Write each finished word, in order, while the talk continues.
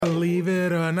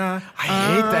I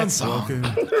hate that song.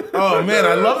 Oh man,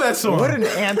 I love that song. What an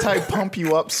anti-pump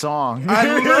you up song.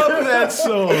 I love that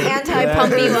song.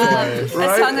 Anti-pump you up. Right?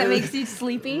 A song that makes you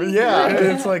sleepy. Yeah,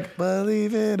 it's like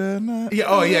believe it or not. Yeah,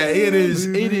 oh yeah, it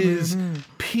is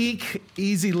peak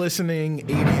easy listening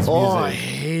 80s music. Oh, I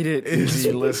hate it.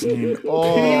 Easy listening.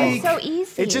 Oh, It's so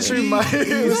easy. it just reminds.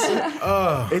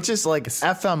 It's just like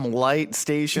FM light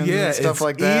stations Yeah, and stuff it's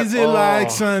like that. easy Oh.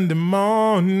 like Sunday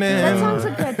morning. That song's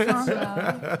a good song,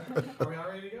 though. Are we all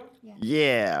ready to go?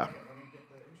 Yeah.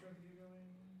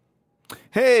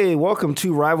 Hey, welcome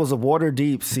to Rivals of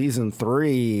Waterdeep Season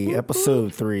 3,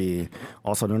 Episode 3,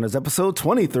 also known as Episode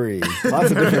 23.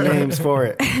 Lots of different names for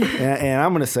it. And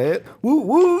I'm going to say it, woot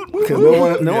woot,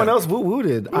 because no one else woot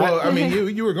wooted. Well, I mean,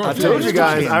 you were going I told you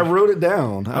guys, I wrote it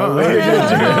down.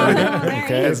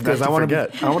 Okay, It's because not I to want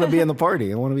forget. to be in the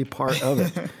party. I want to be part of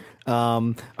it.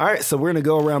 All right, so we're going to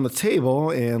go around the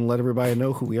table and let everybody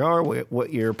know who we are,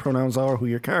 what your pronouns are, who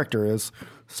your character is,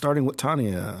 starting with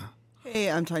Tanya. Hey,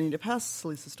 I'm Tanya DePass,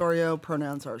 Lisa Storio.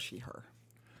 Pronouns are she, her.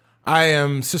 I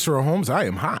am Cicero Holmes. I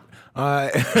am hot.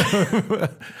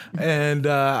 And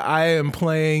I am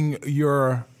playing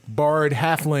your bard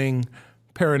halfling,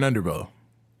 Perrin Underbow.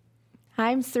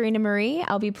 I'm Serena Marie.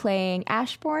 I'll be playing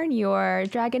Ashbourne, your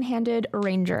dragon-handed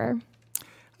ranger.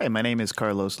 Hi, my name is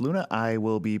Carlos Luna. I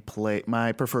will be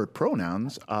my preferred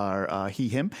pronouns are he,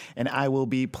 him, and I will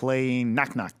be playing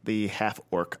Knock Knock, the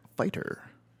half-orc fighter.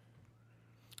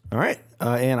 All right.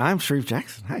 And I'm Sharif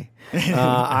Jackson. Hi.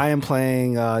 I am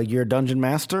playing your dungeon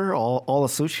master, all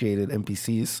associated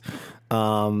NPCs.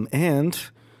 And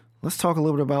let's talk a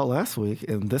little bit about last week.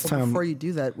 And this time. Before you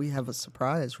do that, we have a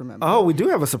surprise, remember? Oh, we do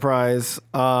have a surprise.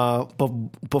 But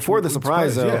before the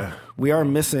surprise, though, yeah. we are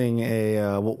missing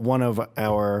one of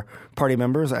our party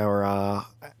members, our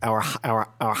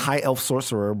high elf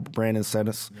sorcerer, Brandon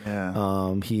Senis.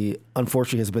 Yeah. He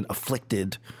unfortunately has been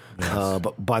afflicted.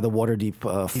 By the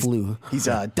Waterdeep flu. He's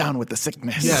down with the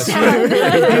sickness.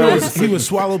 Yes, he was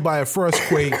swallowed by a frost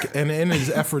quake, and in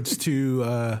his efforts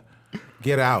to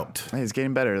get out. He's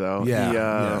getting better, though.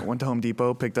 Yeah, He went to Home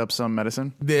Depot, picked up some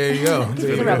medicine. There you go. He's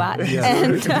a robot.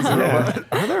 And,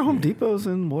 Are there Home Depots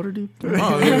in Waterdeep?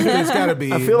 Oh, there's got to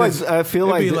be. I feel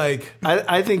it'd like be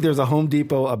I think there's a Home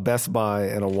Depot, a Best Buy,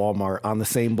 and a Walmart on the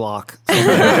same block.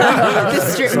 the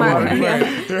strip mall.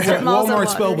 Strip malls of Walmart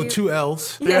spelled with Waterdeep. 2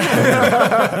 L's.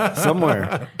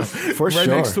 Somewhere, for Right sure.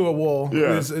 next to a wall.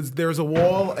 Yeah. There's a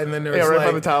wall, and then there's right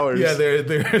by the towers. Yeah,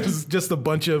 there's just a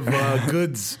bunch of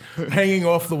goods hanging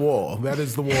off the wall. That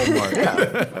is the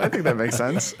Walmart. I think that makes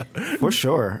sense. For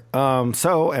sure.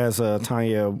 So, as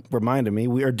Tanya reminded me,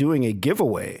 we are doing a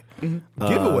giveaway.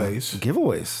 Giveaways.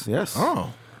 Giveaways, yes.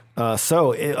 Oh.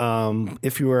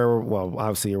 If you are, well,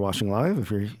 obviously you're watching live.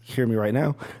 If you're hearing me right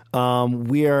now,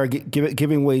 we are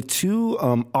giving away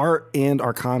 2 art and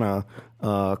arcana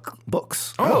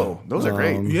books. Oh, those are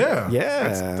great. Yeah.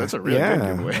 Yeah, That's a really good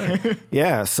giveaway.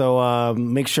 Yeah, so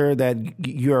make sure that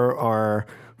you are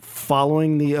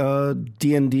following the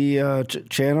D&D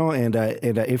channel, and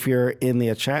if you're in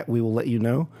the chat, we will let you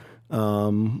know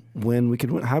when we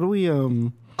can win. How do we?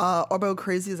 Orbo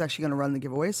Crazy is actually going to run the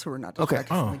giveaway, so we're not distracted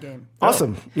from the game.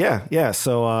 Awesome. Yeah.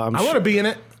 So I'm I want to be in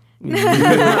it. you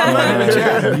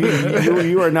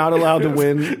are not allowed to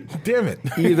win Damn it.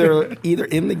 either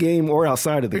in the game or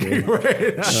outside of the game.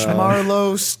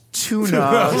 Schmarlos Tuna.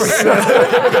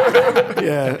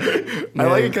 Yeah. I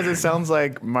like it because it sounds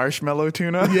like marshmallow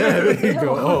tuna. Yeah, there you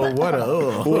go. Oh, what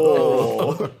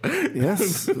a.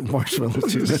 Yes, marshmallow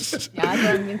tuna. Yeah,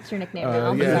 that's your nickname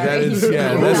now. Yeah,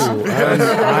 Sorry. that's.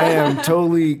 I am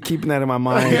totally keeping that in my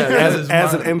mind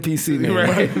as an NPC name.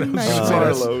 Right.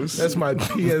 Schmarlos. That's my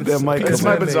PS. That might It's come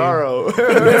my up. Bizarro.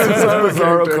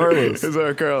 Bizarro Carlos.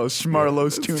 Bizarro Carlos.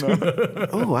 Schmarlos tuna.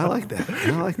 Oh, I like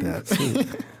that. Sweet.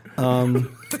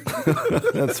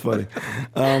 That's funny.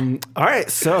 All right,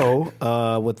 so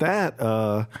with that,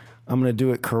 I'm going to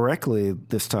do it correctly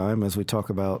this time as we talk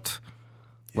about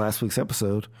last week's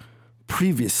episode.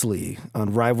 Previously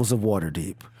on Rivals of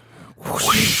Waterdeep.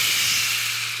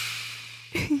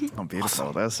 Oh,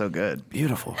 beautiful. That's so good.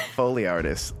 Beautiful. Foley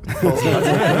artists. Table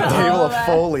of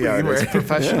Foley artists.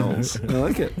 Professionals. I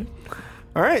like it.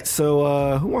 All right,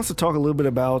 so who wants to talk a little bit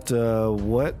about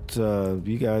what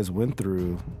you guys went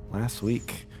through last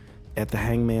week at the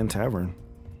Hangman Tavern?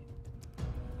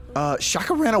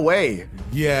 Shaka ran away.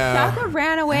 Yeah. Shaka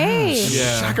ran away.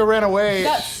 Yeah. Shaka ran away.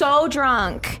 Got so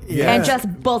drunk Yeah. and just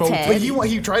bolted. But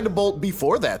he tried to bolt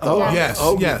before that, though. Yes.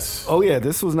 Yes. Oh yeah,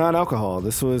 this was not alcohol.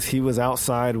 He was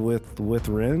outside with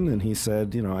Rin, and he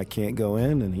said, I can't go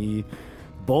in, and he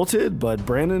bolted. But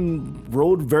Brandon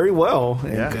rode very well,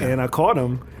 and I caught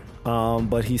him.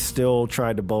 but he still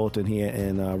tried to bolt,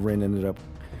 and Rin ended up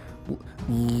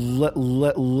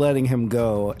letting him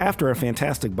go after a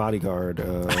fantastic bodyguard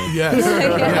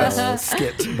Yes.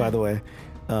 skit, by the way.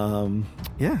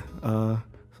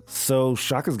 So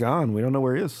Shaka's gone. We don't know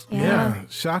where he is. Yeah,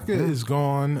 Shaka is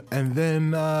gone, and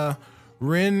then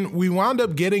Rin. We wound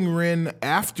up getting Rin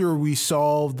after we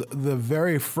solved the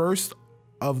very first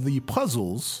of the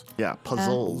puzzles. Yeah,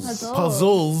 puzzles.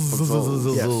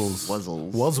 Puzzles. Yes.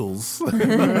 Wuzzles. Do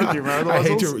you remember the I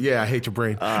hate puzzles? I hate your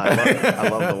brain. I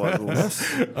love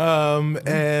the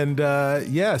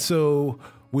puzzles. So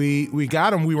we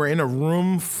got him. We were in a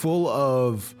room full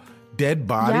of dead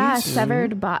bodies. Yeah,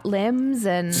 severed limbs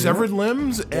and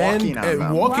walking on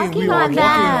them. Walking we were on walking them.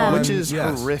 on, Which is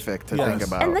yes. horrific to Yes. think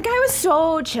about. And the guy was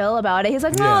so chill about it. He's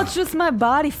like, "No, Yeah. it's just my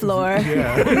body floor.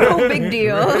 Yeah. No big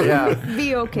deal. Yeah.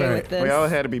 Be okay Right. with this." We all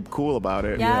had to be cool about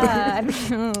it. Yeah.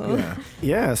 Yeah.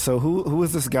 Yeah. So who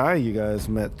was this guy you guys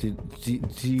met? Do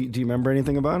you remember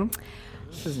anything about him?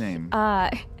 What's his name? I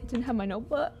didn't have my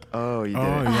notebook. Oh, you did.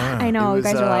 Oh yeah. I know, It you was,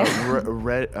 guys are like,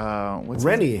 what's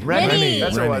Rennie. his- Rennie.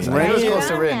 That's what it was. Rennie. I was close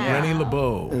to Ren. Yeah. Yeah. Rennie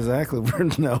LeBeau. Exactly.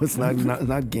 No, it's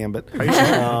not Gambit.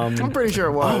 I'm pretty sure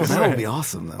it was. That would be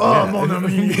awesome, though. Oh, mon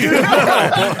ami.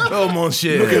 Oh mon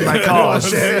cher. Look at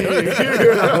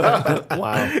my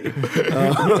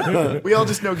Wow. We all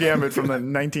just know Gambit from the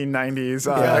 1990s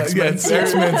Yeah, X-Men yes,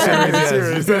 X-Men series, yes.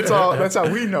 series. That's all. That's how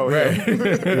we know him.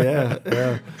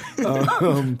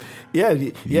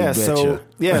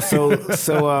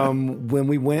 So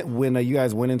when you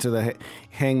guys went into the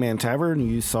Hangman Tavern,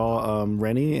 you saw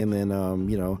Rennie, and then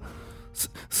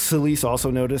Celise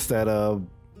also noticed that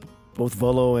both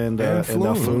Volo and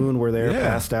Floon were there,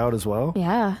 passed out as well.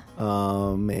 yeah.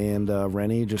 And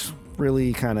Rennie just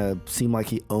really kind of seemed like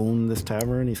he owned this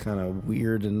tavern. He's kind of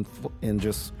weird and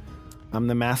just, I'm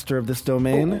the master of this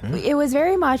domain. It was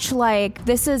very much like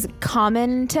this is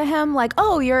common to him. Like,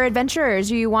 oh, you're adventurers.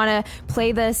 You want to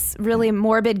play this really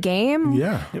morbid game?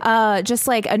 Yeah. Just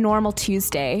like a normal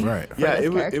Tuesday. Right. for Yeah, this it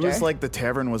was character. like the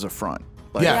tavern was a front.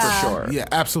 Like, Yes. for sure. Yeah,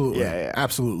 absolutely. Yeah.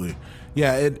 Absolutely.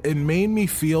 Yeah, it made me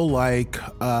feel like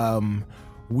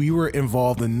we were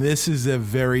involved, and this is a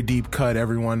very deep cut,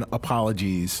 everyone.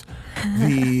 Apologies.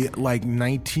 The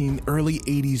early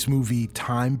 80s movie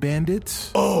Time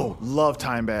Bandits. Oh, love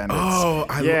Time Bandits. Oh,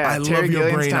 I love Terry your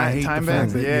Gilliam's brain. I hate Time the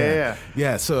fact Bandits. that,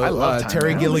 Yeah. So I love Time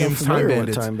Terry Bandits. Gilliam's I'm Time familiar with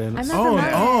Bandits. Time Bandits. I'm not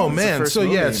familiar. Oh the man. first So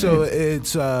movie, yeah, man. so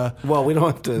it's Well, we don't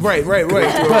have to. right.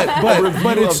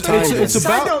 But it's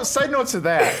about Side note to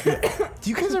that. Do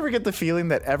you guys ever get the feeling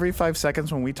that every 5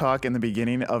 seconds when we talk in the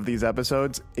beginning of these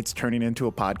episodes, it's turning into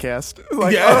a podcast?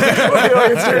 Like,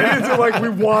 like it's turning into like we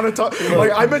want to talk.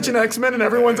 Like I mentioned X-Men and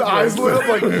everyone's eyes lit up.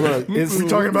 Like, Look, we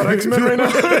talking about X-Men right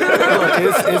now?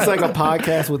 it's like a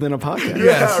podcast within a podcast.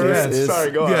 Yes.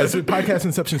 Sorry, go on. Yeah, it's a podcast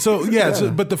inception. So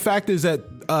but the fact is that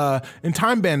in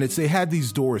Time Bandits they had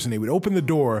these doors, and they would open the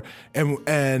door,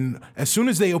 and as soon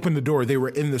as they opened the door, they were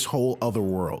in this whole other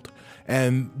world.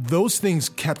 And those things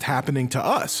kept happening to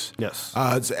us. Yes.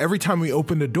 So every time we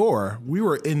opened a door, we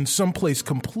were in someplace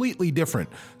completely different.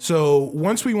 So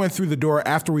once we went through the door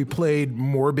after we played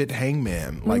Morbid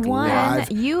Hangman, like One, live.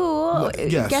 you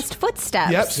Yes. guessed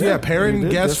footsteps. Yep. Yeah. Perrin you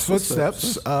did guessed guess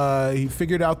footsteps. He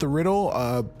figured out the riddle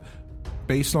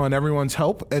based on everyone's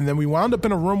help, and then we wound up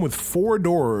in a room with 4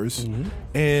 doors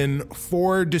in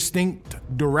 4 distinct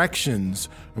directions,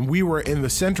 and we were in the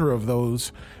center of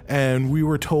those. And we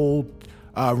were told.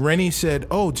 Rennie said,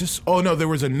 "Oh, no, there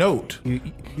was a note."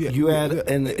 You had,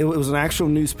 and it was an actual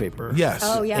newspaper. Yes.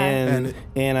 Oh, yeah.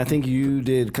 And I think you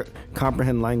did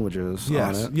comprehend languages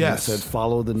Yes, on it. yes. And it said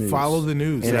follow the news. Follow the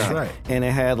news, And that's it, right. And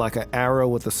it had like an arrow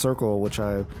with a circle, which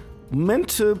I meant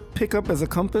to pick up as a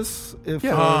compass. If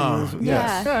Yeah. Yes.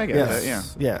 Yeah. Yeah, I get that. Yeah.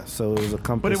 Yeah. So it was a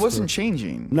compass. But it wasn't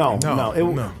changing. No. No. It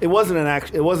wasn't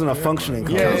it wasn't a functioning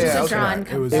compass. Yeah, It was yeah, just a okay. drawn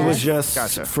It was- It compass. was just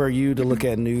Gotcha. for you to look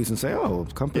at news and say, "Oh,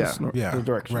 compass, Yeah. the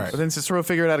directions." Right. But then Cicero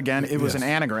figured it out again. It was Yes. an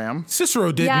anagram.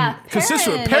 Cicero didn't. Yeah, Because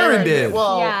Perrin. Perrin did.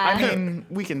 Well, Yeah. I mean,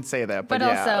 we can say that, but, But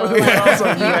yeah. also,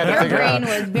 like, you had to your figure brain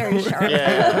out. was very sharp.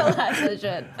 That's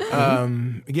legit.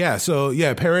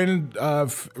 Perrin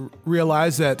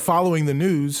realized that following the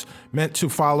news meant to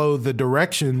follow the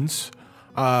directions,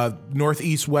 north,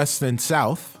 east, west, and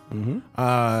south. And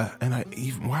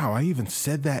I even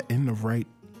said that in the right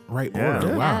order.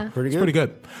 Yeah. Wow, Yeah. It's pretty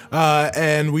good.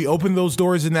 And we opened those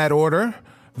doors in that order.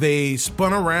 They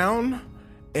spun around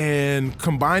and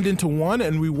combined into one,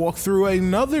 and we walked through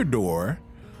another door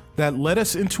that led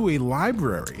us into a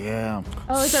library. Yeah.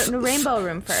 Oh, it's a rainbow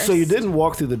room first. So you didn't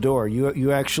walk through the door.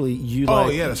 You actually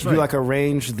that's right. You like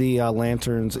arranged the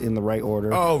lanterns in the right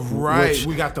order. Oh, right.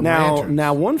 We got the lanterns.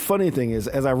 Now, one funny thing is,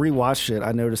 as I rewatched it,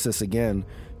 I noticed this again.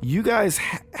 You guys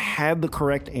had the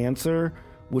correct answer,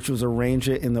 which was arrange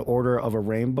it in the order of a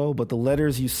rainbow, but the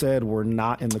letters you said were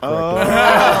not in the correct order.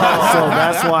 So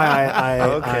that's why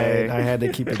I had to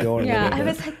keep it going. Yeah, a little I bit.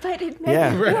 was like, but it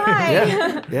Yeah.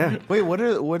 why? Yeah. Wait,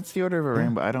 what's the order of a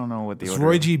rainbow? I don't know what the It's order.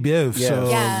 Roy G. Biv. Yes. So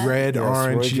Yeah. red, Yes,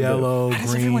 orange, Roy G. Biv. yellow, How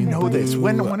does green, everyone know this? blue.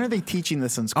 When are they teaching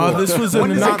this in school? This was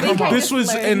When in does it not, come up? this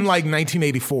was in like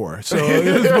 1984, so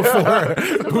it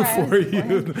was before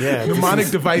you. Yeah, Mnemonic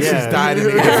devices yeah. died in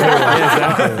 84.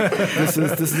 Yeah, exactly.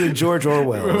 This is in George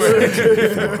Orwell.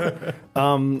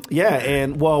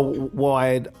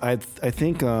 I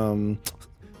think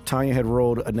Tanya had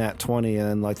rolled a nat 20,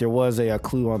 and like there was a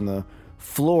clue on the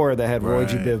floor that had Roy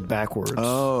G. Right. Biv backwards.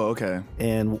 Oh, okay.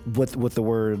 And with the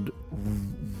word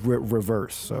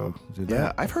reverse. So did Yeah,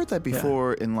 that? I've heard that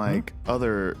before in like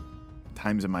other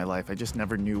times in my life. I just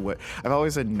never knew what. I've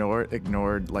always ignored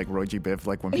like Roy G. Biv.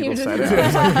 Like when people said it, I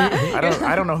was like,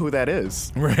 I don't know who that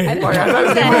is. Right. Like, I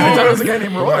thought it was a guy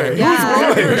named Roy.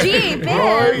 Yeah. Gee, Roy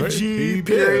Biv. G.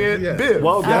 Period Yeah. Biv.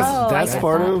 Well, that's Oh, I that's get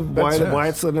part that. of That's why it.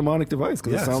 it's a mnemonic device,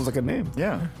 because Yes. it sounds like a name.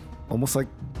 Yeah. Almost like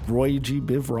Roy G.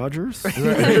 Biv Rogers.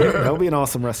 That would be an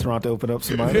awesome restaurant to open up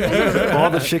somebody. All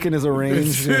the chicken is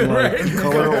arranged in like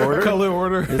color order. Color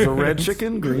order. There's a red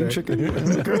chicken, green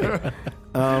chicken. Great.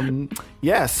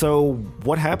 Yeah, so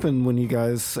what happened when you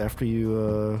guys, after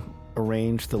you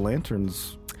arranged the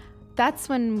lanterns? That's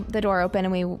when the door opened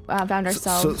and we found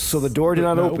ourselves. So the door did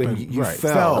not Not open. open. You Right.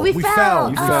 fell. we we fell. fell. Oh,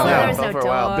 You fell. there's Fell no for a door.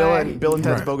 while. Bill and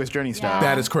Ted's Right. Bogus Journey style.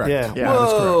 That is correct. Yeah. Yeah.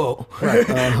 Whoa.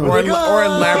 Or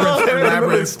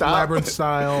labyrinth Stop. labyrinth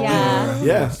style.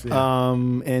 Yeah. Yeah.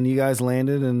 And you guys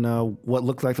landed in what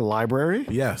looked like a library.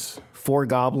 Yes. 4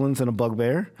 goblins and a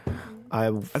bugbear. I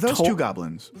thought it was 2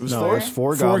 goblins. It was No, 4? it's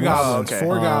 4 Four goblins. goblins. Oh, okay.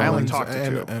 Four I goblins. only talked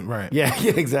to 2. Right. Yeah,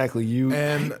 exactly.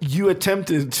 And- You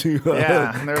attempted to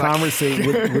Yeah, and they're like- conversate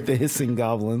with the hissing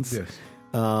goblins. Yes.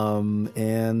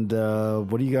 And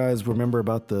what do you guys remember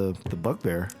about the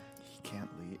bugbear? He can't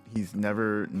leave. He's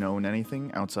never known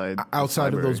anything outside Outside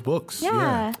of library. those books.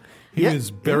 Yeah. He Yeah.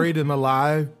 is buried in the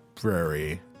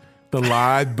library. The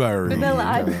library. The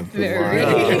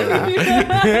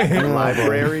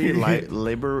library.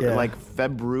 Library, Yeah. like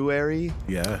February.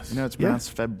 Yes. You know, it's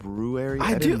pronounced February.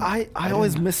 I do. I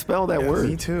always misspell that word.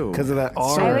 me too. Because of that It's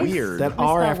R. so I always weird. That misspell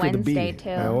R after the B. Wednesday, too.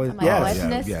 I always, I'm like, yes.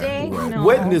 Wednesday? Yeah. No.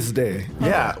 Wednesday.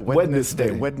 Yeah,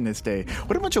 Wednesday. Wednesday.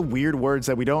 What a bunch of weird words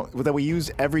that we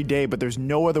use every day, but there's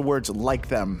no other words like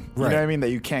them. You Right. know what I mean? That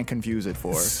you can't confuse it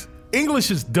for.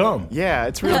 English is dumb. Yeah,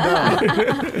 it's real dumb.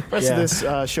 The rest Yeah. of this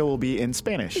show will be in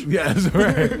Spanish. Yes,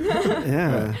 right.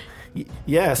 Yeah.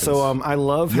 Yeah, so I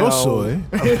love Yo how... soy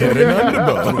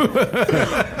Fernando.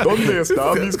 ¿Dónde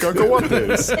están mis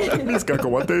cacahuates? Mis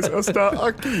cacahuates está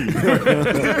aquí.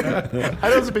 I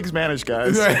don't speak Spanish,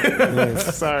 guys.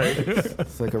 Sorry.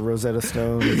 It's like a Rosetta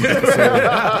Stone.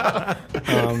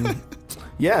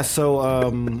 Yeah, so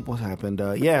what happened?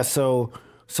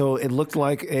 So it looked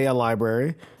like a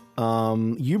library.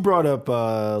 You brought up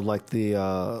like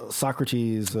the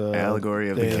Socrates Allegory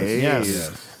of the cave.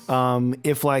 Yes.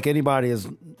 If like anybody is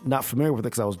not familiar with it,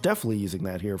 because I was definitely using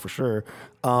that here for sure.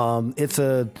 It's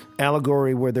a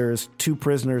allegory where there's 2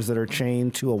 prisoners that are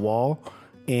chained to a wall,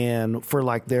 and for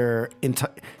like their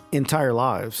entire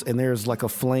lives, and there's like a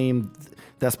flame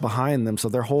that's behind them, so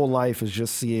their whole life is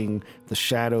just seeing the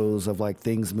shadows of like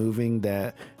things moving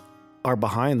that are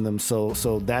behind them. So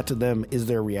that to them is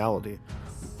their reality.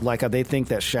 Like they think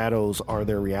that shadows are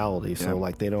their reality. So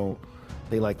like they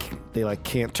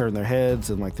can't turn their heads,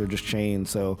 and like they're just chained.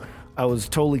 So I was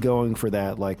totally going for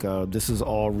that. Like this is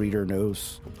all reader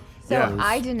knows. So Yeah.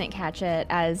 I didn't catch it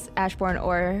as Ashbourne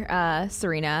or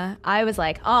Serena. I was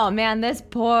like, oh man, this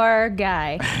poor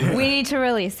guy. We need to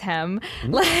release him.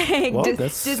 Like Well,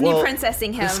 that's- Disney Well,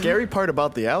 princessing him. The scary part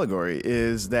about the allegory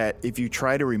is that if you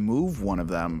try to remove one of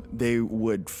them, they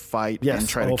would fight Yes. and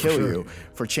try to Oh, for kill sure. you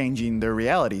for changing their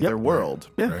reality, their world.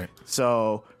 Yeah. Right.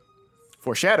 So,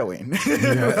 foreshadowing,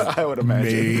 I would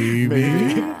imagine.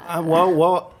 Maybe.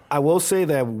 Well, I will say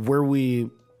that where we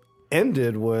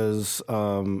ended was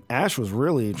Ash was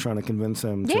really trying to convince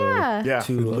him to Yeah.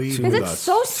 to Leave. to- Because it's us.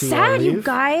 so sad, you leave?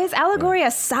 guys. Allegory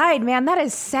aside, man, that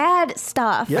is sad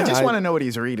stuff. Yeah. I just I- want to know what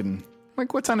he's reading.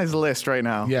 Like, what's on his list right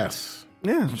now? Yes.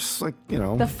 Yeah, just like,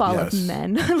 The fall of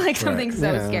men. Like something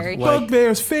so yeah. scary.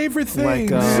 Bugbear's favorite like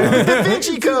things. Da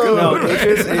Vinci Code. no,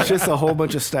 it's just a whole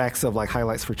bunch of stacks of like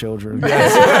highlights for children.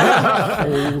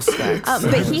 Whole stacks.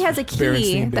 But he has a key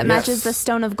Berenstein that Bears. matches the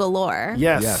Stone of Galore.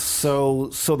 Yes. Yes. So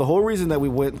the whole reason that we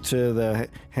went to the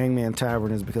Hangman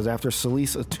Tavern is because after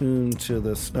Celise attuned to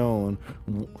the stone,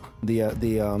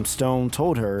 the stone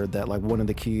told her that like one of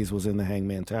the keys was in the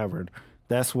Hangman Tavern.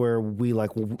 That's where we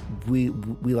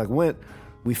went.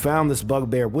 We found this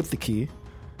bugbear with the key,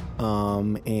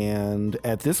 and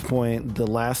at this point, the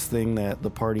last thing that the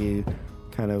party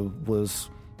kind of was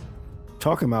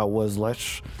talking about was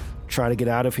let's try to get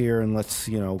out of here and let's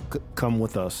come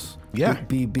with us. Yeah.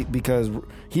 Because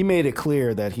he made it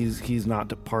clear that he's not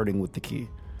departing with the key.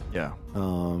 Yeah.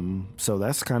 So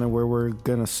that's kind of where we're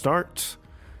gonna start.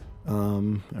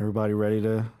 Everybody ready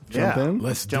to jump in?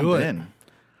 Let's Jump do it. in.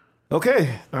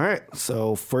 Okay. All right.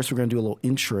 So first we're going to do a little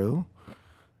intro.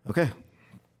 Okay.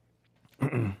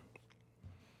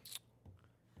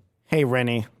 Hey,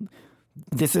 Rennie.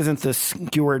 This isn't the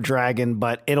Skewer Dragon,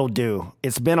 but it'll do.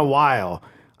 It's been a while.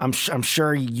 I'm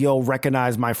sure you'll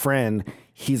recognize my friend.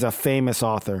 He's a famous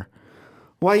author.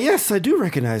 Why, yes, I do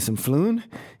recognize him, Floon.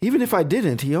 Even if I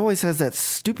didn't, he always has that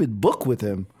stupid book with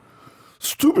him.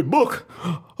 Stupid book?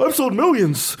 I've sold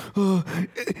millions.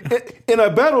 And I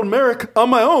battled Merrick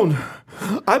on my own.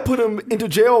 I put him into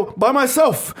jail by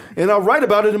myself, and I'll write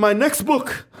about it in my next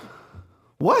book.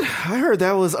 What? I heard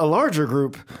that was a larger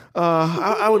group.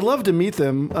 I would love to meet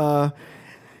them.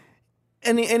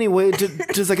 Anyway,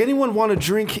 does like anyone want to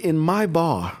drink in my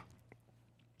bar?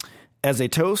 As a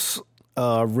toast,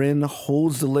 Rin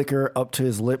holds the liquor up to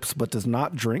his lips but does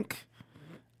not drink.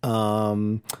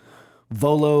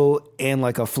 Volo and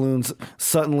like a Floons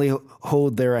suddenly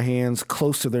hold their hands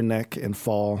close to their neck and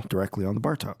fall directly on the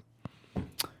bar top.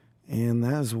 And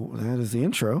that is the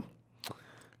intro.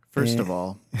 First of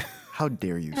all, how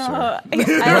dare you, sir? I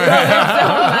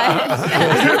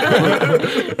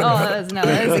love it so much.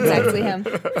 That was exactly him.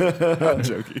 I'm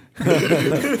joking.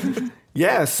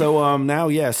 Yeah, so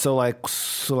now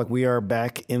so we are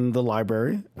back in the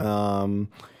library.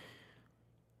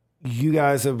 You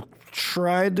guys have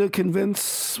tried to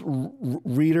convince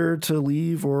Reader to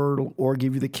leave or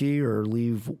give you the key or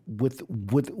leave with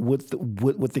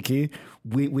the key.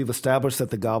 We've established that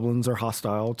the goblins are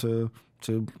hostile to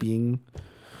being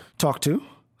talked to.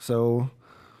 So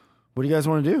what do you guys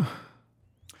want to do?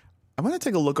 I want to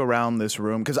take a look around this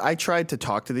room because I tried to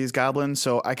talk to these goblins,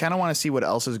 so I kind of want to see what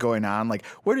else is going on. Like,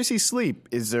 where does he sleep?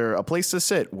 Is there a place to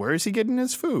sit? Where is he getting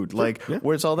his food? Like,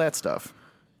 where's all that stuff?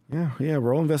 Yeah,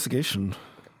 roll investigation.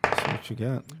 That's what you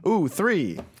got. Ooh,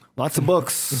 3. Lots of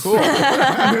books. Cool.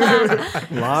 A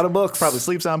lot of books. Probably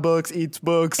sleeps on books, eats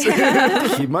books.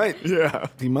 He might. Yeah.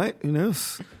 He might. Who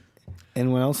knows?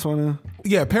 Anyone else want to?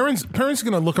 Yeah, Perrin's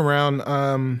going to look around.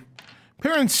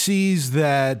 Perrin sees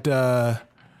that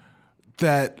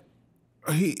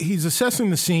he's assessing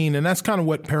the scene, and that's kind of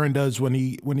what Perrin does when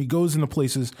he goes into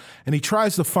places, and he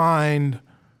tries to kind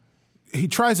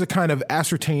of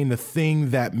ascertain the thing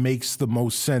that makes the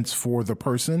most sense for the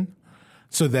person,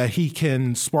 so that he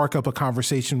can spark up a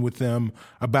conversation with them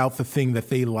about the thing that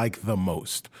they like the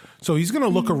most. So he's going to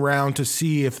look around to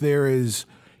see if there is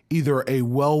either a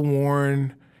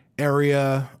well-worn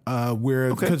area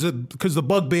where, because the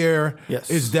bugbear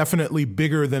is definitely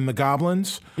bigger than the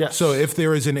goblins. Yes. So if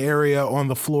there is an area on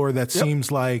the floor that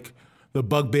seems like the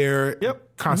bugbear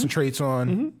concentrates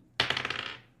on.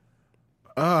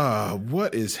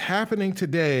 What is happening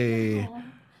today?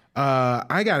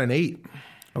 I got an 8.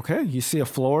 Okay, you see a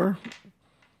floor,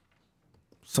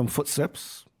 some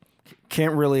footsteps.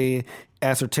 Can't really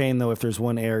ascertain, though, if there's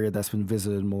one area that's been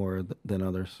visited more than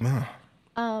others.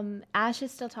 Ash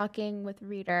is still talking with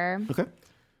Reader. Okay.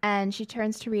 And she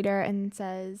turns to Reader and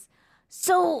says,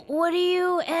 "So what do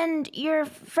you and your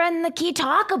friend the Key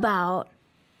talk about?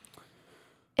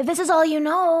 If this is all you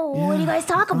know, what do you guys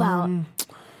talk about?"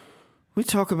 We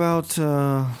talk about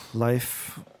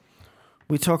life.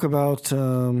 We talk about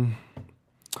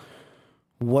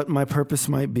what my purpose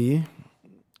might be.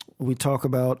 We talk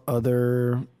about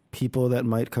other people that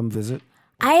might come visit.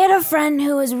 I had a friend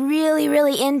who was really,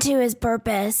 really into his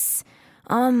purpose.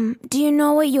 Do you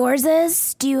know what yours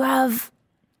is? Do you have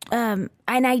an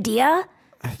idea?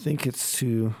 I think it's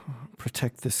to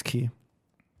protect this key.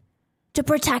 To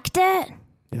protect it?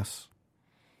 Yes.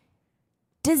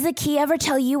 Does the key ever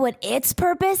tell you what its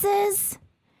purpose is?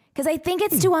 Because I think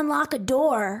it's to unlock a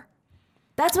door.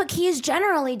 That's what keys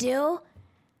generally do.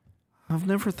 I've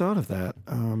never thought of that.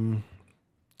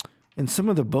 In some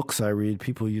of the books I read,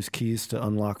 people use keys to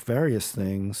unlock various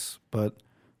things, but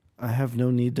I have no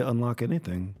need to unlock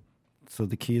anything. So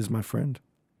the key is my friend.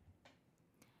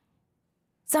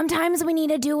 Sometimes we need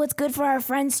to do what's good for our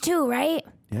friends too, right?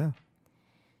 Yeah.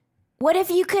 What if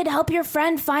you could help your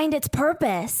friend find its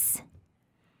purpose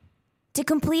to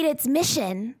complete its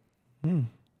mission?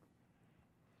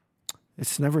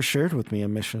 It's never shared with me a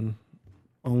mission,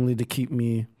 only to keep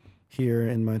me here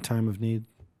in my time of need.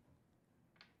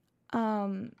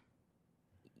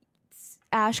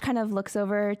 Ash kind of looks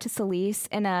over to Celise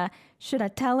and should I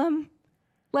tell him?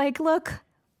 Like, look.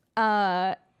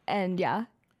 And yeah.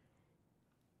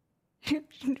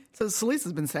 So Celeste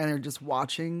has been standing there just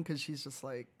watching because she's just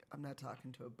like, I'm not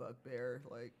talking to a bugbear.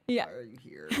 Like, Yeah. why are you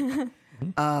here?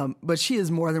 But she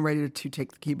is more than ready to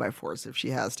take the key by force if she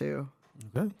has to.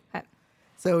 Okay.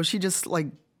 So she just like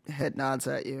head nods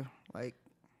at you, like,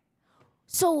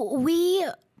 So we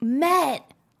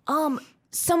met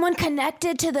someone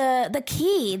connected to the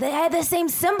key. They had the same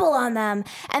symbol on them,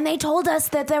 and they told us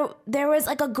that there was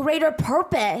like a greater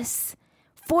purpose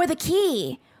for the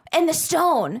key and the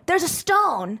stone. There's a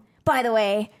stone, by the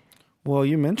way. Well,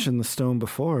 you mentioned the stone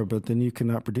before, but then you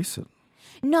cannot produce it.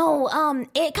 No,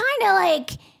 it kind of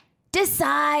like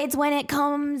decides when it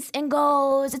comes and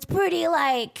goes. It's pretty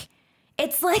like,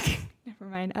 it's like. Never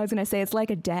mind. I was going to say it's like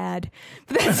a dad.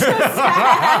 But that's so sad.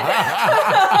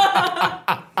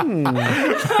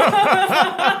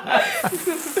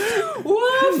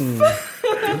 Woof.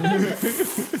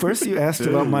 First, you asked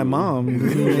about my mom, and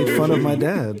you made fun of my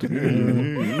dad.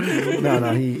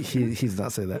 No, he's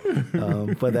not saying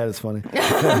that. But that is funny.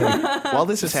 While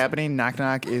this is happening, Knock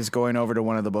Knock is going over to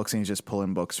one of the books and he's just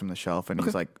pulling books from the shelf and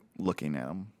he's like looking at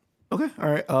them. Okay, all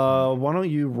right. Why don't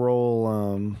you roll?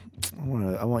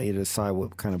 I want you to decide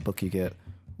what kind of book you get.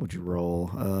 Would you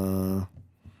roll? I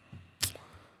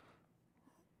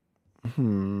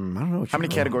don't know. How many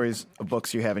categories of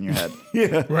books you have in your head?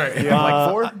 Yeah, Right. You have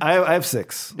like 4? I have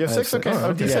 6. You have 6? Okay.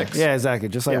 Oh, D6. Yeah, exactly.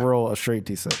 Just like Yeah. roll a straight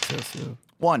D6. Yes, yeah.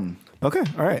 1. Okay,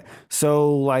 all right.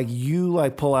 So like you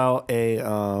like pull out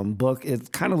a book.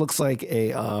 It kind of looks like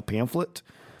a pamphlet,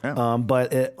 Yeah.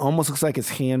 but it almost looks like it's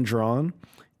hand drawn,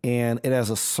 and it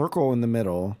has a circle in the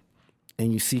middle,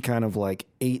 and you see kind of like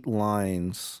 8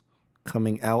 lines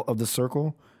coming out of the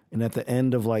circle, and at the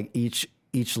end of like each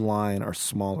line are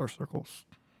smaller circles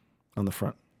on the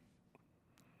front.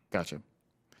 Gotcha.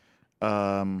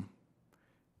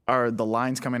 Are the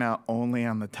lines coming out only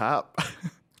on the top?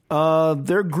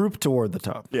 They're grouped toward the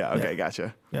top. Yeah. Okay.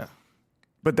 Gotcha. Yeah.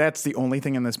 But that's the only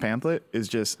thing in this pamphlet is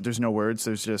just there's no words.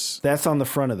 There's just That's on the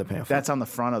front of the pamphlet. that's on the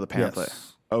front of the pamphlet.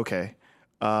 Yes. Okay.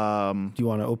 Do you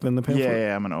want to open the pamphlet?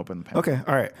 Yeah. I'm gonna open the pamphlet.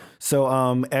 Okay, all right.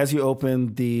 So as you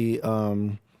open the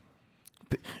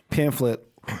pamphlet,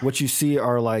 what you see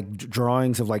are like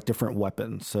drawings of like different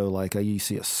weapons. So like you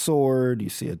see a sword, you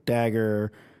see a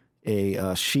dagger,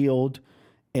 a shield,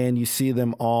 and you see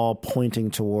them all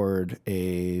pointing toward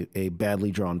a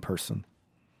badly drawn person.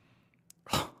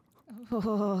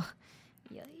 Oh,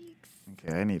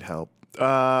 Okay. I need help.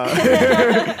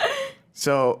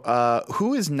 So,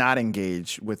 who is not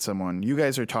engaged with someone? You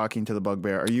guys are talking to the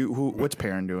bugbear. Are you? What's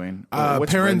Perrin doing?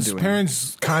 What's Ren doing?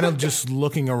 Perrin's kind of just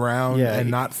looking around Yeah,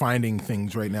 and not finding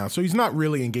things right now. So he's not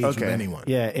really engaged with Okay. anyone.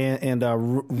 Yeah, and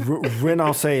Rin,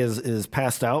 I'll say, is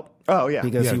passed out. Oh yeah.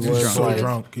 Because Yeah, he he's was so like,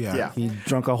 drunk. Yeah. Yeah. he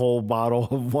drunk a whole bottle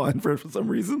of wine for some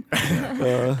reason.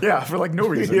 Yeah, for like no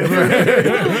reason.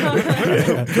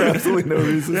 For absolutely no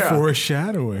reason.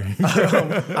 Foreshadowing.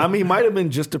 I mean, he might have been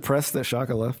just depressed that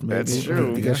Shaka left. Maybe, That's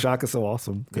true. because Shaka's so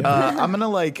awesome. I'm gonna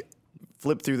like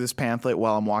flip through this pamphlet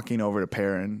while I'm walking over to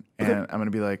Perrin, and I'm gonna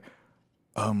be like,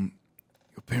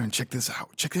 Perrin, check this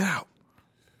out. Check it out.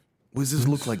 What does this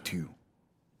look like to you?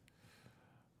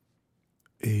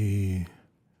 A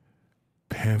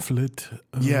pamphlet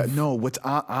of Yeah, no. What's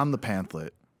on the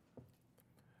pamphlet?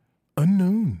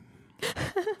 unknown.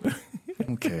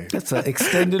 Okay. That's an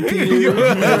extended PU.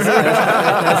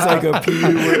 that's like a PU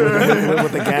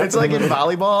with a gap. It's like in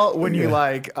volleyball when you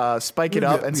like spike it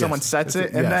up and Yes, someone sets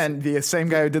it, and yes. then the same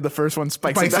guy who did the first one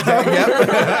spikes Spikes it it down.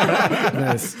 down,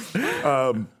 Nice.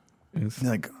 And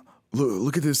like,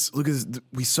 look at this. Look at this.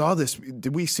 We saw this.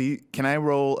 Did we see? Can I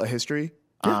roll a history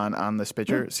on this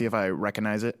picture? See if I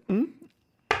recognize it.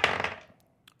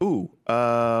 Ooh,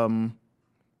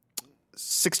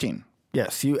 16.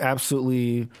 Yes, you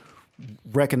absolutely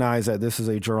recognize that this is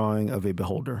a drawing of a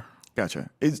beholder. Gotcha.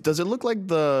 Does it look like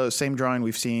the same drawing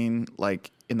we've seen,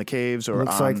 like in the caves or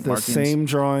Looks on like the markings? same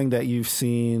drawing that you've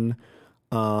seen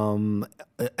on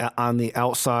the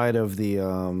outside of the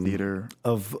Theater.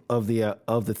 of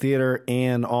the theater,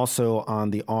 and also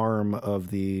on the arm of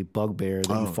the bugbear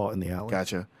that you fought in the alley.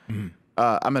 Gotcha. I'm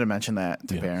going to mention that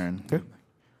to Perrin.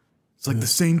 It's like the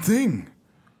same thing.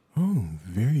 Oh,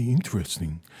 very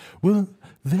interesting. Well,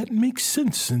 that makes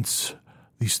sense since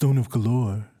the Stone of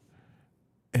Galore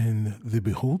and the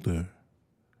Beholder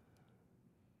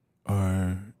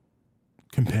are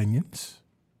companions.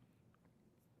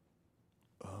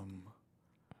 I'm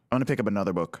gonna pick up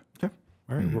another book. Okay.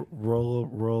 All right.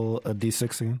 Roll a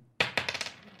d6 again.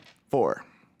 4.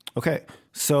 Okay,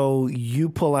 so you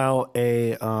pull out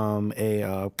a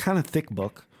kind of thick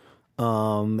book,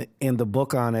 and the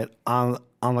book on it on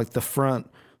like the front.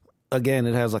 Again,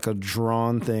 it has like a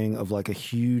drawn thing of like a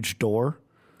huge door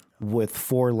with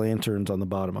 4 lanterns on the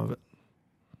bottom of it.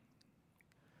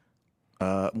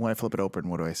 When I flip it open,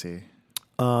 what do I see?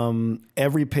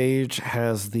 Every page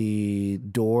has the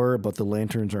door, but the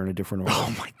lanterns are in a different order.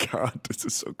 Oh my god, this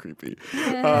is so creepy.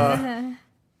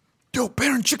 Yo,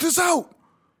 Baron, check this out.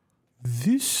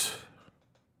 This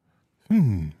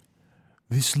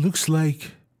looks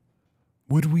like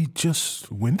what we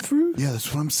just went through? Yeah,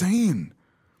 that's what I'm saying.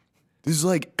 This is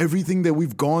like everything that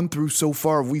we've gone through so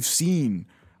far, we've seen.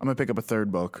 I'm going to pick up a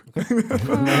third book. Moving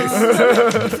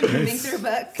through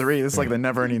book. 3, this is like the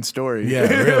never-ending story. Yeah,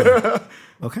 really.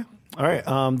 Okay. All right.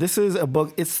 This is a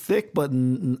book. It's thick, but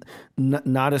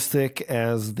not as thick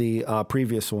as the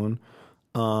previous one.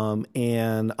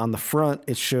 And on the front,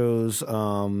 it shows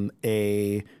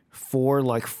a 4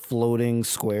 like floating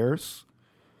squares.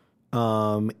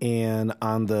 And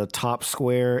on the top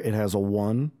square, it has a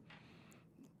 1.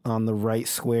 On the right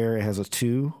square, it has a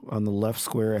 2. On the left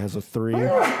square, it has a 3.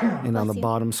 And on the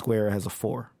bottom square, it has a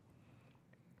 4.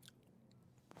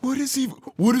 What does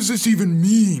this even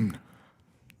mean?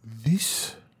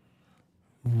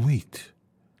 Wait.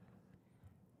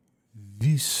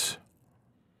 This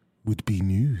would be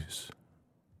news.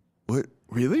 What?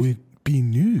 Really? Would be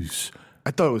news. I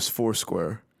thought it was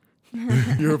Foursquare.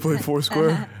 You ever played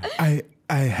Foursquare? I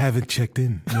haven't checked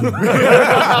in. No.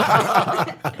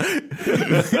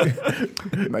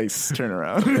 Nice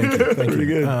turnaround. Thank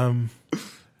you.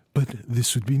 But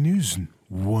this would be news.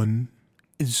 1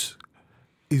 is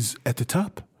at the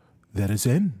top. That is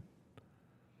N.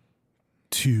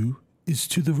 2 is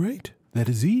to the right. That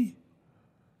is E.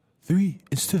 3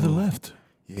 is to the left.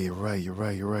 Yeah, you're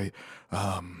right.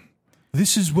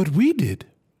 This is what we did.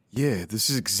 Yeah, this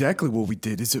is exactly what we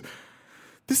did. This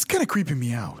is kind of creeping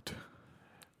me out.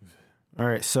 All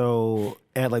right, so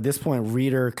at like this point,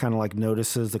 Reader kind of like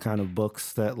notices the kind of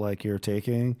books that like you're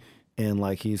taking, and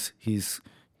like he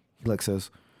like says,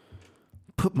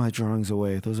 "Put my drawings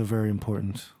away. Those are very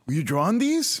important." Were you drawing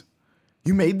these?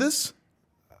 You made this?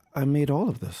 I made all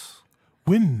of this.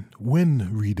 When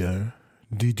Reader,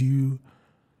 did you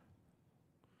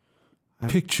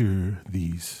picture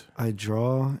these? I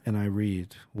draw and I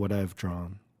read what I've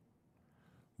drawn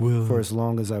Well, for as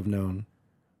long as I've known.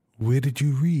 where did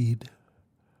you read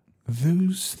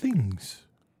those things?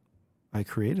 I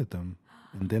created them,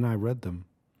 and then I read them.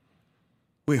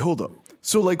 Wait, hold up.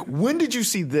 So, like, when did you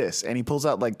see this? And he pulls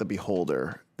out, like, the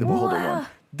Beholder one.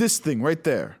 This thing right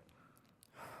there.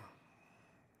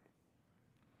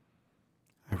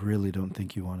 I really don't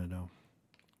think you want to know.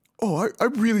 Oh, I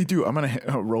really do. I'm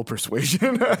gonna roll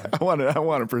persuasion. I want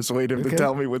to persuade him to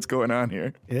tell me what's going on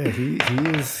here. Yeah, he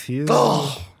is.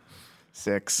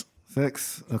 6.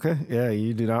 6. Okay. Yeah,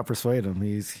 you do not persuade him.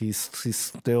 He's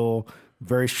still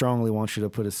very strongly wants you to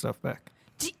put his stuff back.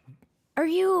 Are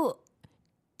you?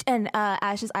 And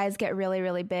Ash's eyes get really,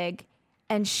 really big,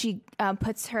 and she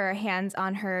puts her hands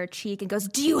on her cheek and goes,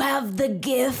 "Do you have the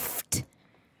gift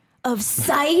of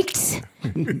sight?"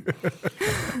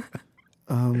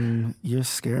 You're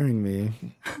scaring me.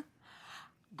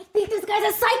 I think this guy's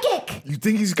a psychic. You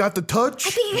think he's got the touch? I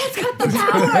think he's got the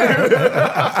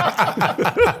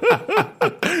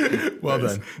power. Well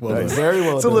done. Well done. Very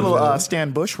well. It's a little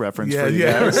Stan Bush reference for you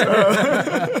guys.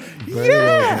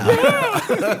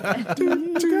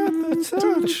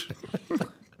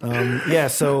 Yeah,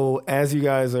 so as you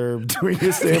guys are doing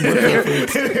this thing,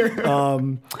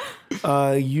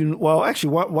 why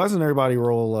doesn't everybody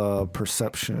roll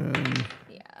perception?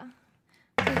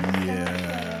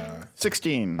 Yeah.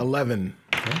 16. 11.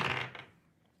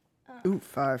 Ooh,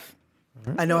 5.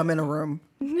 I know I'm in a room.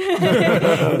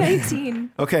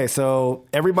 19. Okay, so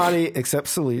everybody except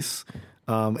Celise,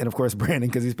 and of course Brandon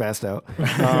because he's passed out.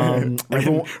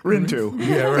 Rin 2.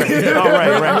 Yeah, right. Oh,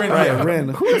 right. Ren.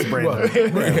 Who is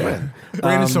Brandon? Ren.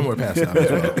 Brandon's somewhere past out as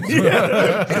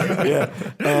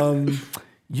well.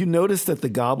 You notice that the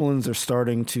goblins are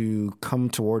starting to come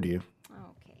toward you.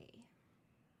 Okay.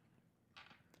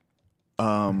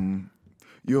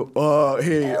 Little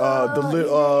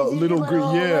green,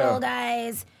 little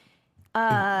guys.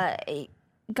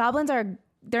 Goblins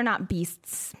they're not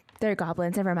beasts. They're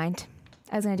goblins. Never mind.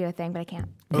 I was gonna do a thing, but I can't.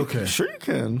 Okay. Sure, you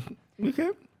can. You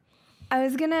can. I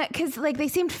was gonna, cause like they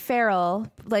seemed feral,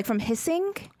 like from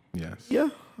hissing. Yes. Yeah.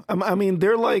 I mean,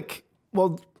 they're like,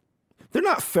 well, they're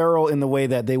not feral in the way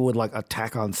that they would like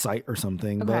attack on sight or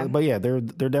something. Okay. But yeah, they're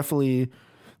definitely,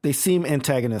 they seem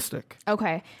antagonistic.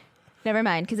 Okay. Never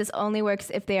mind, because this only works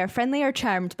if they are friendly or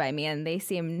charmed by me, and they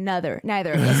seem neither of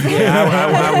us. Yeah,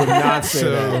 I would not say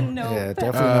So- that. No. Yeah,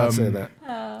 definitely not say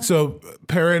that. So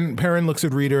Perrin looks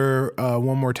at Reader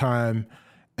one more time,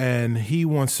 and he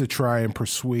wants to try and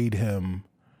persuade him.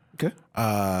 Okay.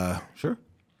 Sure.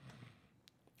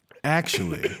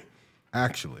 Actually,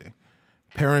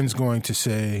 Perrin's going to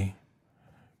say,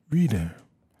 Reader,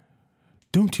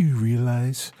 don't you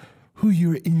realize who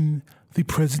you're in the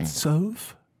presence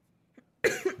of?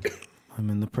 I'm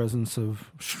in the presence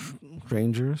of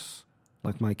strangers,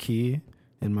 like my key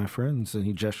and my friends. And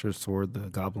he gestures toward the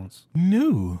goblins.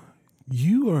 No,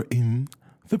 you are in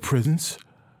the presence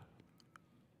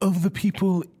of the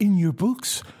people in your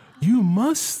books. You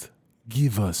must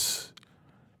give us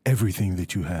everything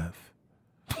that you have.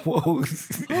 Whoa.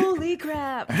 Holy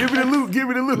crap. Give me the loot. Give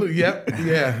me the loot. Yep.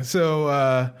 Yeah.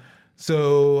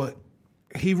 So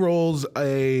he rolls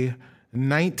a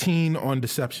 19 on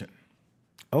deception.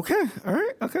 Okay. All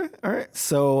right. Okay. All right.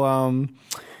 So,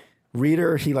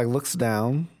 Reader, he like looks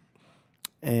down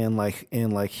and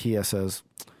he says,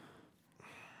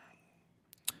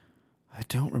 I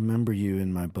don't remember you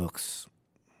in my books.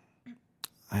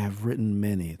 I have written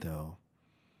many, though.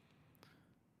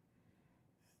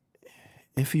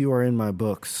 If you are in my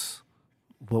books,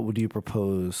 what would you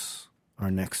propose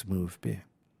our next move be?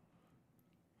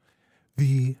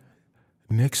 The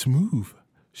next move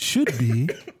should be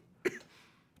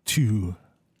to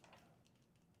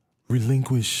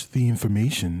relinquish the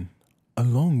information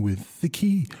along with the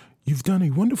key. You've done a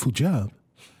wonderful job.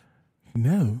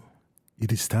 Now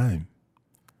it is time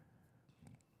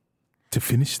to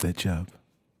finish that job.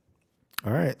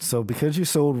 All right. So because you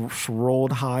so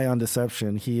rolled high on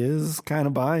deception, he is kind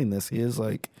of buying this. He is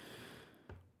like,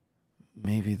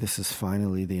 maybe this is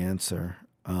finally the answer.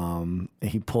 And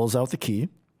he pulls out the key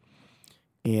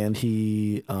and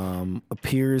he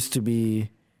appears to be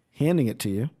handing it to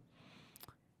you.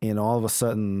 And all of a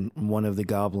sudden, one of the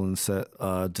goblins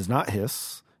does not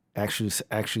hiss, actually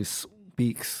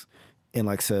speaks and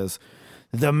like says,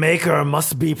 "The Maker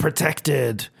must be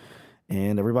protected."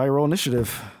 And everybody roll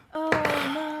initiative. Oh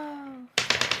no.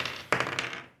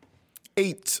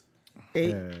 8.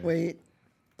 Wait.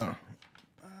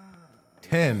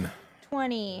 10.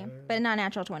 20, but not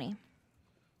natural 20.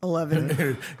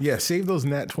 11. Yeah, save those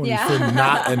nat 20 Yeah. for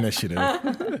not initiative.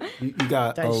 You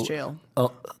got Dice jail.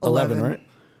 11, 11. right?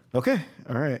 Okay.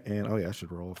 All right. And oh yeah, I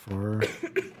should roll for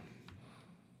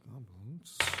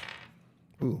goblins.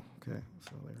 Ooh, okay.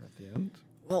 So they're at the end.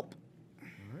 Well,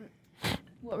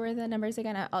 What were the numbers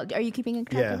again? Are you keeping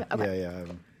track Yeah. of it? Okay. Yeah.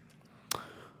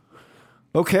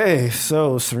 Okay.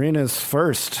 So Serena's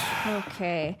first.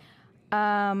 Okay.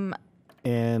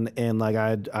 And like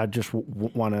I just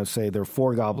want to say there are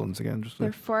 4 goblins again. Just There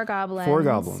are 4 goblins. 4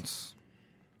 goblins.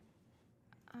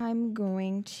 I'm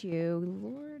going to,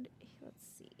 Lord, let's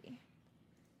see.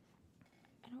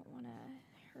 I don't want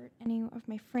to hurt any of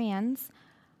my friends.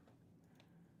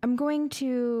 I'm going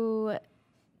to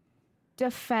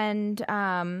defend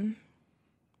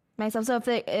myself. So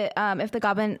if the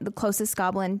goblin, the closest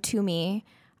goblin to me,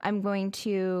 I'm going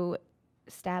to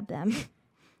stab them,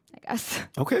 I guess.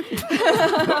 Okay.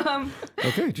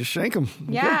 Okay, just shank them.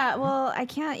 Yeah, well, I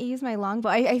can't use my longbow.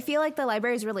 I feel like the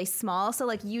library is really small, so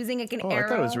like using like an Oh, arrow. I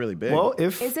thought it was really big. Well,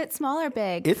 if Is it small or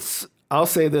big? I'll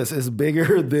say this, it's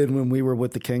bigger than when we were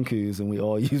with the Kenkus and we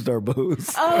all used our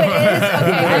bows, Oh, it is?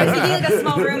 Okay. I was thinking like a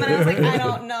small room, and I was like, I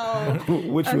don't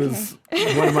know. which was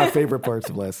one of my favorite parts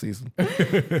of last season.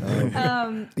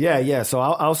 Yeah. So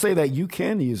I'll say that you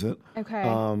can use it. Okay.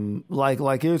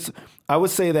 Like it's. I would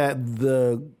say that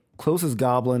the closest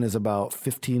goblin is about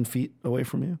 15 feet away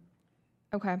from you.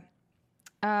 Okay.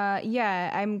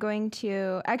 Yeah, I'm going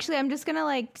to... Actually, I'm just going to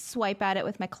like swipe at it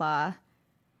with my claw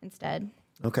instead.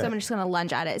 Okay. So I'm just going to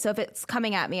lunge at it. So if it's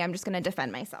coming at me, I'm just going to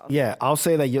defend myself. Yeah, I'll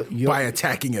say that you By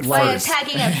attacking it By first.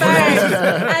 attacking it first.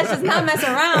 Let's just not mess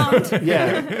around.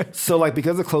 Yeah. So like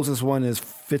because the closest one is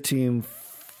 15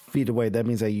 feet away, that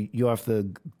means that you have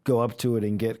to go up to it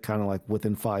and get kind of like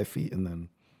within 5 feet and then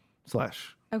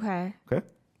slash. Okay. Okay.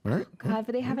 All right. God,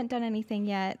 but they haven't done anything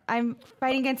yet. I'm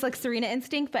fighting against like Serena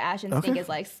instinct, but Ash instinct Okay. is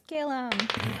like scale 'em.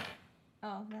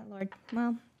 Oh, that Lord.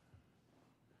 Well,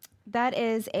 that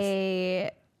is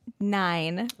a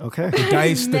 9. Okay.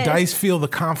 The dice feel the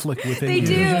conflict within They you.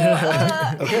 do.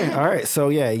 Okay. All right. So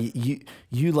yeah,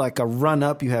 you like a run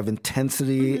up. You have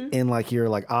intensity in like your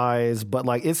like eyes, but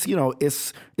like it's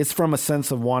it's from a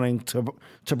sense of wanting to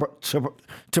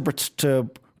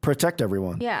protect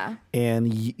everyone. Yeah.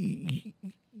 And you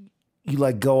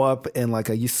like go up and like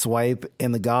you swipe,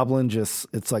 and the goblin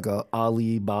it's like a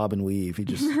Ali bob and weave. He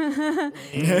just Leans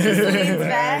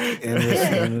back. and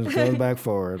just goes back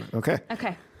forward. Okay.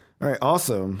 Okay. All right.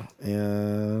 Awesome.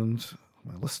 And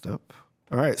my list up.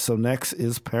 All right. So next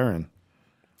is Perrin.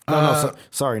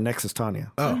 Sorry. Next is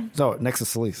Tanya. Oh, so next is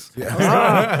Celise.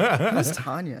 Who's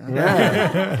Tanya?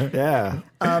 Yeah.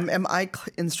 Am I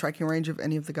in striking range of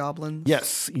any of the goblins?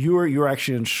 Yes. You're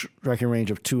actually in striking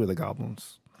range of 2 of the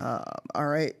goblins. All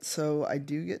right, so I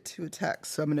do get 2 attacks.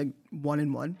 So I'm gonna 1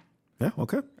 and 1. Yeah.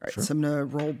 Okay. All right, so I'm gonna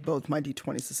roll both my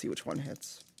d20s to see which one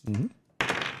hits.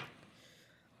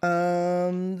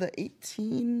 The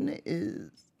 18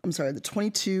 is. I'm sorry, the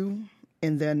 22,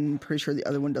 and then pretty sure the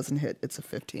other one doesn't hit. It's a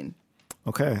 15.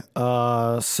 Okay.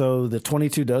 So the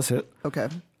 22 does hit. Okay,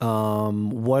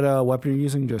 What weapon are you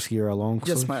using? Just your long sword?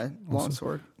 just my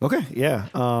longsword. Okay. Yeah.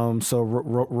 So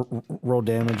roll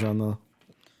damage on the.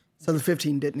 So the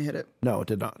 15 didn't hit it. No, it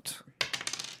did not.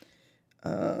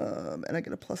 And I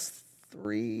get a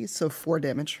 +3, so 4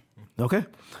 damage. Okay.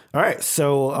 All right.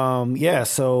 So,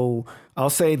 so I'll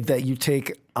say that you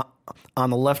take on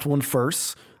the left one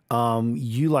first.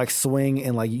 You like swing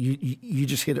and like you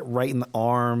just hit it right in the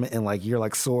arm, and like your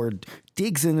like sword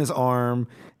digs in his arm,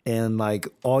 and like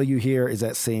all you hear is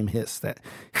that same hiss that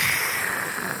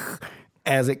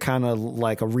as it kind of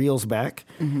like reels back.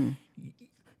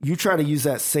 You try to use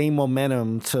that same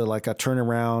momentum to like a turn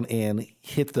around and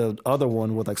hit the other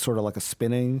one with like sort of like a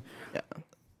spinning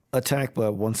attack,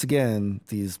 but once again,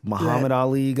 these Muhammad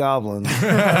Ali goblins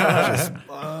just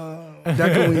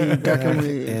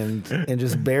Definitely. and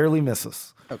just barely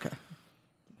misses. Okay.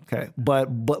 Okay, but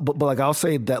like I'll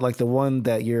say that like the one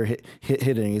that you're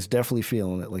hitting is definitely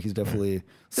feeling it. Like he's definitely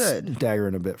Good.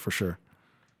 staggering a bit for sure.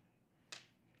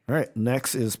 All right,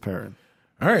 next is Perrin.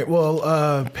 All right.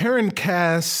 Well, Perrin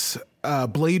casts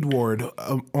Blade Ward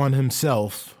on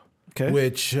himself, Okay.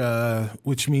 which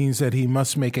means that he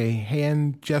must make a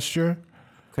hand gesture.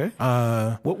 Okay.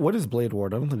 What is Blade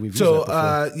Ward? I don't think we've used So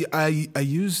that before. I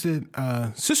used it.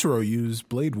 Cicero used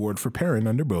Blade Ward for Perrin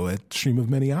Underbow at Stream of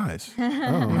Many Eyes.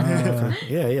 Okay.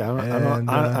 Yeah.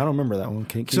 I don't remember that one.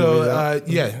 Can you read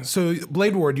that? So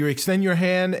Blade Ward, you extend your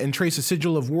hand and trace a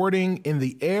sigil of warding in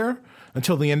the air.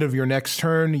 Until the end of your next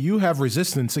turn, you have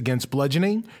resistance against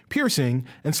bludgeoning, piercing,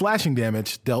 and slashing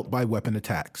damage dealt by weapon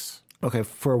attacks. Okay,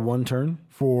 for one turn.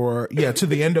 To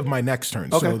the end of my next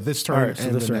turn. Okay. So this turn All right, so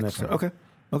and this the turn, next turn. Okay.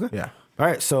 Yeah. All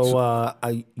right. So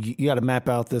you got to map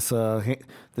out this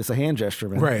hand gesture,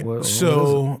 man. Right. What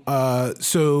So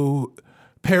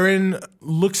Perrin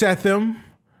looks at them.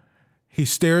 He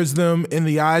stares them in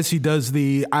the eyes. He does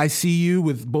the I see you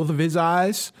with both of his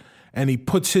eyes, and he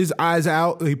puts his eyes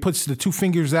out. He puts the 2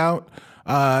 fingers out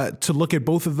to look at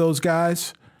both of those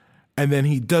guys, and then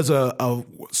he does a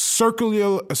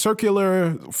circular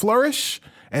flourish,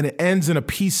 and it ends in a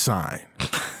peace sign.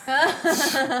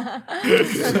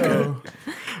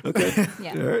 Okay.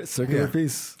 Yeah. All right. Circular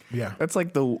piece. Yeah. That's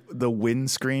like the win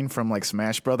screen from like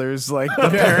Smash Brothers, like the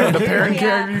parent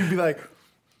character. You'd be like,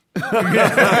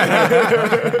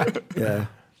 Yeah.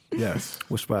 Yes.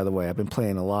 Which, by the way, I've been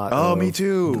playing a lot. Oh, of me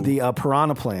too. The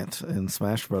Piranha Plant in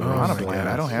Smash Brothers. Piranha Plant.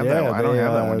 I don't have that one. I don't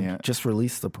have that one yet. Just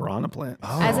released the Piranha Plant.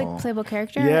 As a playable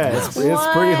character? Yeah, it's pretty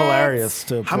What? hilarious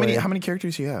to How play. many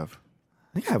characters do you have?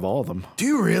 I think I have all of them. Do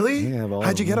you really? Yeah, I have all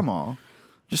How'd of you get them. them all?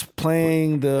 Just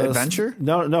playing the Adventure?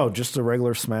 No, just the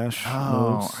regular Smash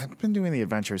modes. I've been doing the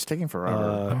adventure. It's taking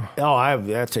forever.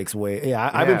 That takes way. Yeah,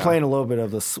 I've been Yeah. playing a little bit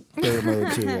of the spirit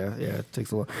mode too. Yeah, it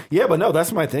takes a lot. Yeah, but no,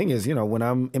 that's my thing. Is when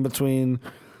I'm in between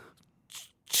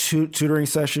tutoring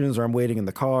sessions or I'm waiting in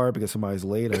the car because somebody's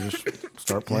late, I just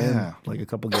start playing like a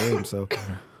couple games. So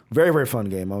very very fun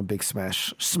game. I'm a big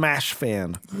Smash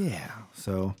fan. Yeah.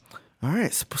 So all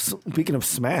right. Speaking of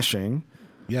smashing,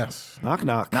 Yes. knock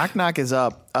knock. Knock knock is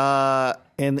up.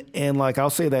 And like I'll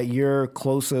say that you're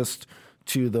closest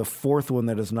to the 4th one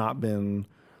that has not been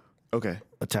Okay.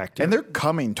 attacked yet. And they're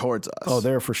coming towards us. Oh,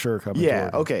 they're for sure coming.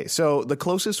 Yeah. toward you. Okay. So the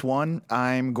closest one,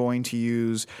 I'm going to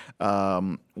use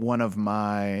one of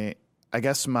my, I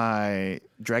guess my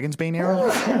Dragon's Bane arrow.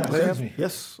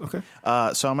 Yes. Okay.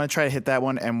 So I'm going to try to hit that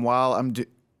one, and while I'm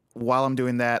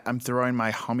doing that, I'm throwing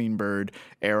my Hummingbird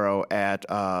arrow at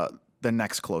the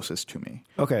next closest to me.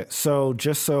 Okay. So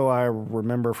just so I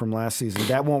remember from last season,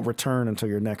 that won't return until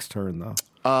your next turn, though.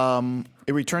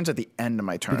 It returns at the end of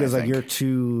my turn. Because I like think. you're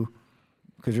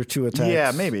two attacks.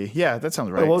 Yeah, maybe. Yeah, that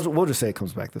sounds right. We'll just say it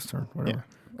comes back this turn. Whatever.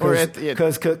 Or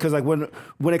Because like when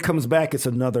it comes back, it's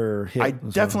another hit. I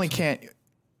definitely can't.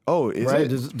 Oh, is right?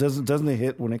 it? Doesn't it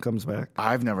hit when it comes back?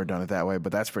 I've never done it that way,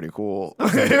 but that's pretty cool.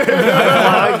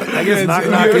 I guess knock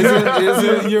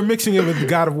You're mixing it with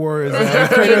God of War.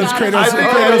 Kratos'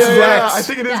 axe. I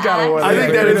think it is God of War. I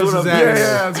think that is Kratos' what I'm. axe.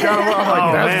 Yeah, it's God of War. I'm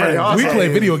like, that's man. pretty awesome. We play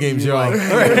video games, y'all.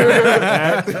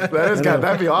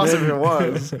 That'd be awesome if it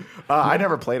was. I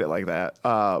never played it like that,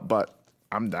 but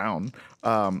I'm down.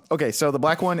 Okay, so the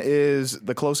black one is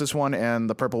the closest one, and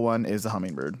the purple one is the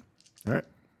hummingbird. All right.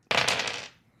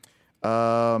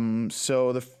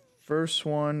 So the first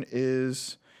one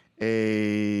is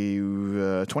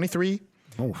a 23,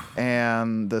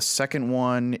 and the second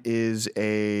one is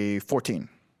a 14.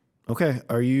 Okay.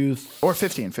 Are you Or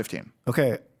 15. 15.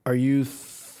 okay? Are you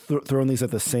throwing these at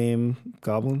the same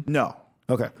goblin? No.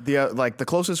 Okay. The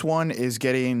closest one is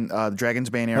getting the Dragon's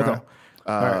Bane arrow. Okay.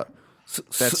 All right.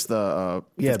 That's the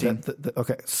 15. Yeah.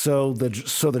 Okay. So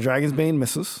the Dragon's Bane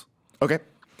misses. Okay.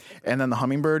 And then the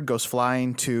hummingbird goes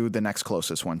flying to the next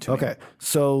closest one to me. Okay.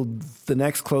 So the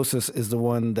next closest is the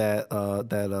one that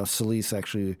Celise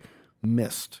actually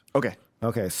missed. Okay.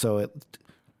 Okay. So it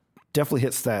definitely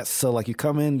hits that. So like you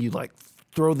come in, you like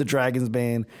throw the Dragon's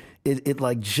Bane. It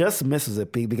like just misses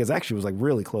it because actually it was like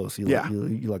really close. You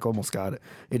like almost got it.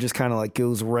 It just kind of like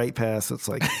goes right past. It's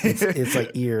like it's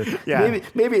like ear. Yeah.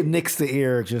 Maybe it nicks the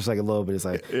ear just like a little bit. It's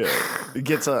like It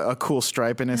gets a cool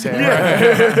stripe in his hair.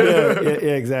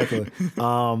 yeah, exactly.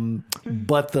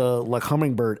 But the like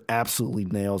hummingbird absolutely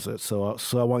nails it. So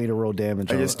I want you to roll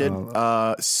damage. I just did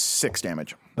 6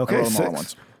 damage. I Okay, rolled them all 6. at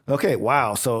once. Okay,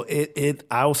 wow. So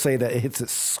I'll say that it hits it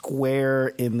square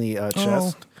in the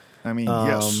chest. I mean,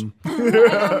 yes.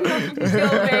 I feel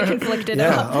very conflicted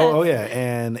Yeah. about that. Oh yeah.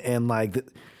 And like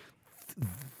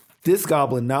this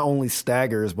goblin not only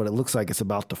staggers, but it looks like it's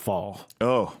about to fall.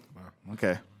 Oh,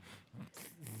 okay.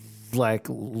 Like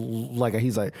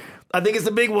he's like, I think it's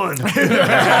the big one. You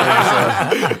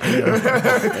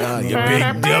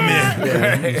big dummy.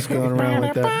 Yeah, just going around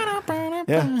like that.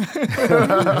 Yeah.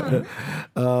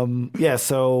 Yeah.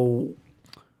 So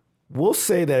we'll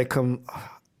say that it comes.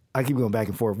 I keep going back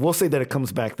and forth. We'll say that it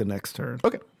comes back the next turn.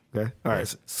 Okay. Okay. All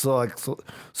right. So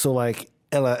like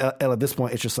Ella at this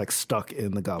point, it's just like stuck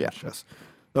in the goblin chest.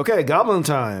 Okay. Goblin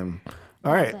time.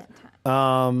 All right.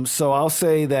 So I'll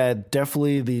say that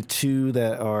definitely the two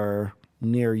that are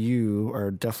near you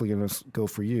are definitely going to go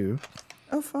for you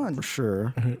Oh, fun. for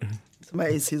sure. So my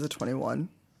AC is a 21.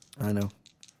 I know.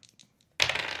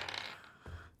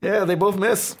 Yeah, they both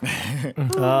miss.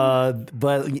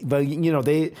 But you know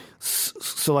they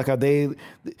like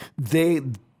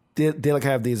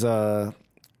have these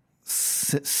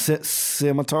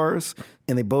scimitars,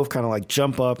 and they both kind of like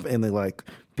jump up, and they like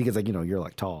because like you're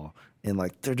like tall, and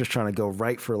like they're just trying to go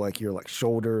right for like your like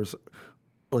shoulders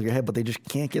or your head, but they just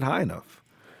can't get high enough.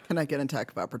 Can I get an attack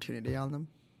of opportunity on them?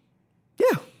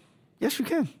 Yeah, yes you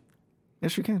can.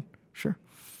 Yes you can. Sure.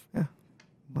 Yeah,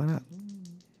 why not?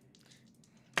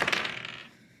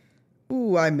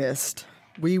 Ooh, I missed.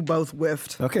 We both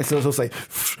whiffed. Okay, so it'll say.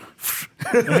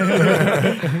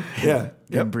 Yeah.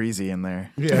 Getting breezy in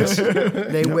there. Yes.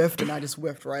 They whiffed, and I just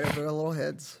whiffed right over their little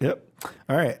heads. Yep.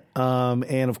 All right.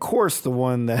 And of course, the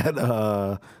one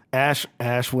that Ash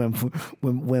went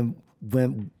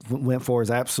for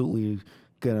is absolutely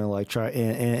gonna like try,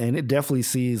 and it definitely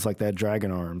sees like that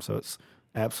dragon arm, so it's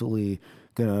absolutely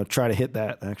gonna try to hit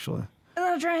that. Actually, I'm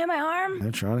gonna try to hit my arm.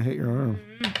 they're trying to hit your arm.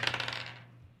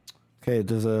 Okay.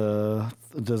 Does a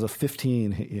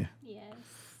 15 hit you? Yes.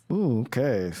 Ooh.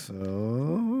 Okay.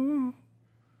 So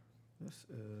this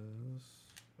is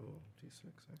D6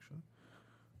 actually.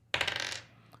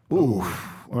 Ooh.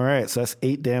 All right. So that's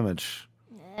 8 damage.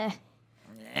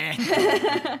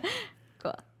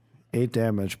 Cool. 8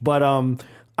 damage. But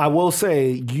I will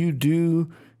say you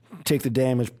do take the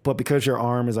damage, but because your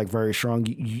arm is like very strong,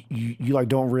 you like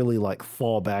don't really like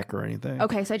fall back or anything.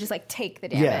 Okay, so I just like take the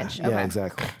Yeah. damage. Yeah. Okay.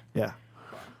 Exactly. Yeah.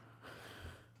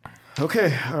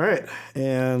 Okay. All right.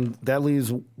 And that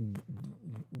leaves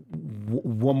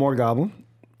one more goblin,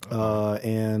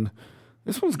 and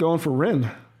this one's going for Rin.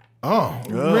 Oh,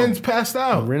 Ren's passed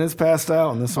out. Rin is passed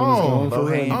out, and this one's going for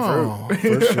Rin. Oh,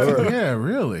 For sure. yeah,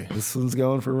 really. This one's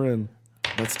going for Rin.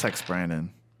 Let's text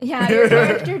Brandon. Yeah, your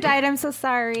character died. I'm so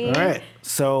sorry. All right.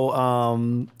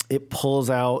 So it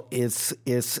pulls out it's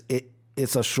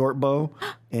a short bow,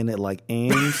 and it like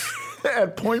aims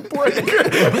at point blank. Point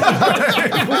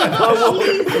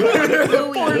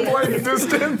Louis. blank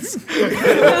distance.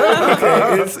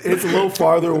 Okay, it's a little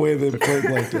farther away than point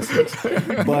blank distance.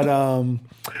 But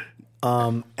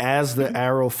as the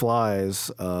arrow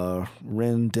flies,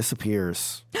 Rin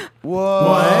disappears,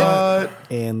 What?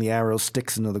 and the arrow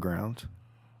sticks into the ground.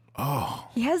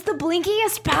 He has the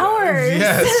blinkiest powers.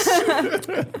 Yes.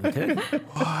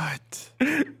 What?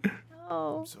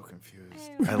 Oh. I'm so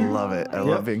confused. I love it. I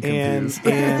love being And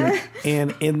confused.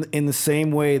 and in the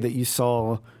same way that you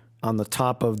saw on the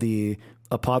top of the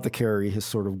apothecary, his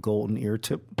sort of golden ear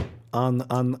tip on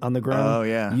the ground. Oh,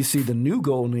 yeah. You see the new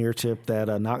golden ear tip that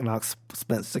Knock Knock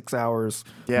spent 6 hours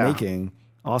making,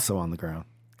 also on the ground.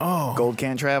 Gold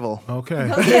can't travel. Okay.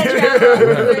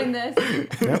 Learn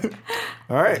this. Yep.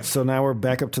 All right, so now we're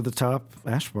back up to the top,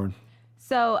 Ashbourne.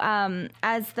 So,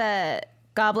 as the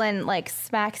goblin like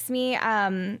smacks me,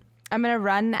 I'm gonna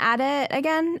run at it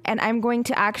again, and I'm going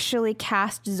to actually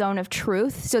cast Zone of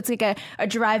Truth. So it's like a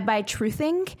drive-by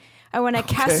truthing. I want to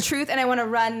cast truth, and I want to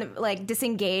run like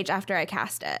disengage after I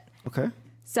cast it. Okay.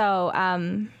 So, let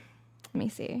me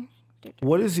see.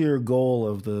 What is your goal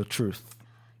of the truth?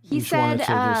 He You just wanted said,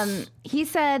 to just- he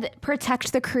said,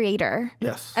 protect the creator.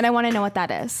 Yes. And I want to know what that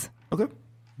is. Okay. All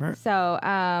right. So,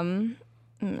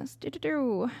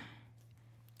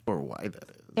 Or why that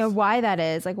is. yeah, why that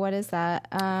is, like, what is that?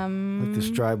 Like this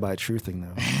drive-by truthing,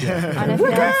 though. On a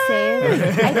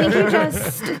failed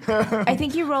save. I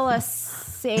think you roll a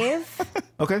save.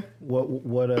 Okay.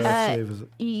 What save is it?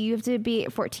 You have to be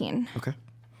 14. Okay.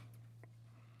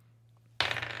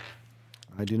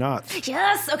 I do not.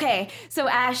 Yes. Okay. So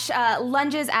Ash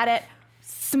lunges at it,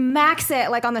 smacks it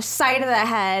like on the side of the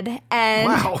head, and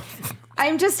Wow.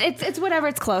 I'm just it's whatever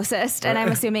it's closest, and I'm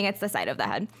assuming it's the side of the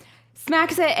head.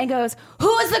 Smacks it and goes,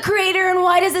 "Who is the creator and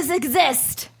why does this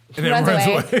exist?" And then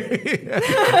runs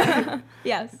away.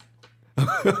 Yes.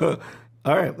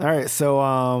 All right.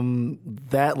 So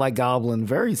that like goblin,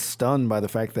 very stunned by the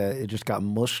fact that it just got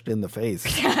mushed in the face.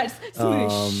 Yes.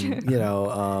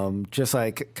 Smoosh. Just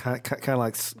like kind of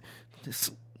like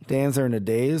stands there in a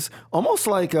daze, almost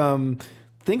like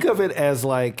think of it as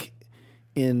like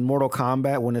in Mortal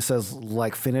Kombat when it says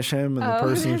like finish him and the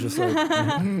person's just like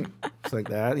it's like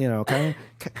that, kind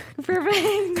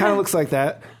Perfect. of looks like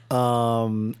that.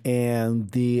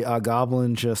 And the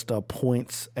goblin just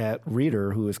points at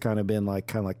Reader, who has kind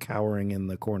of cowering in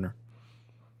the corner.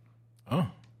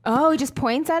 Oh, he just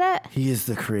points at it? He is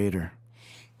the creator.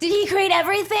 Did he create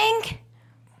everything?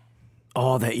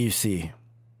 All that you see.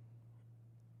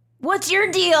 What's your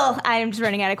deal? I'm just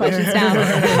running out of questions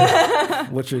now.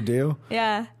 What's your deal?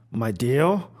 Yeah. My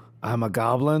deal? I'm a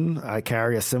goblin. I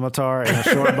carry a scimitar and a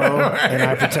short bow, and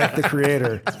I protect the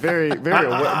creator. Very,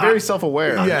 very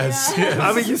self-aware. Yes.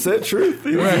 I mean, you said truth.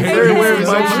 Very aware of his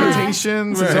own Yeah.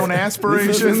 limitations, his own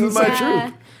aspirations. This is my Yeah.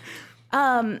 truth.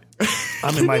 I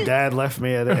mean, my dad left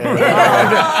me at So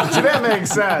that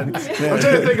makes sense. I'm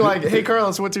trying to think like, hey,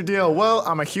 Carlos, what's your deal? Well,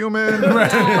 I'm a human.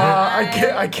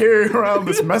 I carry around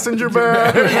this messenger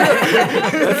bag.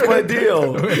 That's my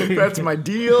deal. That's my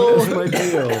deal. That's my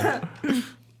deal.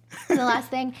 And the last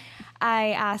thing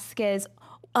I ask is,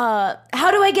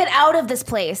 how do I get out of this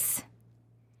place?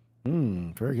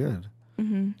 Very good.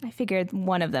 I figured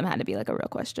one of them had to be like a real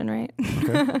question, right?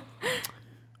 Okay.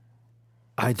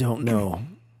 I don't know.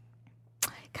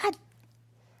 God,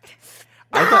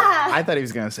 I thought he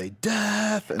was gonna say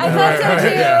death. And I thought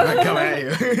so too. come at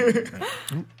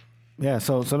you. Yeah.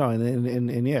 So no,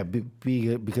 and yeah,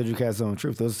 because you cast Zone of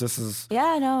Truth. This is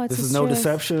Yeah, no, it's this is just no truth.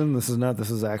 deception. This is not.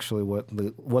 This is actually what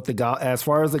the as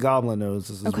far as the goblin knows.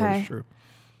 This is what Okay. is true.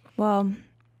 Well,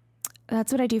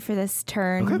 that's what I do for this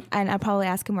turn, and I'll probably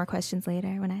ask him more questions later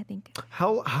when I think.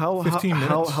 How 15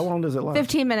 minutes. How long does it last?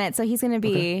 15 minutes, so he's going to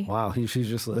be Wow, she's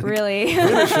just like really.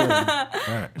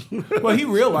 Well, he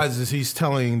realizes he's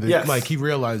telling Yes. like he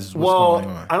realizes what's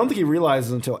going on. I don't think he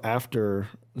realizes until after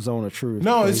Zone of Truth.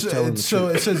 No, that it's he's telling the so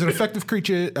truth. it says an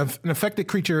affected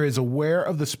creature is aware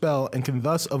of the spell and can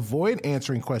thus avoid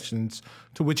answering questions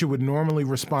to which it would normally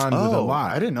respond with a Oh,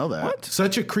 lie. I didn't know that.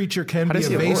 Such a creature can be does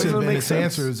he avoid? evasive Doesn't in make its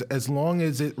sense. answers as long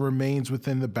as it remains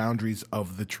within the boundaries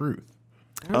of the truth.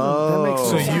 that makes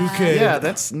So sense. you could Yeah,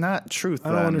 that's not truth. I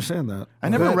don't then. understand that. I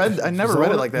never read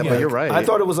it like that, Yeah. but you're right. I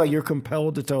thought it was like you're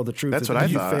compelled to tell the truth. That's if what I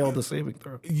you thought. failed the saving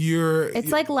throw.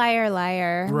 It's like liar,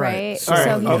 liar, right? So-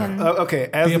 So, All right, he can. Okay,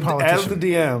 as Be a the politician.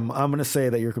 DM, I'm going to say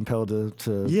that you're compelled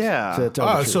to Yeah. to tell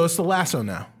Oh, the so truth. it's the lasso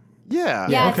now. yeah.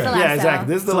 Yeah, it's okay. the lasso. Yeah, exactly.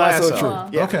 This is the The lasso of lasso.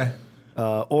 truth. Yeah. Okay.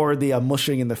 Or the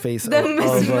mushing in the face The of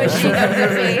mushing of the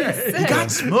face. Got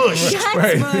smushed.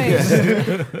 That's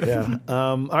smushed. yeah.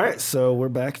 All right, so we're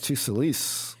back to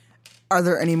Celise. Are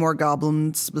there any more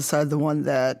goblins beside the one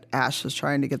that Ash is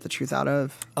trying to get the truth out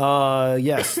of?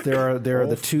 Yes, there are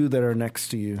the two that are next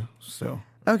to you. So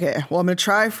Okay, well, I'm going to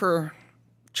try for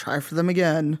them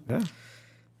again. yeah.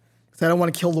 'Cause I don't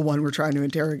want to kill the one we're trying to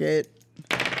interrogate.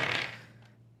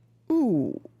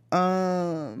 Ooh.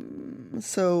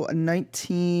 So a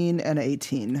 19 and an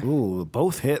 18. Ooh,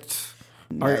 both hits.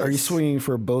 Are you Nice. swinging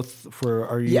for both?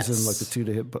 Are you Yes. using like the 2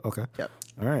 to hit? Okay. Yep.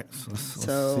 All right. So let's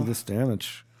So- see this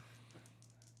damage.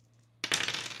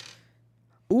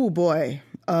 Ooh, boy.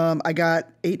 I got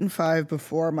 8 and 5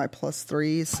 before my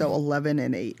 +3, so 11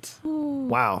 and 8.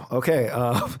 Wow. Okay.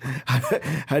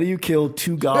 How do you kill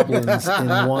 2 goblins in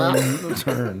one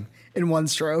turn? In one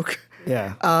stroke.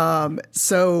 Yeah.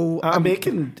 So I mean,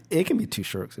 it can be 2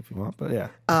 strokes if you want, but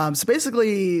yeah. So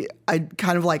basically, I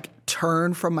kind of like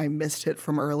turn from my missed hit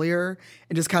from earlier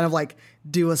and just kind of like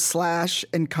do a slash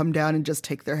and come down and just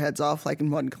take their heads off like in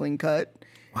one clean cut.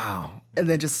 Wow. And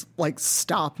then just like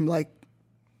stop and like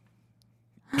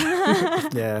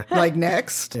Yeah.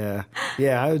 next. Yeah.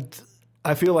 Yeah.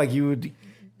 I feel like you would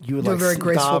Do a like very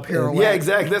graceful stop and- pirouette. yeah,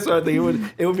 exactly. That's what I think.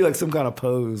 It would be like some kind of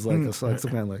pose, like like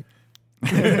some kind of like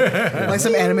Like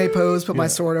some anime pose, put my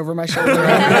sword over my shoulder.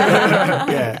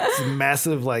 yeah, it's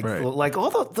massive like all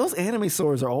those anime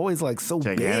swords are always like so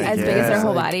big. Gigantic. As big as their Yeah.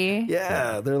 whole body.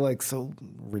 Yeah, they're like so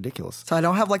ridiculous. So I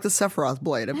don't have like the Sephiroth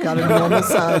blade. I've got a normal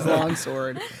size long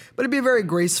sword. But it'd be a very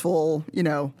graceful,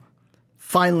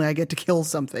 finally I get to kill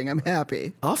something. I'm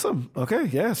happy. Awesome. Okay,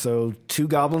 yeah. So 2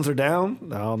 goblins are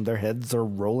down. Their heads are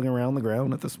rolling around the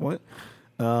ground at this point.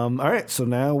 All right, so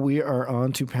now we are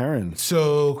on to Perrin.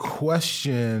 So,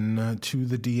 question to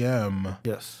the DM.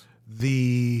 Yes.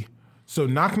 So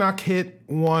Knock Knock hit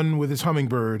one with his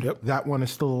hummingbird. Yep. That one is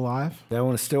still alive. That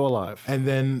one is still alive. And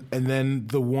then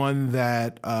the one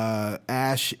that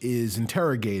Ash is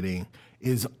interrogating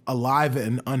is alive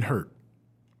and unhurt.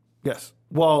 Yes.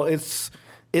 Well, it's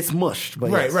mushed, but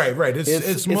Right, yes. right.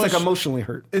 It's like mushed. emotionally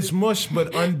hurt. It's mush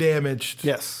but undamaged.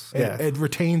 Yes. It, Yeah. it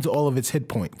retains all of its hit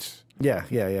points. Yeah.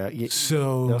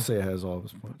 So They'll say it has all of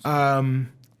his points.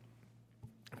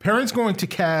 Perrin's going to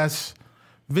cast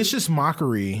Vicious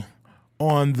Mockery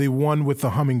on the one with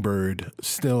the hummingbird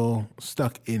still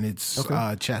stuck in its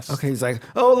chest. Okay, he's like,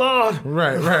 oh Lord.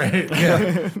 Right.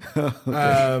 Yeah.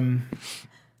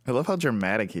 I love how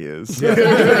dramatic he is. This is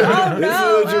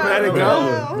a dramatic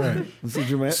goblin. Right. This is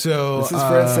dramatic. So, this is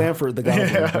Fred Sanford, the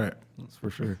goblin. Right. That's for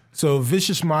sure. So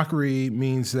vicious mockery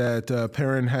means that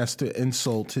Perrin has to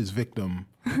insult his victim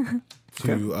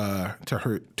to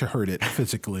hurt it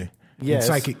physically. Yeah, And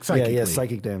psychically. yeah,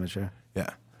 psychic damage. Yeah. Yeah.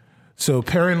 So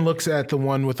Perrin looks at the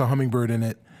one with the hummingbird in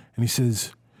it, and he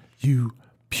says, "You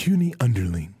puny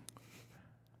underling,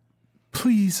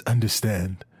 please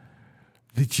understand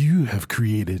that you have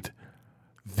created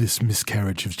this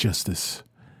miscarriage of justice,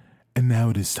 and now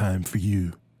it is time for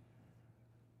you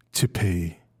to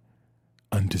pay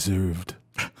undeserved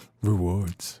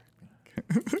rewards."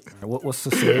 What's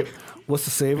the save? What's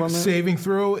the save on that? Saving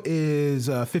throw is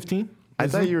 15. I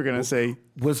thought you were going to say,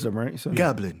 Wisdom, right? You said?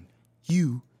 Goblin,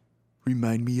 you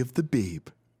remind me of the babe.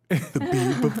 The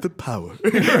babe of the power.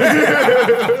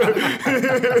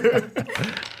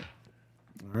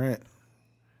 All right.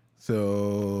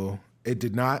 So it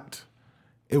did not.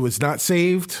 It was not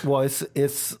saved. Well,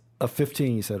 it's a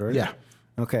 15. You said, right? Yeah.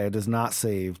 Okay, it does not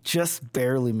save. Just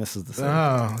barely misses the save.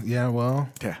 Oh, yeah. Well,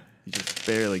 Yeah, you just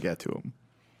barely get to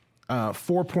him.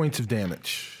 4 points of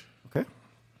damage. Okay.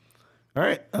 All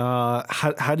right.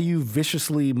 How do you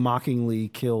viciously, mockingly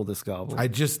kill this goblin? I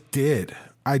just did.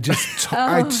 I just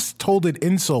told it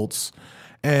insults,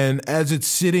 and as it's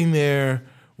sitting there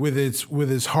with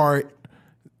his heart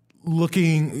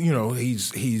looking,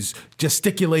 he's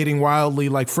gesticulating wildly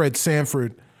like Fred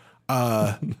Sanford,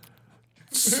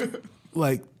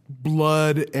 like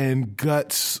blood and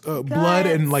guts, blood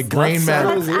and like brain matter.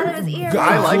 Comes out of his ears.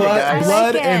 I like it, guys.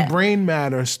 Blood it. and brain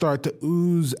matter start to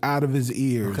ooze out of his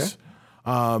ears.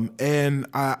 And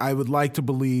I would like to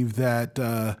believe that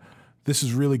this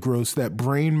is really gross, that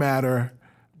brain matter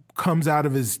comes out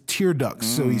of his tear ducts.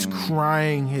 So he's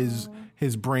crying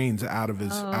his brains out of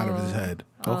his head.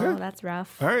 Oh, that's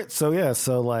rough. All right. So yeah.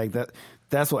 So like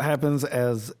that's what happens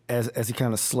as he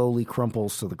kind of slowly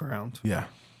crumples to the ground. Yeah.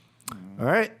 All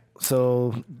right.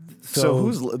 So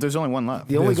There's only one left.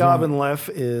 the only There's goblin left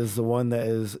is the one that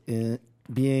is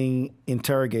being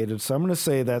interrogated. So I'm going to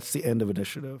say that's the end of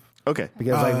initiative. Okay.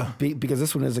 Because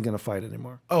this one isn't going to fight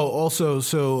anymore. Oh, also,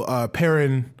 so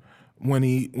Perrin, when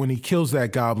he kills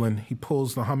that goblin, he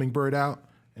pulls the hummingbird out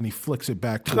and he flicks it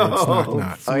back towards Knock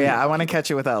Knock. Oh, yeah, I want to catch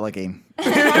it without looking.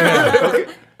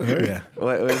 Yeah.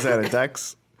 What is that, a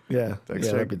dex? Yeah. Dex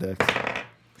yeah, check? that'd be Dex.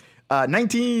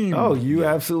 19. Oh, you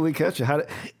absolutely catch it.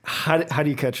 How do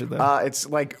you catch it though? It's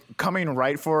like coming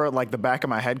right for like the back of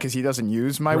my head because he doesn't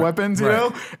use my weapons, you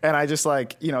know? And I just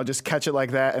like, just catch it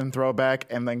like that and throw it back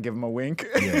and then give him a wink.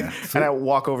 Yeah. And I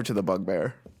walk over to the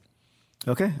bugbear.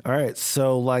 Okay. All right.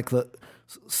 So like a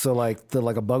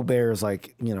bugbear is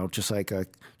like, just like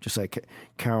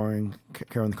cowering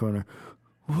in the corner.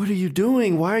 What are you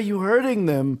doing? Why are you hurting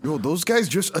them? Yo, those guys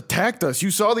just attacked us.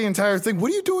 You saw the entire thing.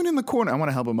 What are you doing in the corner? I want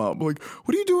to help him out. Like,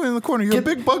 what are you doing in the corner? You're a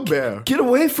big bugbear. Get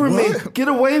away from me. Get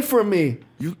away from me.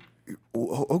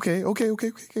 Okay.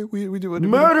 We do it.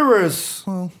 Murderers.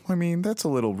 Well, I mean, that's a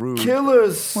little rude.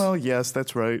 Killers. Well, yes,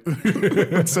 that's right.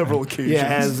 On several occasions.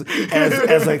 Yeah,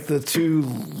 as like the two,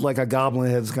 like a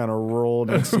goblin heads kind of rolled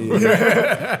next to you.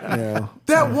 Yeah.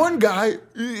 That one guy,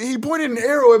 he pointed an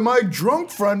arrow at my drunk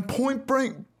friend point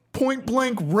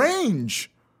blank range.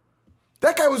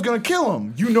 That guy was going to kill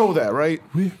him. You know that, right?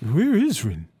 Where is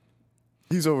Rin?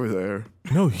 He's over there.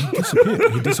 No, he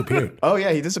disappeared. Oh,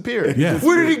 yeah, he disappeared. Yeah.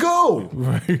 Where did he go?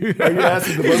 Are you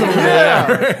asking the bugbear?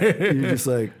 Yeah. You're just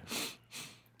like,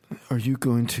 are you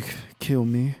going to kill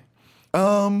me?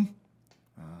 No,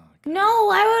 why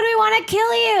would we want to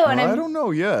kill you? And I don't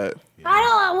know yet.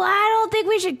 I don't think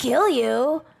we should kill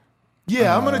you.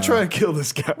 Yeah, I'm gonna try to kill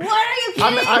this guy. What are you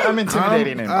kidding? I'm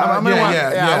intimidating him. I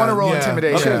want to roll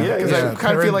intimidation because I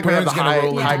kind of feel like we have the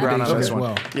high ground on this one.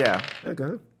 well. Yeah. Yeah, go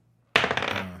ahead.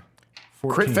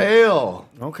 14. Crit fail.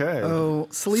 Okay. Oh,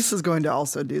 Celise is going to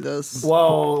also do this.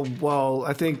 Well,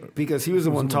 I think because he was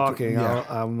the one talking,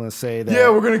 I'm going to say that. Yeah,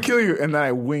 we're gonna kill you, and then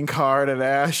I wink hard at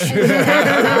Ash.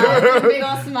 Big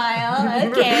ol' smile.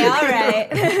 Okay, all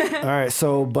right. All right.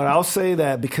 So, but I'll say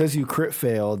that because you crit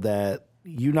failed, that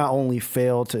you not only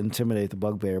fail to intimidate the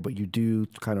bugbear, but you do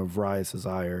kind of rise his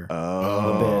ire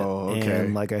a bit. Okay.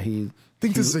 And like he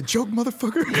Think this is a joke,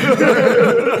 motherfucker?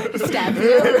 Stab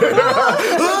you.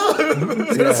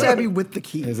 He's going to stab you with the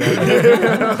key.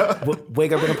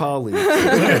 Wake up in a pile leaf.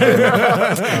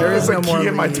 There is no more key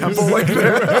in my leaves. temple like that.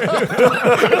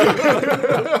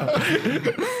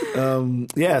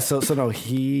 Yeah. So no.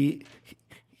 He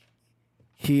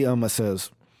says,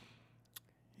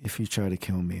 if you try to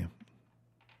kill me,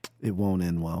 it won't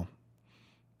end well.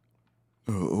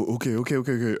 Okay.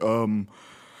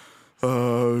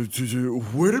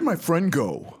 Where did my friend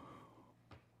go?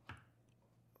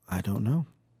 I don't know.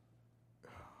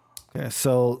 Yeah,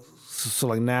 so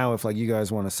like now, if like you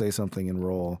guys want to say something and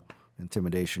roll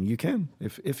intimidation, you can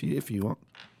if you want.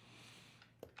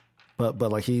 But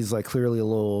like he's like clearly a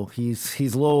little. He's a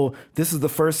little. This is the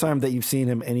first time that you've seen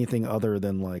him anything other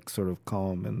than like sort of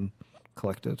calm and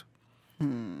collected.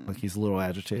 Like he's a little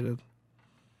agitated.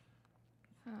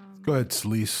 Go ahead,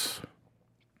 Celise.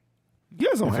 You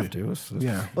guys don't have to.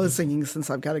 Yeah. I was thinking since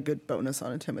I've got a good bonus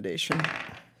on intimidation.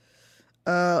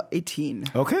 18.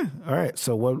 Okay. All right.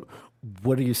 So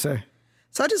what do you say?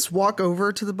 So I just walk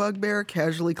over to the bugbear,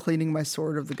 casually cleaning my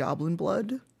sword of the goblin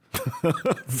blood.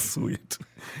 Sweet.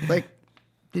 Like,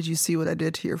 did you see what I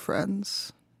did to your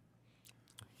friends?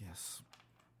 Yes.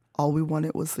 All we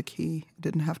wanted was the key. It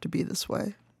didn't have to be this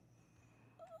way.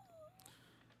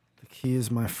 The key is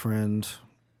my friend,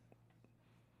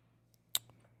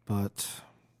 but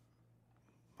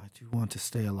I do want to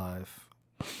stay alive.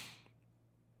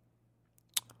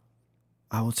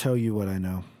 I will tell you what I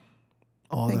know,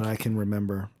 all Thank that I you. can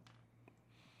remember.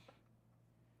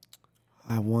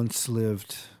 I once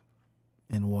lived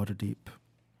in Waterdeep.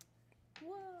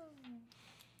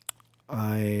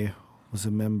 I was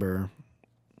a member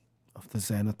of the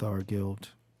Xanathar Guild.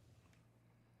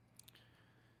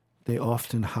 They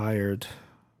often hired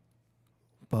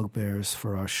bugbears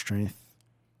for our strength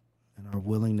and our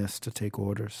willingness to take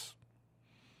orders.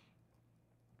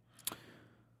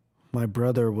 My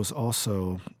brother was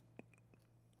also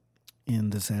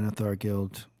in the Xanathar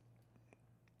Guild.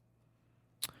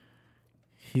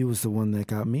 He was the one that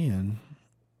got me in.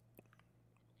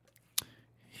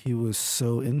 He was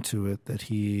so into it that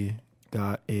he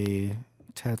got a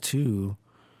tattoo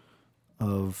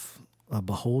of a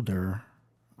beholder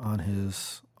on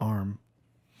his arm.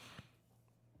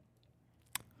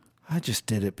 I just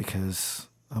did it because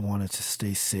I wanted to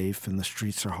stay safe, and the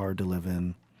streets are hard to live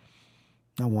in.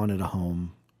 I wanted a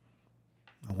home.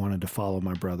 I wanted to follow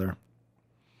my brother.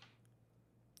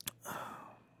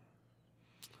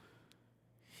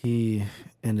 He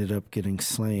ended up getting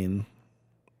slain,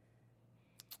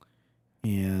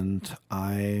 and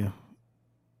I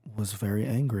was very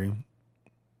angry.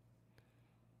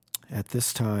 At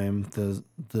this time, the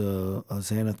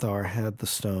Xanathar had the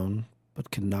stone,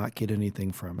 but could not get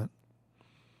anything from it.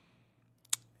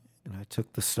 And I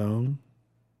took the stone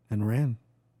and ran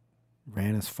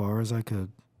as far as I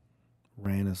could.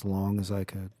 ran as long as I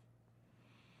could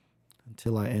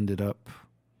until I ended up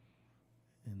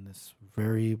in this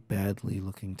very badly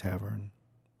looking tavern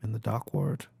in the dock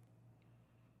ward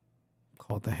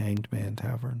called the Hanged Man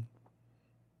Tavern.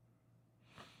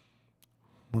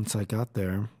 Once I got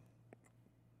there,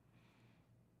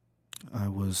 I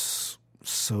was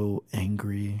so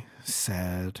angry,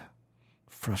 sad,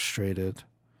 frustrated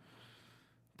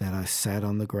that I sat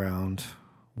on the ground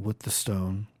with the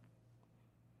stone,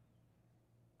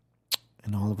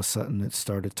 and all of a sudden it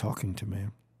started talking to me.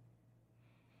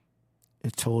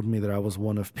 It told me that I was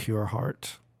one of pure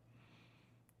heart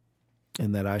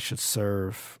and that I should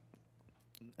serve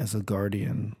as a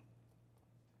guardian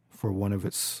for one of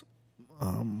its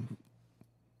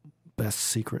best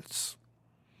secrets.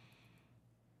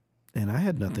 And I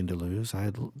had nothing to lose.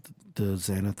 The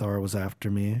Xanathar was after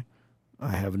me. I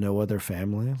have no other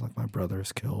family, like my brother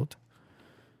is killed.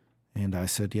 And I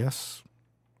said yes.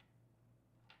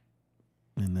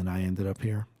 And then I ended up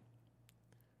here.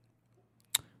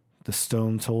 The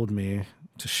stone told me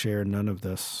to share none of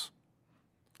this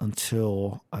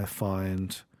until I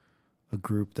find a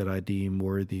group that I deem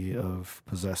worthy of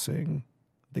possessing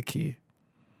the key.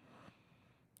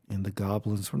 And the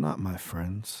goblins were not my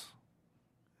friends.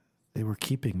 They were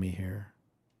keeping me here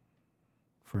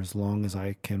for as long as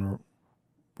I can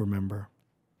remember.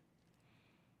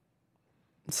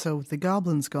 So the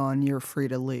goblin's gone, you're free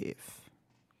to leave.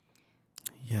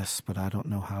 Yes, but I don't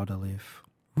know how to leave.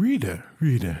 Reader,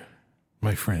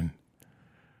 my friend,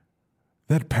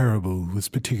 that parable was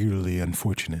particularly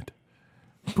unfortunate.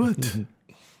 But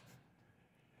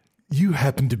you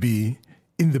happen to be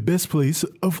in the best place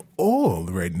of all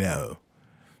right now,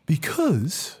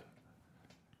 because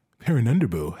Perrin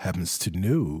Underbow happens to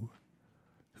know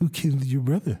who killed your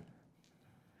brother.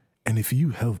 And if you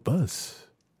help us,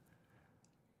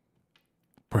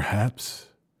 perhaps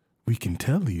we can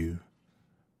tell you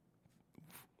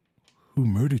who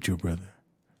murdered your brother.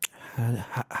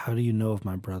 How do you know of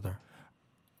my brother?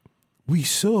 We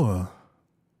saw,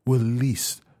 well, at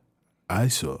least I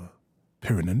saw,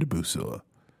 Perrin Underbow saw,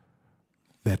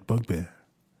 that bugbear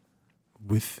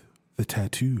with the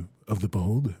tattoo of the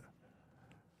beholder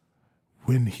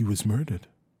when he was murdered.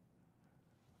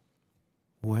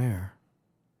 Where?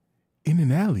 In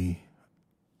an alley.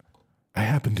 I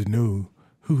happen to know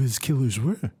who his killers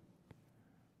were.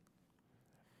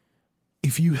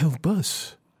 If you help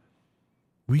us,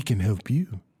 we can help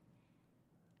you.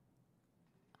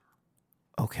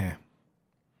 Okay.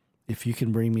 If you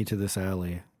can bring me to this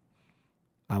alley,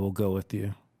 I will go with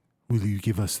you. Will you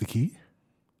give us the key?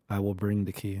 I will bring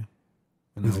the key.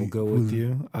 And I will go with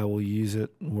you. I will use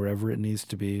it wherever it needs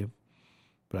to be,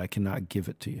 but I cannot give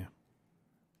it to you.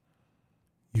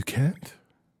 You can't?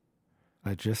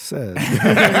 I just said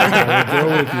I will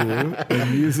go with you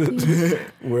and use it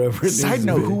wherever it needs to be. Side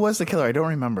note, who was the killer? I don't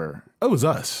remember. It was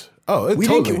us. Oh, We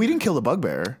totally. didn't kill the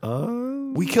bugbear.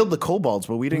 We killed the kobolds,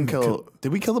 but we didn't kill.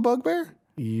 Did we kill the bugbear?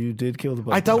 You did kill the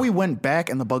bugbear. I thought we went back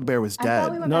and the bugbear was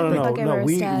dead.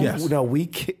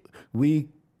 We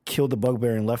killed the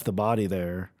bugbear and left the body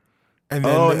there. And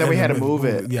then we had to move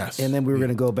it. Yes. And then we were going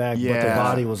to go back, but the Yeah.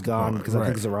 body was gone because I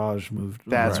think Right. Zaraj moved.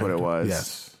 That's what it was.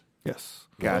 Yes. Yes.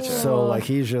 Gotcha. So like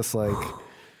he's just like,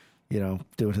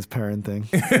 doing his parent thing.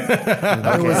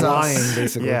 It was lying us.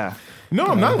 basically. Yeah. No,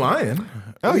 I'm not lying.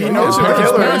 Oh, he knows who the He's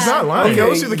killer is. not lying. He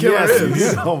knows who the killer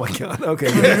is. Oh my god. Okay.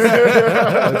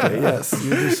 Okay. Yes.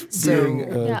 You're just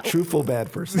being a Yeah. truthful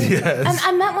bad person.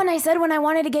 I meant when I said when I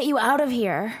wanted to get you out of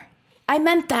here. I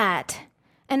meant that.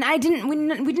 And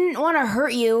we didn't want to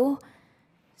hurt you.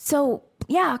 So,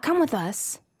 yeah, come with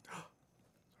us.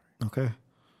 Okay.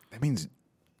 That means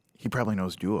he probably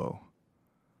knows Duo.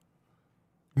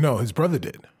 No, his brother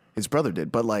did. His brother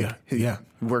did, but like he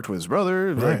worked with his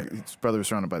brother. Right. Like, his brother was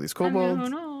surrounded by these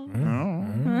kobolds. All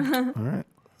right.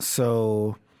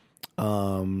 So,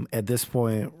 at this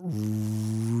point,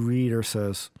 Reader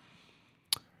says,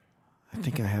 I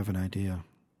think I have an idea.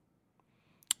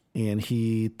 And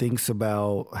he thinks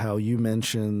about how you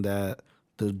mentioned that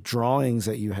the drawings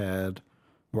that you had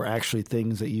were actually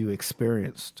things that you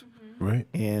experienced. Right.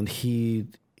 And he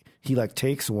like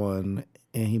takes one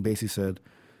and he basically said,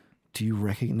 do you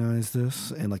recognize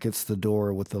this? And like it's the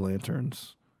door with the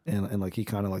lanterns. And like he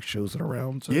kind of like shows it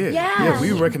around. So. Yeah.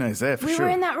 we recognize that for We sure.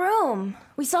 were in that room.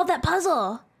 We solved that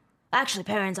puzzle. Actually,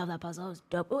 parents solved that puzzle. It was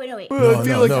dope. Oh, wait.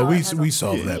 No, we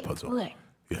solved that puzzle. Okay.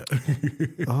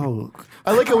 Oh,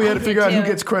 I like how we had to figure out who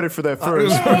gets credit for that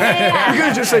first. You could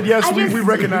have just said, yes, we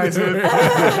recognize it.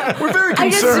 We're very I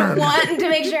just concerned. want to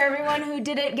make sure everyone who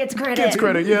did it gets credit. Gets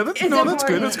credit. Yeah, that's It's good.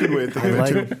 important. That's a good way of thinking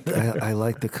about it. I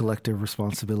like the collective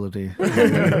responsibility.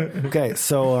 Okay,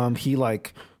 so he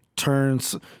like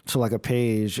turns to like a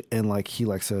page and like he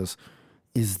like says,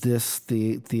 "Is this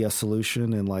the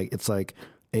solution?" And like it's like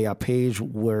a page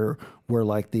where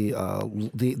like the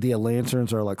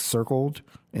lanterns are like circled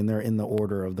and they're in the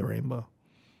order of the rainbow,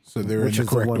 So they're which in is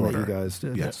the correct the one order. that you guys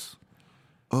did. Yes.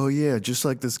 Oh, yeah, just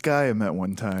like this guy I met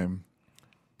one time.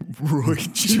 Roy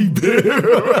G. Biv.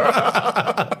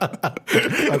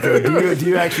 Okay, do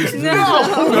you actually? No.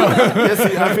 Yes,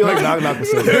 I feel like Knock was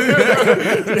saying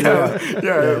that.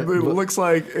 Yeah, it looks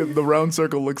like the round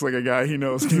circle looks like a guy he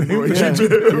knows named Roy G. Yeah,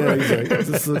 Biv. yeah, he's like,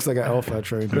 this looks like an alpha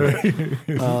train.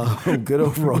 Good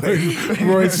old Roy.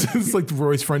 Roy's it's like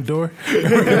Roy's front door.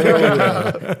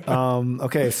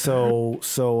 Okay, so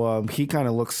he kind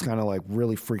of looks kind of like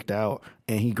really freaked out,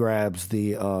 and he grabs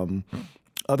the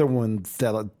other one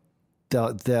that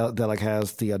like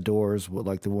has the doors with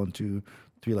like the 1, 2,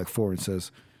 3, like 4, and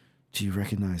says, "Do you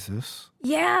recognize this?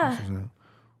 Yeah.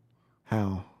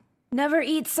 How?" Never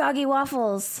eat soggy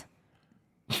waffles.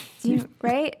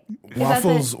 Right? Is that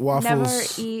Waffles- the- waffles- Never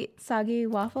eat soggy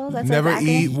waffles. That's Never like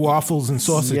the eat acronym? waffles and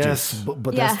sausages. Yes,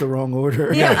 but Yeah. that's the wrong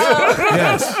order. Yes.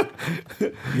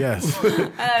 Yes. I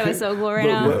thought it was so cool right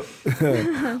now.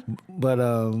 But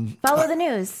Follow the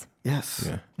news. yes.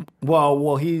 Yeah.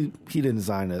 Well, he didn't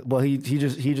design it. Well, he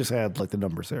just had like the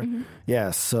numbers there.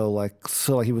 Yeah. So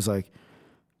he was like,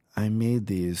 "I made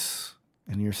these,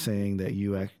 and you're saying that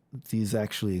these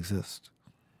actually exist."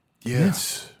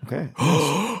 Yes. Okay.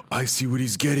 I see what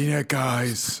he's getting at,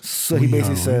 guys. So he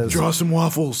basically says, Draw some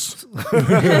waffles.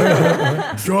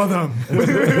 Draw them. See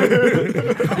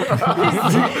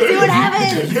what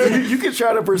happens. you can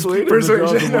try to persuade him to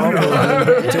draw them off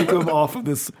and take him off of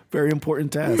this very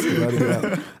important task. of writing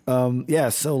it out. Yeah,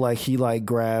 so like he like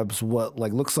grabs what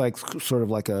like looks like sort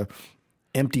of like a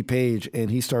empty page,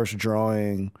 and he starts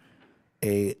drawing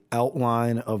a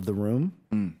outline of the room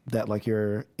that like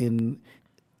you're in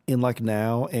like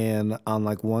now, and on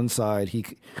like one side he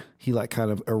like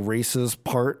kind of erases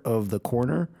part of the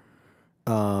corner,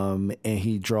 and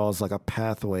he draws like a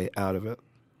pathway out of it.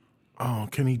 Oh,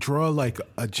 can he draw like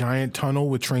a giant tunnel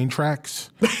with train tracks?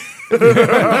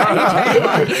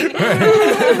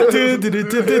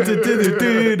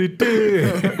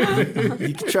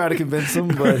 You can try to convince him,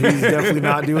 but he's definitely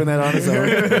not doing that on his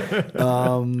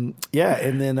own. Yeah,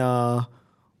 and then all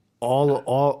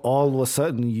of a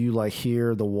sudden you like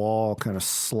hear the wall kind of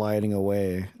sliding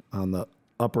away on the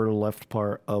upper left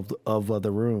part of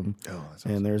the room,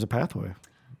 and there's a pathway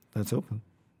that's open.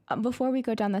 Before we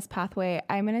go down this pathway,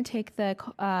 I'm going to take the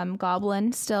goblin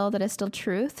that is still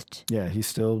truthed, Yeah, he's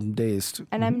still dazed.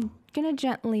 and I'm going to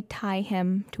gently tie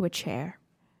him to a chair.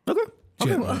 Okay.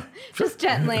 Gently. Just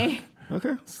gently.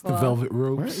 Okay. The velvet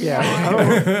robes.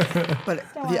 Yeah. But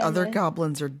the other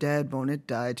goblins are dead. Won't it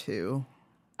die too?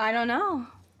 I don't know.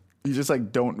 You just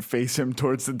like don't face him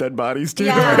towards the dead bodies too.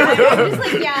 Yeah, I'm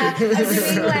just like, I'm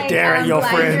doing like Dare it, your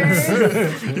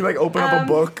blinders. You like open up a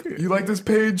book. You like this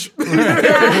page? You're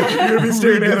gonna be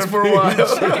staring at it for a while.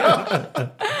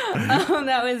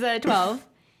 That was a 12.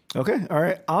 Okay. All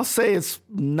right. I'll say it's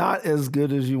not as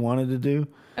good as you wanted to do.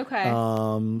 Okay.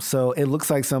 So it looks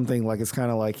like something like it's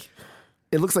kind of like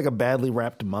it looks like a badly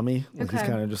wrapped mummy. Like he's Okay.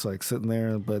 kind of just like sitting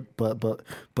there, but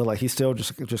like he's still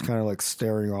just kind of like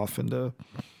staring off into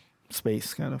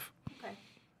space, kind of. Okay.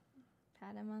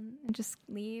 Pat him on and just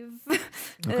leave.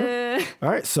 All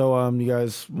right. So you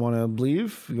guys want to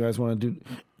leave? You guys want to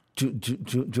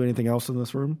do anything else in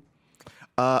this room?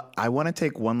 I want to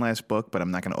take one last book, but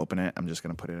I'm not going to open it. I'm just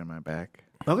going to put it in my bag.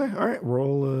 Okay. All right.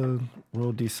 Roll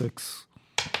d6.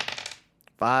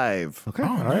 5. Okay. Oh,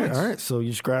 All right. nice. All right. So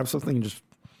you just grab something and just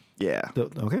Yeah.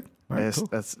 okay. All right. Cool.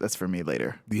 That's for me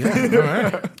later.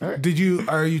 Yeah. All right.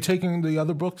 Are you taking the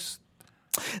other books?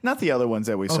 Not the other ones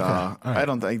that we saw. all right. I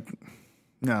don't think.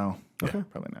 No. Okay. Yeah,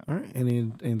 probably not. All right.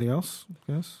 Anything else?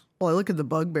 Yes. Well, I look at the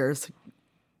bugbears.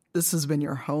 This has been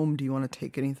your home. Do you want to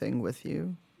take anything with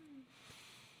you?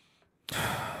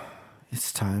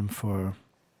 It's time for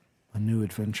a new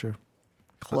adventure.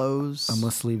 Clothes. I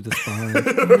must leave this behind.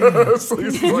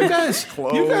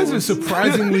 You guys are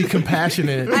surprisingly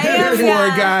compassionate for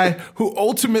yeah. a guy who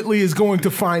ultimately is going to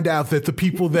find out that the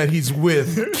people that he's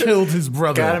with killed his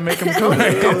brother. Gotta make him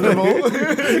comfortable.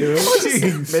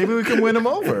 Maybe we can win him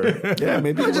over. Yeah,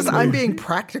 maybe. I'm being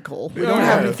practical. We don't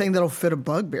have anything that'll fit a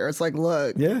bugbear. It's like,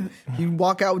 look, Yeah. you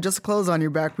walk out with just clothes on your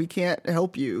back. We can't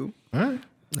help you. All right.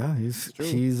 No,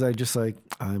 he's like just like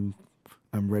I'm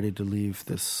ready to leave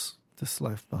this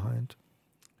life behind.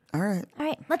 All right. All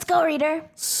right, let's go, reader.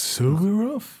 So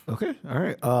we're off. Okay, all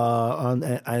right.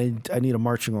 I need a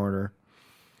marching order.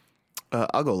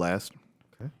 I'll go last.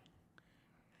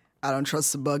 I don't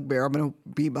trust the bugbear. I'm gonna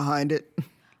be behind it.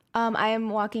 I am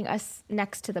walking us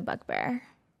next to the bugbear.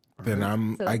 Then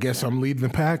I guess I'm leading the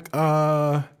pack.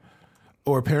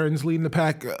 Or Perrin's leading the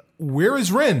pack. Where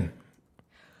is Rin?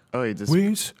 Oh, he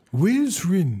just. Where's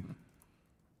Rin?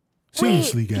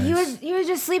 Seriously, Wait, guys. he was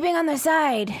just sleeping on the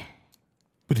side.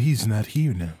 But he's not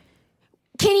here now.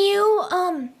 Can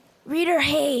you, reader?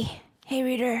 Hey,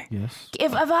 reader. Yes.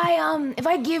 If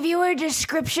I give you a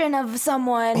description of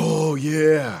someone, Oh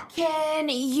yeah, can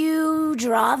you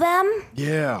draw them?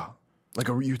 yeah. Like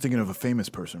you're thinking of a famous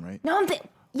person, right? No,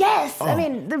 yes. I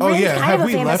mean, the Oh, Rin's yeah. kind Have of a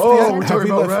we famous left person. yet? Have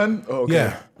we left? Ren? Oh, okay.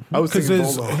 Yeah. I was thinking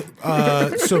there's,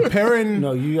 Bolo. so Perrin.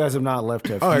 No, you guys have not left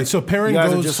yet. All right, so Perrin you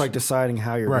guys are goes- just like deciding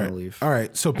how you're Right. going to leave. All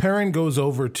right. So Perrin goes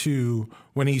over to,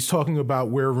 when he's talking about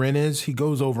where Rin is, he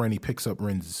goes over and he picks up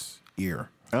Rin's ear.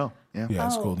 Oh, yeah. Yeah,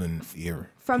 it's golden ear.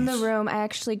 From piece. the room, I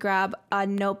actually grab a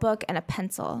notebook and a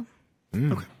pencil.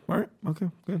 All right. Okay.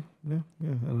 Good. Yeah.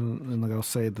 And like I'll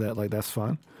say that like that's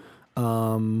fine.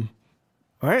 All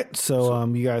right. So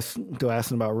you guys still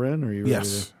asking about Ren, or are you? Ready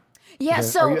Yes. to, Yeah. are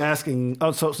So you asking?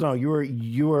 Oh, so no.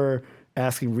 You were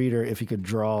asking reader if he could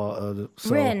draw.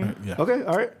 Rin. Yeah. Okay.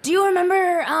 All right. Do you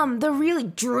remember the really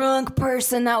drunk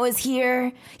person that was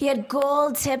here? He had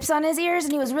gold tips on his ears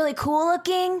and he was really cool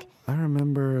looking. I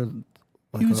remember.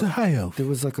 Like He was a high elf. there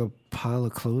was like a pile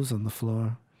of clothes on the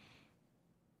floor.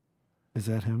 Is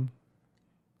that him?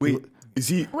 Wait, is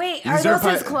he? Wait, is are there a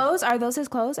those his pi- clothes? Are those his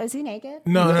clothes? Is he naked?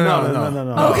 No. Okay.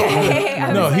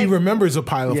 I No, was he like, remembers a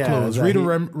pile of Yeah, clothes. that Rita he-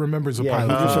 remembers a Yeah, pile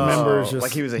he of just clothes. remembers just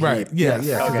like he was a Right. heap. Yeah. Yes.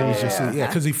 Yeah. 'Cause Okay, he's just yeah.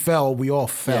 because he fell. We all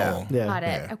fell. Yeah. Got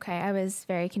it. Yeah. Okay, I was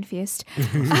very confused.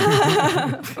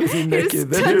 Is he naked?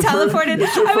 That's your Teleported.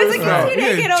 That's your I was first like, round. is he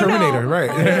naked? Yeah, Oh, Terminator, no.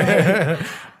 right?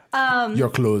 Your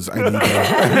clothes. I need them.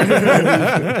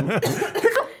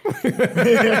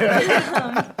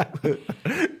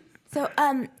 So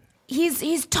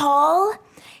he's tall.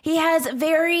 He has a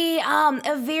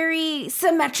very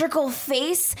symmetrical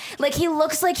face. Like he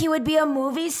looks like he would be a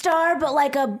movie star, but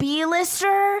like a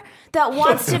B-lister that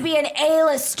wants to be an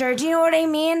A-lister. Do you know what I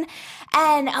mean?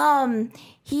 And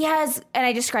he has, and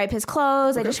I describe his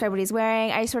clothes. I describe what he's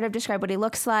wearing. I sort of describe what he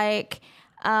looks like.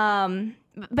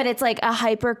 But it's like a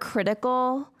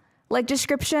hypercritical like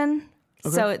description.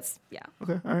 So it's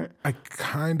Okay. All right. I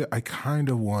kind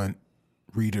of want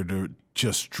reader to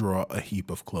just draw a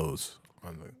heap of clothes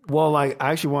on the. Well, like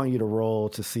I actually want you to roll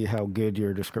to see how good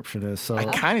your description is. So I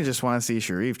kind of just want to see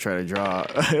Sharif try to draw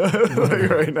like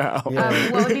right now.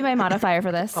 What would be my modifier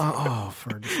for this?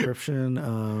 for a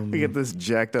description, We get this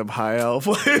jacked up high elf.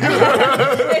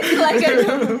 It's like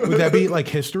a Would that be like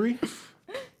history?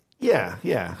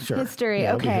 yeah, sure. History, Yeah,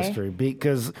 it'll be okay. history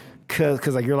because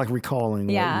like you're like recalling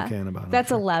what you can about him.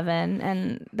 That's 11,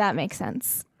 and that makes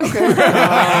sense.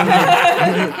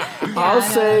 I'll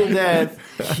say that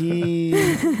he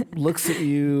looks at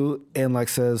you and like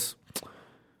says,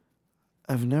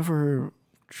 "I've never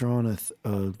drawn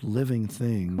a living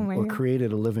thing Oh my or God.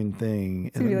 created a living thing.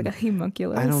 It's gonna be like a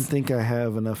homunculus. I don't think I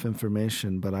have enough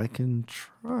information, but I can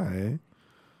try.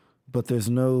 But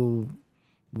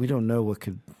we don't know what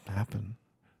could happen."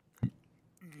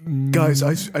 Guys,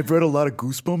 I've read a lot of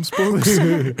Goosebumps books,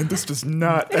 and this does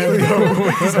not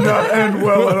end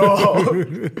well at all.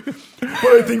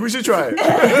 But I think we should try it.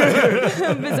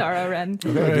 Bizarro Ren.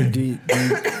 Okay, do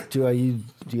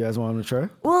you guys want him to try?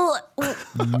 Well,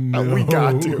 We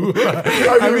got to.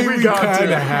 I mean, we got to.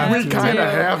 kinda have We kind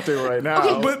of have to right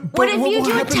now. what if you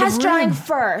do a test drawing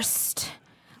first?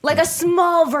 Like a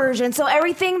small version. So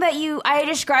everything that I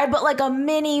described, but like a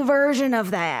mini version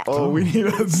of that. Oh, we need a.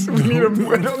 I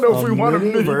don't know if we want a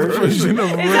mini version. Is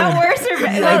that worse or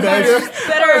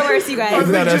better or worse, you guys?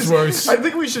 That's worse. I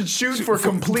think we should shoot for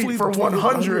complete for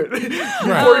 100 before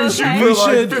Right. you shoot Okay. for We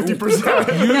like should-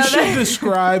 50%. You should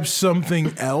describe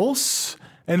something else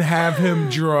and have him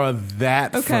draw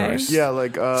that Okay. first. Yeah,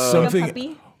 like something.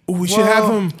 puppy? We should have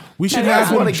him. We should have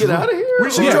him. Want to get out of here? we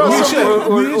should Yeah, draw we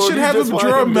something. should have him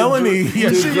draw Melanie.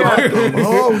 Yes,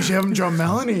 Oh, we should have him draw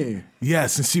Melanie.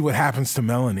 yes, and see what happens to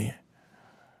Melanie.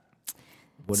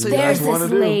 What do So you There's guys want this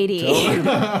to do? lady.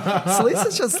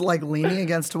 Selisa's just like leaning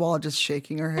against a wall, just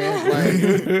shaking her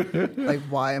head, like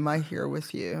why am I here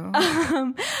with you?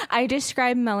 I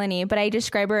describe Melanie, but I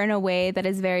describe her in a way that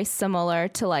is very similar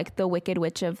to like the Wicked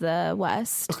Witch of the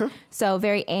West. Okay. So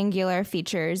very angular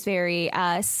features, very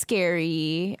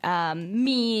scary,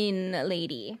 mean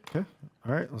lady. Okay.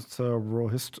 All right, let's roll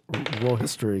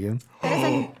history again. That is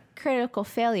a critical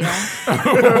failure.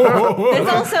 This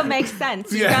also makes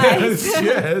sense, you guys.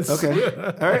 Yes. Okay.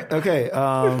 All right. Okay.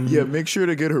 Yeah, make sure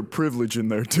to get her privilege in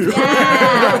there too.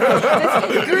 Yeah,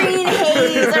 this green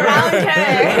haze around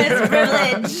her. It's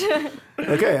privilege.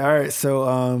 Okay. All right.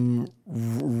 So,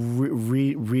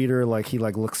 reader, like he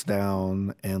like looks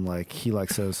down and like he like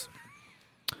says,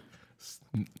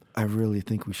 "I really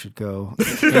think we should go,"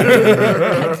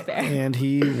 and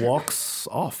he walks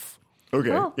off. Okay.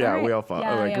 Oh, yeah, all right. we all follow.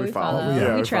 Yeah, we follow. followed.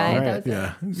 Yeah, We tried. follow.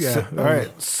 That was it. Yeah. So, all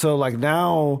right. So like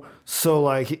now, so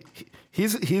like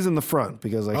he's in the front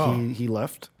because like he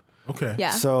left. Okay.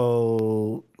 Yeah.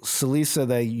 So Celise said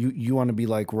that you want to be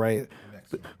like right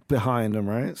behind him,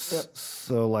 right?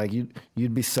 So like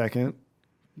you'd be second.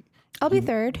 I'll be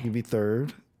third. You'd be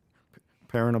third.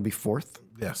 Perrin will be fourth,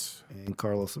 Yes. and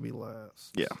Carlos will be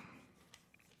last. Yeah.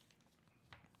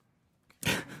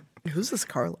 Who's this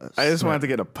Carlos? I just wanted to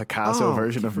get a Picasso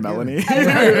version of Melanie.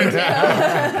 Scary.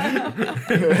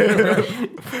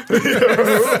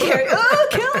 Oh,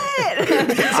 kill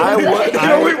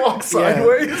it! We walk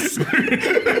sideways.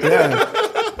 Yeah.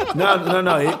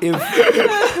 No.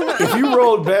 If you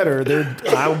rolled better,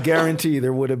 I'll guarantee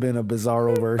there would have been a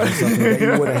Bizarro version, something that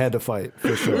you would have had to fight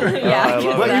for sure. Yeah,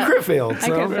 But you crit failed. I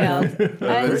So. could fail.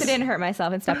 At least I didn't hurt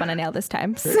myself and step on a nail this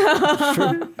time. So.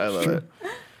 I love it.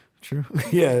 True.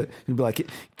 Yeah. You'd be like,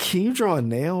 can you draw a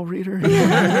nail, reader?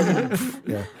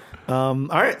 Yeah. All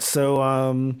right.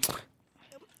 So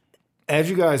as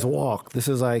you guys walk, this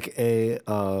is like a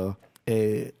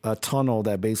tunnel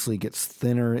that basically gets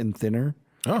thinner and thinner.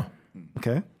 Oh.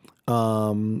 Okay.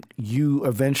 You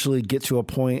eventually get to a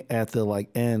point at the like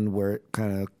end where it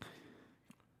kind of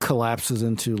collapses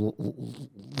into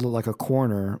like a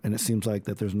corner, and it seems like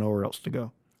that there's nowhere else to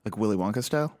go. Like Willy Wonka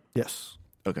style? Yes.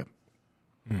 Okay.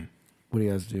 What do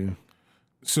you guys do?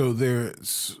 So there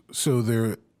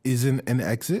isn't an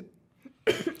exit.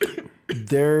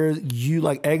 You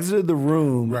like exited the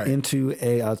room Right. into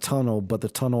a tunnel, but the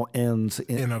tunnel ends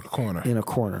In a corner. in a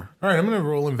corner. All right, I'm going to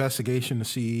roll investigation to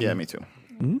see. Yeah, me too.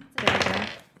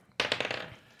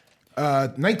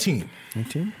 19.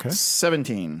 19. Okay.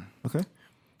 17. Okay.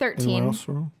 13. Anyone else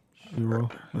roll? You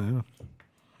roll. Yeah.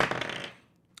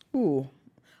 Ooh,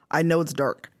 I know it's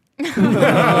dark.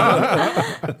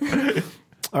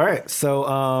 All right.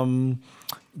 So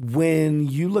when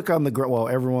you look on the ground, well,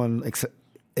 everyone except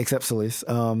Celise,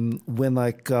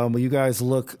 when you guys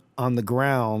look on the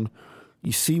ground,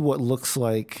 you see what looks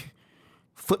like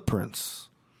footprints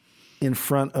in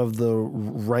front of the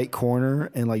right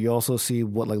corner, and like you also see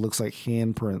what like looks like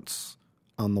handprints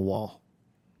on the wall.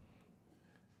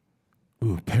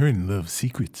 Ooh, Perrin loves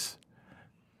secrets.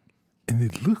 And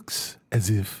it looks as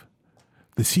if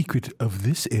the secret of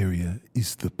this area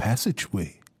is the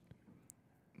passageway.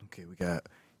 Okay, we got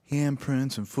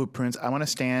handprints and footprints. I want to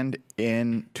stand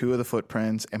in 2 of the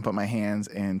footprints and put my hands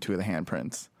in 2 of the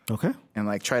handprints Okay. and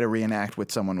like try to reenact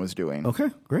what someone was doing. Okay,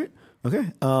 great.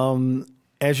 Okay.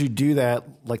 As you do that,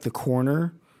 like the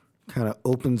corner kind of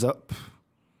opens up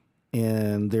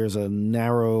and there's a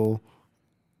narrow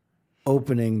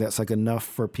opening that's like enough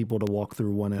for people to walk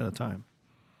through one at a time.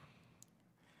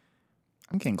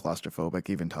 I'm getting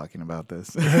claustrophobic even talking about this.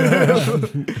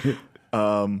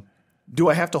 Do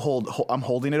I have to hold? I'm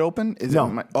holding it open. Is No.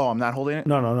 it? I'm not holding it.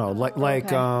 No. Like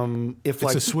if It's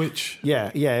like a switch.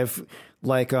 Yeah.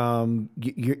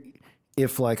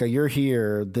 If like you're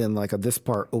here, then like this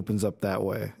part opens up that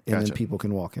way, and then Gotcha. people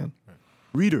can walk in.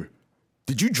 Reader,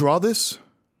 did you draw this?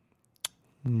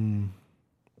 I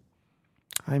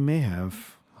may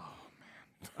have.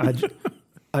 Oh man!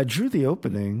 I drew the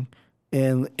opening,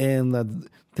 and then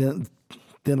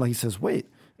like he says, wait,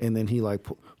 and then he like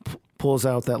pulls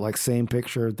out that like same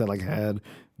picture that like had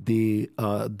the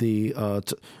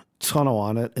tunnel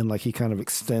on it, and like he kind of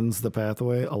extends the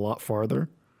pathway a lot farther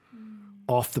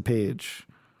off the page,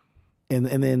 and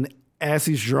then as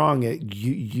he's drawing it,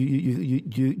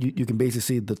 you can basically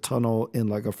see the tunnel in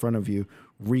like in front of you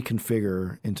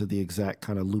reconfigure into the exact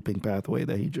kind of looping pathway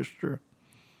that he just drew.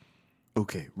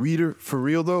 Okay, reader, for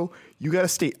real though, you got to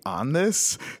stay on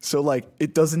this so like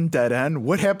it doesn't dead end.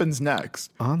 What happens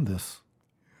next? On this,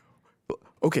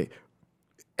 Okay,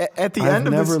 at the I've end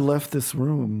of never this. left this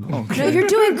room. No, you're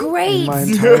doing great. My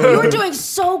entire You're doing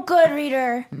so good,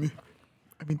 reader. I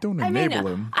mean, don't I mean, enable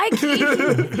him.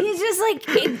 he's just like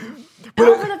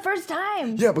out for the first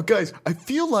time. Yeah, but guys, I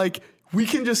feel like we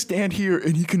can just stand here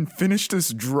and he can finish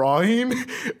this drawing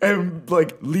and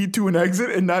like lead to an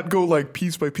exit and not go like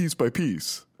piece by piece by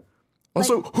piece.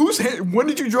 Also, when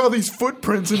did you draw these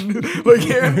footprints and like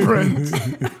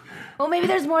handprints? Well, maybe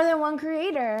there's more than one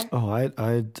creator. Oh, I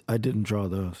didn't draw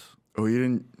those. Oh, you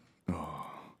didn't.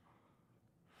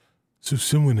 So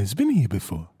someone has been here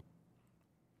before.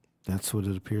 That's what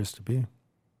it appears to be.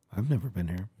 I've never been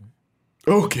here.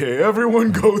 Okay,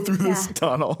 everyone go through this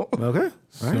tunnel. Okay.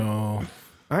 So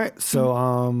All right. So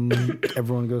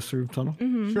everyone goes through tunnel.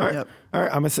 sure. All right. Yep. All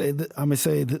right. I'm gonna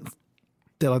say that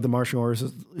like the marching orders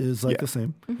is like the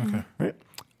same. Okay. Right.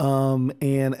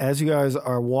 And as you guys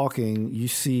are walking, you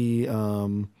see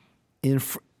in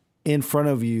front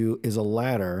of you is a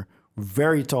ladder,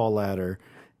 very tall ladder,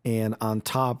 and on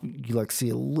top you like see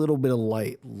a little bit of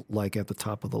light, like at the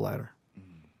top of the ladder.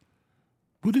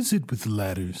 What is it with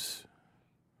ladders?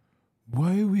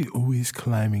 Why are we always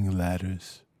climbing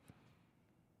ladders?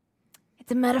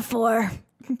 It's a metaphor.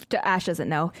 Ash doesn't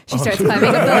know. She starts climbing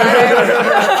up the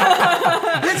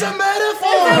ladder. It's a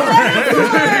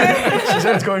metaphor. She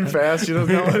starts going fast. She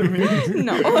doesn't know what it means.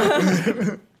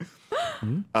 No.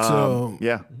 So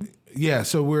Yeah,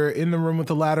 so we're in the room with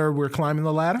the ladder. We're climbing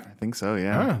the ladder. I think so.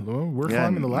 Yeah. Well, we're Yeah,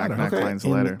 climbing the ladder. Knock climbs the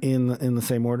in, ladder. in the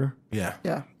same order. Yeah.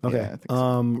 Yeah. Okay. Yeah, I think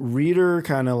so. Reader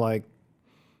kind of like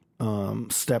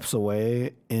steps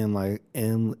away and like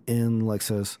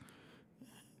says,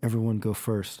 "Everyone go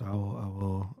first. I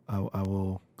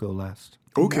will go last."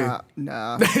 Okay.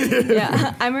 Nah.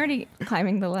 Yeah, I'm already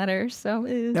climbing the ladder, so.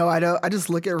 No, I don't. I just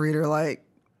look at Reader like,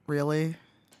 really?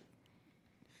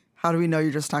 How do we know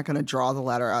you're just not going to draw the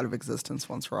ladder out of existence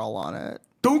once we're all on it?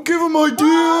 Don't give him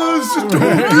ideas.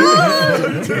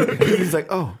 Don't give him. He's like,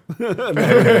 "Oh."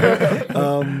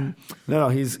 No,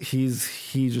 he's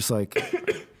just like,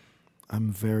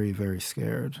 "I'm very, very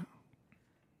scared."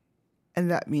 And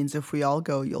that means if we all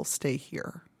go, you'll stay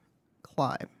here.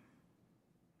 Climb.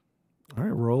 All right,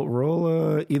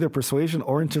 roll either persuasion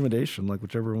or intimidation, like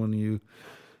whichever one you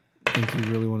think you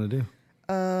really want to do.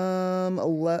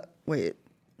 Wait.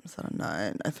 Is that a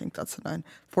 9? I think that's a 9.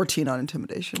 14 on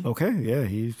intimidation. Okay, yeah,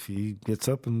 he gets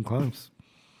up and climbs.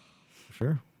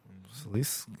 Sure, at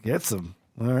least gets him.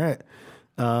 All right.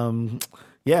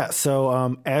 Yeah.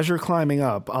 So as you're climbing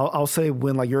up, I'll say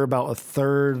when like you're about a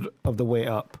third of the way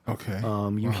up. Okay.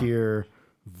 You hear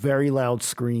very loud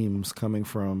screams coming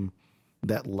from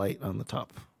that light on the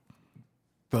top.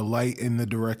 The light in the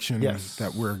direction Yes.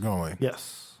 that we're going.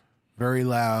 Yes. Very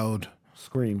loud,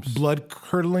 Screams. blood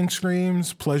curdling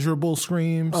screams, pleasurable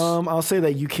screams. I'll say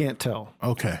that you can't tell,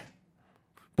 Okay.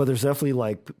 but there's definitely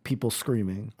like people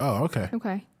screaming, Oh, okay.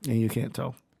 Okay. and you can't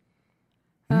tell.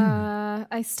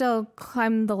 I still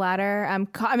climb the ladder.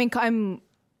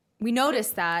 We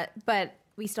noticed that, but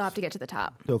we still have to get to the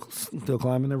top. Still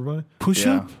climbing, everybody. Push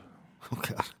Yeah. up. Oh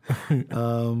God.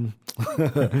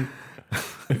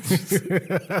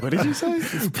 What did you say?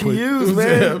 PUs,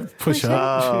 man. Push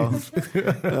up.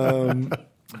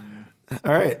 All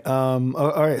right.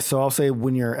 All right. So I'll say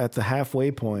when you're at the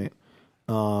halfway point,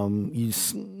 you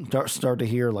start to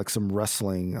hear like some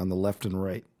wrestling on the left and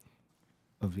right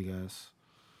of you guys.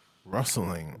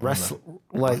 Rustling.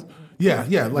 Like Yeah,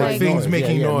 like things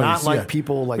making yeah, noise. not like yeah.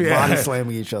 people like Yeah. body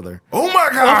slamming each other. Oh my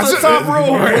gosh! the top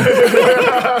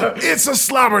rope. It's a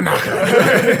slobber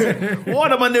knocker.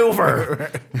 What a maneuver!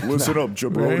 Listen up,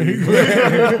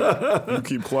 jabroni. You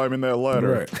keep climbing that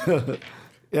ladder.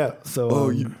 Yeah. So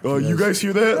Oh, you guys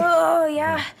hear that? Oh,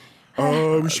 yeah.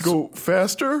 We should go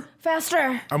faster.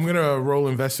 Faster. I'm gonna roll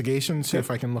investigation, see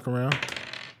if I can look around.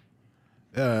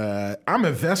 I'm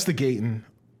investigating.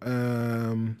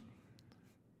 I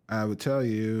would tell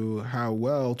you how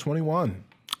well 21.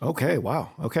 Okay, wow.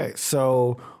 Okay.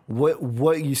 So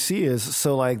what you see is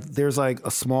like there's like a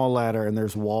small ladder and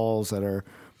there's walls that are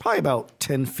probably about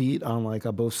 10 feet on like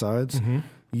on both sides.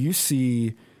 You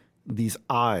see these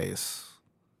eyes.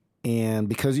 And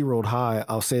because you rolled high,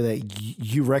 I'll say that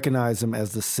you recognize them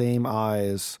as the same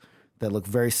eyes that look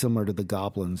very similar to the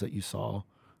goblins that you saw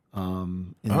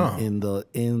in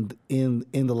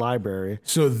the library.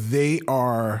 So they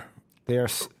are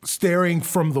There's staring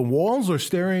from the walls or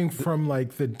staring from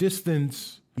like the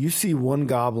distance. you see one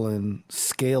goblin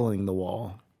scaling the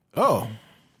wall. Oh,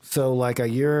 So like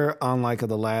you're on like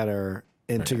the ladder,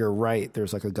 and to your right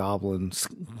there's like a goblin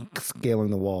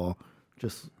scaling the wall,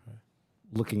 just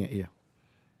looking at you.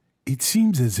 it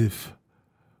seems as if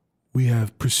we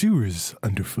have pursuers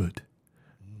underfoot.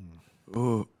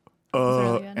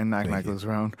 And Knock goes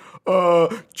around.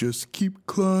 Just keep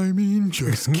climbing.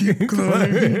 Just keep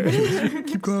climbing. Just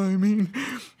keep climbing.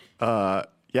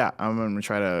 Yeah, I'm gonna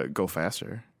try to go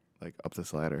faster, like up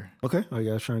this ladder. Okay, are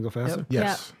you guys trying to go faster?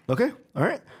 Yes. Okay, all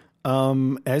right.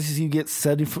 As you get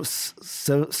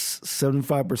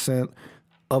 75%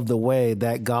 of the way,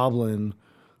 that goblin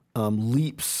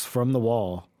leaps from the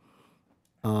wall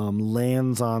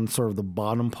lands on sort of the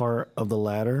bottom part of the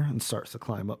ladder and starts to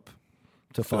climb up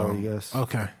to follow you guys.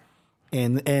 Okay.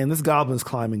 And this goblin's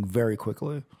climbing very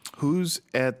quickly. Who's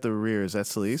at the rear? Is that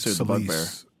Celise or the bugbear?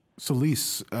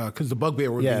 Celise, because the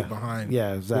bugbear would be behind.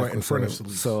 Yeah, exactly. Or in front of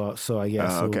Celise. So I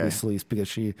guess it would be okay. Celise because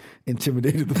she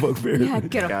intimidated the bugbear. Yeah,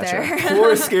 get up there.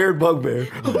 Poor scared bugbear.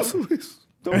 Oh, Celise.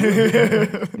 Don't do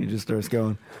it. He just starts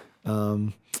going.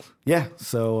 So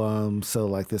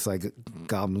like this, like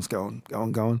goblin's going.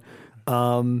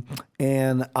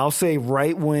 And I'll say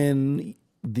right when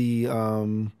the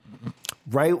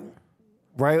right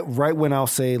when I'll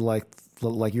say like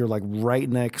you're like right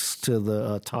next to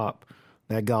the top,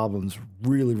 that goblin's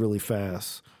really, really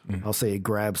fast. I'll say it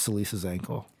grabs Celise's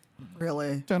ankle.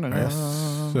 Really? Yes.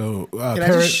 So Can I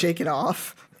just shake it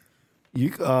off?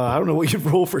 You, I don't know what you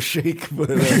roll for shake, but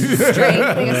Strength. Like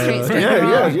a straight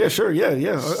strength. yeah, sure, yeah.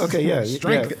 Okay, yeah,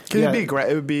 Strength. Can it be?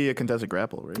 It would be a contested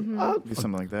grapple, right? It'd be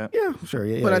something like that. Yeah, sure,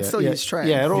 yeah. But yeah, I'd still use strength.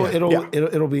 Yeah,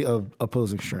 it'll be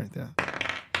opposing strength. Yeah.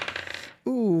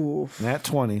 Ooh. Nat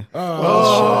 20.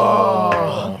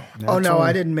 Oh no,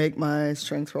 I didn't make my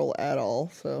strength roll at all.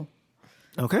 So.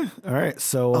 Okay, all right.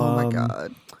 So. Oh my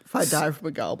god! If I die from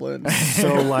a goblin.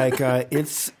 So like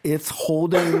it's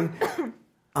holding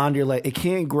onto your leg. It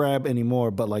can't grab anymore,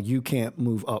 but like you can't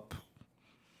move up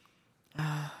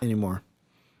anymore.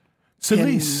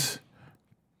 Celise,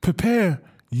 prepare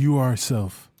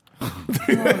yourself.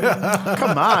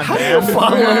 Come on, man.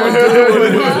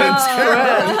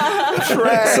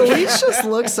 Celise just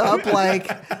looks up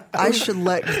like I should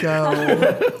let go.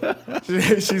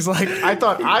 She's like, I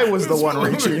thought I was the one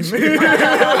reaching.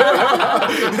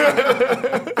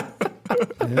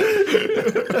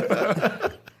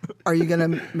 Are you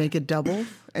gonna make it double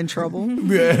in trouble?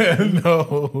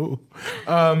 No.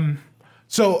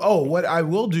 So, what I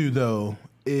will do though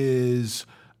is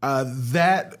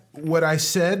that what I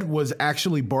said was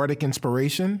actually bardic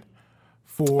inspiration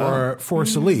for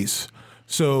Celise.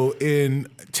 So, in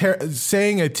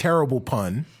saying a terrible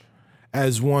pun,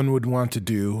 as one would want to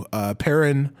do,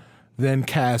 Perrin then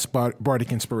casts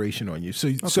bardic inspiration on you.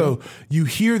 So you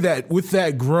hear that with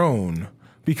that groan,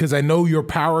 because I know your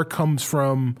power comes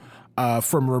from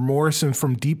remorse and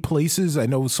from deep places. I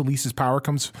know Celise's power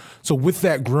comes. So with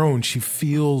that groan, she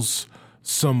feels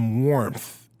some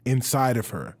warmth inside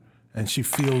of her, and she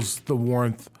feels the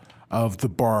warmth of the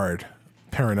bard,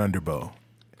 Perrin Underbow,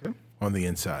 on the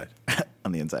inside.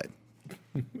 On the inside.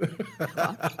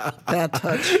 That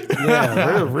touch.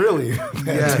 Yeah, really.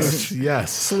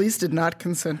 Yes. Celise did not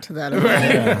consent to that.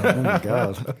 Yeah. Oh my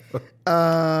god.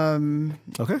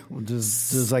 Okay. Well,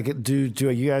 does like it? Do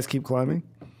you guys keep climbing?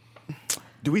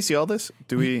 Do we see all this?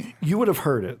 Do we? You would have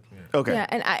heard it. Okay. Yeah,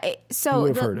 and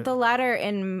the ladder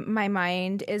in my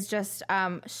mind is just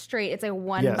straight. It's like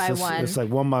one by one. It's like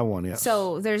one by one. Yeah.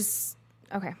 So there's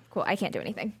okay, cool. I can't do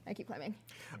anything. I keep climbing.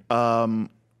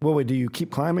 Well, wait. Do you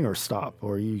keep climbing or stop,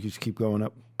 or you just keep going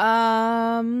up?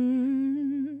 I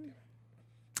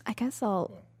guess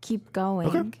I'll keep going.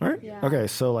 Okay. All right. Yeah. Okay.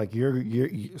 So like you're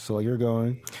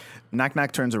going. Knock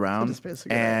Knock turns around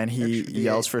basically and he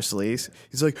yells for Celise.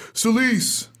 He's like,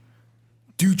 Celise,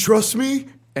 do you trust me?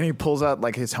 And he pulls out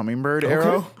like his hummingbird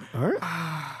arrow. All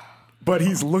right. But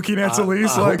he's looking at Celise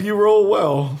I like, hope you roll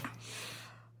well.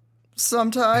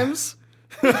 Sometimes.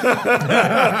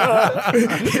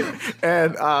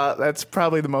 and that's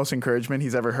probably the most encouragement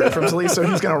he's ever heard from Celise. So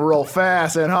he's gonna roll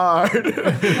fast and hard.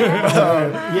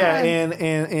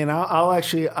 And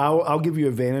I'll give you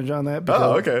advantage on that.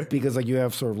 Because, okay. Because like you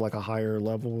have sort of like a higher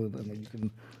level, and like, you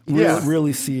can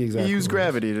really see exactly. You use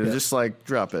gravity to just like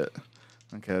drop it.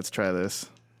 Okay, let's try this.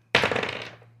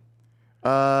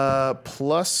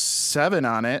 +7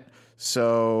 on it.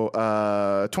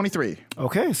 So 23.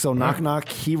 Okay, so Knock Knock,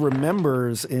 he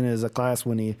remembers in his class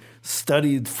when he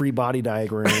studied free body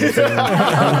diagrams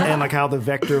and like how the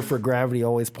vector for gravity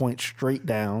always points straight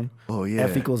down. Oh yeah,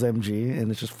 F equals mg, and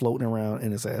it's just floating around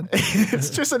in his head. It's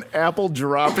just an apple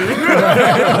dropping.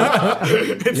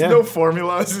 It's no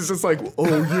formula. It's just like,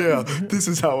 oh yeah, this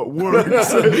is how it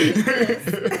works.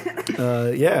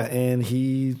 And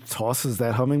he tosses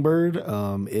that hummingbird.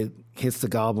 It hits the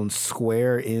goblin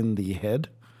square in the head,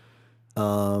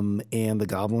 and the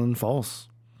goblin falls.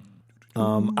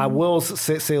 I will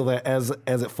say that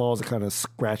as it falls, it kind of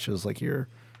scratches like your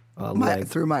leg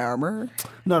Through my armor?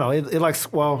 No, it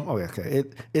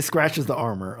it scratches the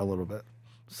armor a little bit.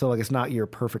 So like it's not your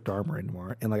perfect armor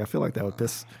anymore, and like I feel like that would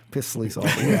piss Celise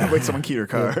off. Yeah, like someone keyed her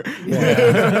car.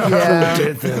 Yeah. Who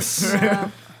did this?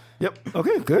 Yep.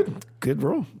 Okay. Good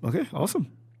roll. Okay.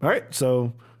 Awesome. All right.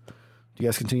 So, do you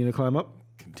guys continue to climb up?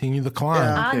 Continue the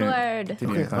climb. Onward.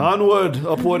 Onward,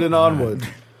 upward, and onward.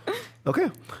 Okay.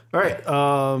 All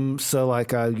right. So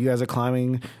like you guys are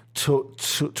climbing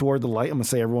toward the light. I'm gonna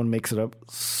say everyone makes it up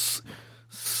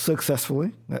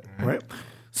successfully. Right.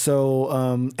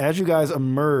 So as you guys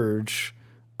emerge,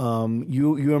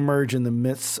 you emerge in the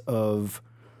midst of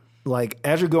like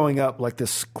as you're going up, like the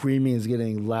screaming is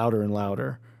getting louder and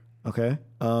louder. Okay.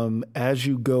 As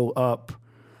you go up,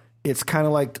 it's kind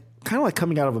of like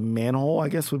coming out of a manhole. I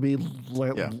guess would be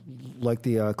like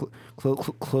the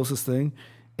closest thing.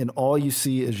 And all you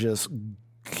see is just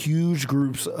huge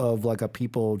groups of like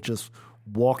people just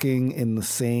walking in the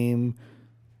same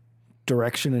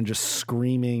direction and just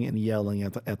screaming and yelling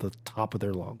at the top of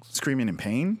their lungs. Screaming in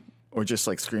pain, or just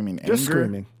like screaming anger? Just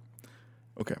screaming.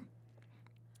 Okay.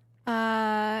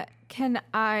 Can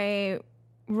I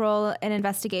roll an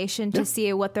investigation to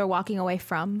see what they're walking away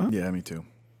from? Yeah, me too.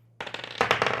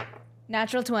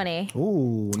 Natural 20.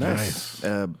 Ooh, nice.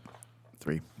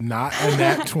 3. Not a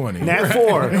nat 20. Nat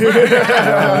 4.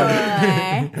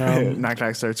 Knock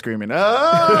knock starts screaming.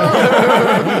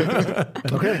 Oh!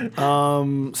 Okay.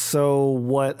 So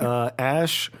what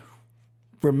Ash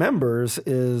remembers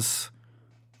is,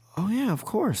 oh yeah, of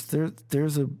course.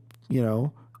 There's a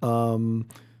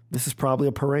this is probably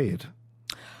a parade.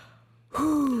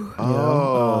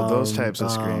 Those types of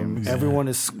screams. Everyone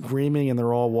is screaming and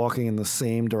they're all walking in the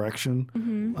same direction,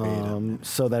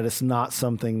 so that it's not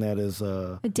something that is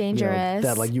dangerous.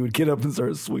 That like you would get up and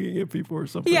start swinging at people or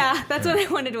something. Yeah, that's what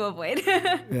I wanted to avoid.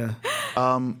 Yeah.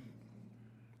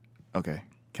 Okay.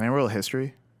 Can I roll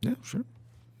history? Yeah. Sure.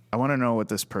 I want to know what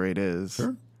this parade is.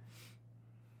 Sure.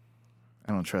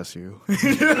 I don't trust you.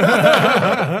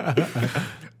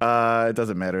 It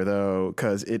doesn't matter though,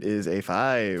 because it is a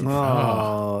 5.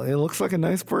 Oh, it looks like a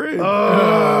nice parade.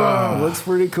 Oh, it looks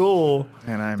pretty cool.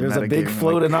 And there's a big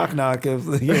float of knock knock of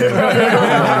made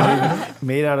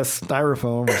out of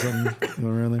styrofoam or something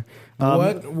around there.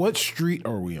 What street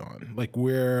are we on? Like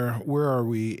where are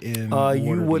we in? You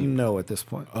Waterdeep? wouldn't know at this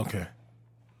point. Okay.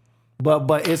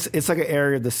 But it's like an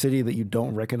area of the city that you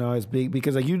don't recognize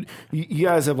because like you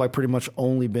guys have like pretty much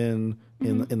only been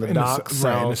in the docks,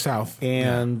 right, in the south,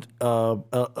 and a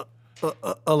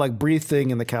like brief thing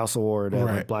in the Castle Ward at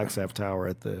like Right. Blackstaff Tower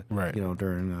at the Right.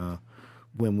 During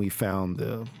when we found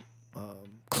the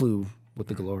clue with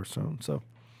the Galore Stone. So.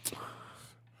 All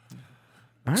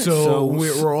right, So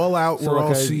we're all out. so, We're all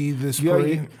okay, see this you-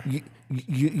 parade.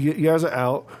 You guys are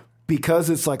out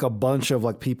because it's like a bunch of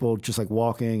like people just like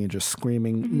walking and just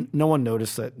screaming. No one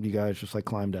noticed that you guys just like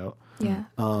climbed out. Yeah.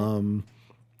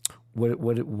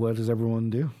 What does everyone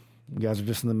do? You guys are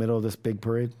just in the middle of this big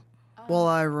parade. Well,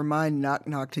 I remind Knock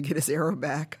Knock to get his arrow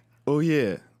back. Oh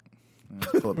yeah.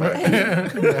 Pull it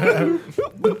back.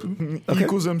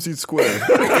 Equals MC squared.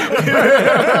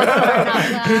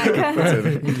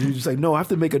 You just like, no, I have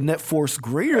to make a net force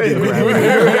greater than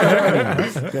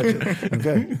gravity. Gotcha.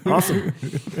 Okay, awesome.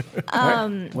 All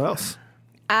right. What else?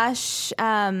 Ash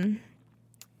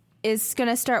is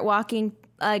gonna start walking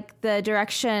like the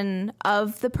direction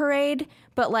of the parade,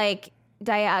 but like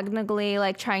diagonally,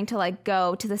 like trying to like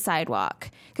go to the sidewalk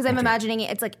because I'm imagining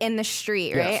it's like in the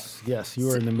street, right? Yes, you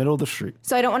are in the middle of the street.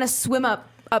 So I don't want to swim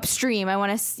upstream. I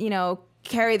want to,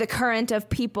 carry the current of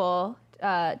people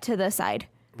to the side.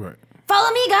 Right. Follow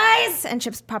me, guys! And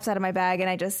Chips pops out of my bag, and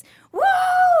I just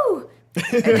woo,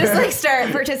 and just like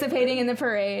start participating in the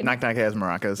parade. Knock knock has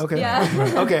maracas. Okay.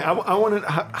 Yeah. Okay. I want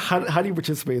to. How do you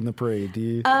participate in the parade? Do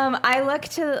you? I look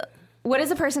to what is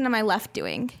the person on my left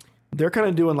doing? They're kind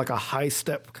of doing like a high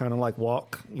step, kind of like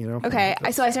walk. Okay,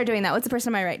 so I start doing that. What's the person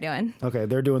on my right doing? Okay,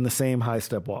 they're doing the same high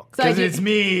step walk. So I do, It's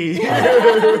me. so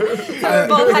we're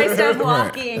both high step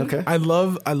walking. Okay. I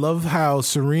love how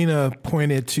Serena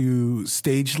pointed to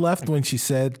stage left when she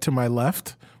said to my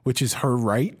left, which is her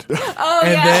right. Oh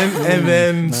and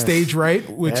then stage right,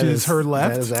 which That is her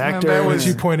left. That is actor. That when was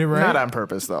she pointed right. Not on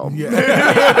purpose though.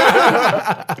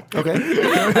 Okay.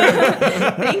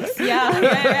 Thanks.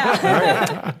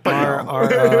 Yeah.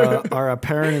 Are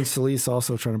Perrin and Celise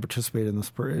also trying to participate in this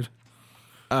parade?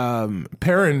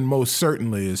 Perrin most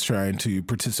certainly is trying to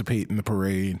participate in the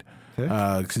parade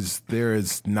because there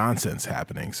is nonsense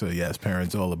happening. So yes,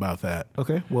 Perrin's all about that.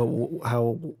 Okay. Well, what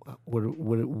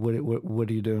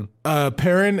are you doing?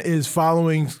 Perrin is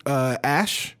following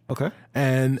Ash. Okay.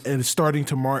 And is starting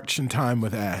to march in time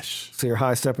with Ash. So you're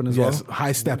high stepping as Yes, well?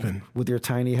 high stepping. With your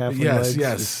tiny halfling legs?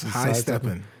 Yes, Just high sidestepping?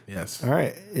 stepping. Yes. All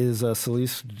right. Is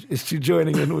Celise, is she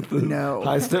joining in with the No.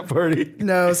 high step party?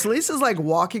 No, Celise is like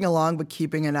walking along but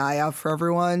keeping an eye out for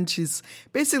everyone. She's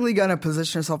basically going to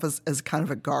position herself as kind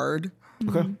of a guard.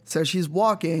 Okay. So she's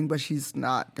walking, but she's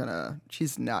not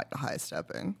high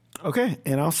stepping. Okay.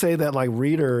 And I'll say that like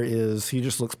Reader he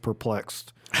just looks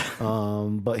perplexed.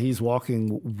 But he's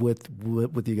walking with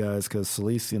you guys because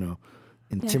Celeste,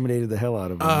 intimidated the hell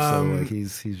out of him. So like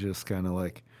he's just kind of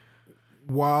like,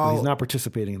 While he's not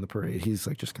participating in the parade. He's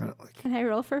like just kind of like. Can I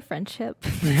roll for friendship?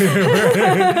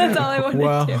 That's all I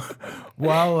wanted to.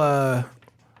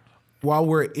 While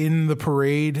we're in the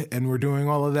parade and we're doing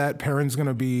all of that, Perrin's going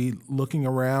to be looking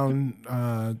around,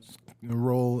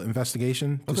 roll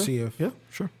investigation to see if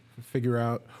figure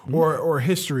out or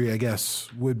history, I guess,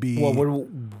 would be. Well,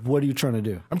 what are you trying to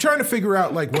do? I'm trying to figure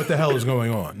out like what the hell is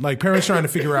going on. Like Perrin's trying to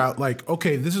figure out like,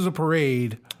 okay, this is a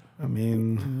parade. I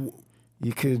mean,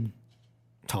 you could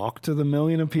talk to the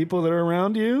million of people that are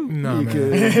around you. No, you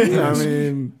man. could. I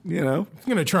mean, I'm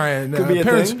gonna try and Could be a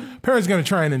thing. Perrin's gonna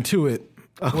try and intuit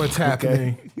what's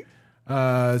happening.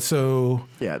 So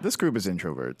Yeah, this group is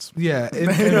introverts. yeah,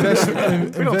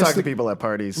 We don't talk to people at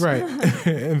parties. Right.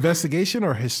 Investigation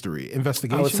or history?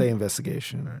 Investigation. I would say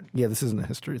investigation. Yeah, this isn't a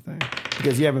history thing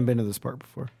because you haven't been to this part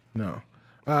before. no.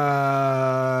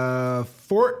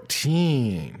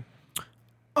 14.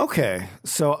 Okay,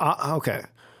 so okay.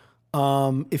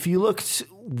 If you looked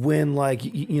when like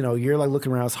you're like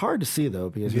looking around, it's hard to see though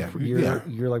because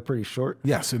you're like pretty short.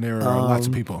 Yes, and there are lots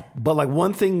of people. But like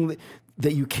one thing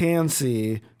that you can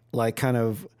see, like kind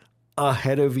of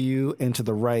ahead of you and to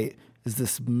the right, is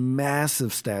this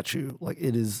massive statue. Like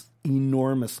it is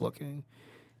enormous looking,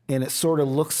 and it sort of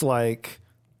looks like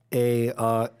a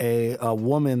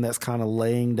woman that's kind of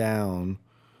laying down,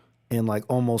 and like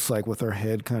almost like with her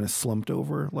head kind of slumped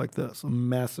over like this. A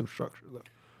massive structure though.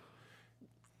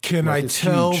 Can Like I it's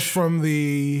tell huge. from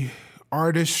the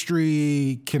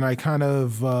artistry? Can I kind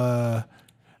of?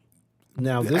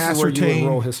 Now this is where you Ascertain- would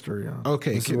roll history on.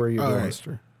 Okay, This is where you all roll right.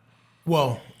 history.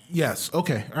 Well, yes.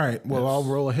 Okay. All right. Well, I'll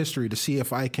roll a history to see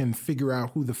if I can figure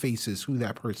out who the face is, who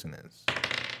that person is.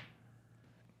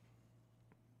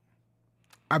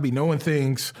 I be knowing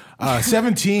things.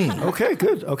 17. Okay,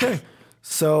 good. Okay.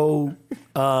 So,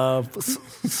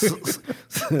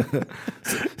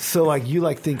 so like you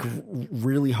like think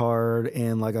really hard,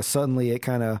 and like suddenly it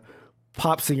kind of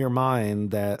pops in your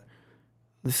mind that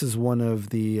this is one of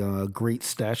the great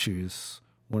statues,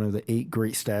 one of the 8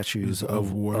 great statues Of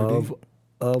Waterdeep?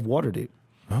 of Waterdeep.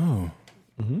 Oh.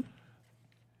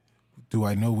 Do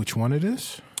I know which one it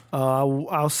is?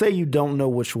 I'll say you don't know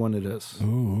which one it is,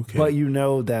 Oh, okay. but you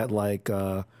know that like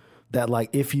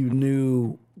if you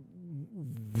knew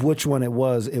which one it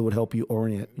was, it would help you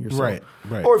orient yourself. Right,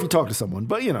 right. Or if you talk to someone,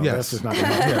 but Yes. that's just not going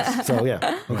to help. So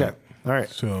yeah, okay, all right,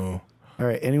 So, all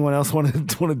right. Anyone else want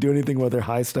to do anything while they're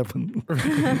high stepping?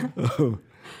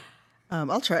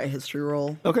 I'll try a history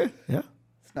roll. Okay, yeah.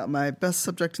 It's not my best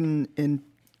subject in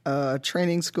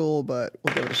training school, but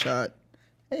we'll give it a shot.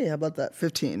 Hey, how about that?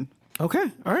 15. Okay,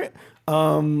 all right.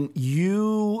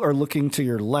 You are looking to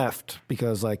your left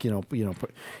because, like you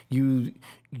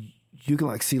can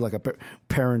like see like a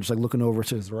parent just like looking over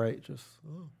to his right. Just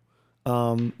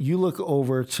you look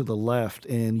over to the left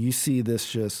and you see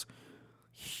this just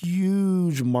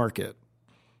huge market.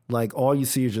 Like all you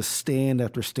see is just stand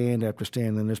after stand after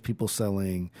stand. And there's people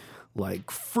selling like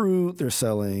fruit. They're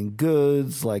selling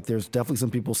goods. Like there's definitely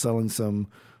some people selling some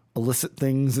illicit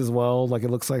things as well. Like it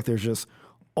looks like there's just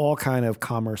all kind of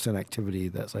commerce and activity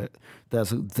that's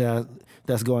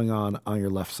going on your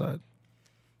left side.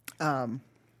 I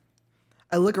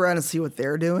look around and see what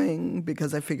they're doing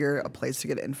because I figure a place to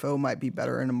get info might be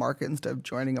better in a market instead of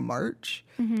joining a march.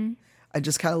 Mm-hmm. I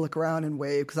just kind of look around and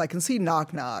wave because I can see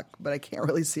Knock Knock, but I can't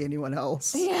really see anyone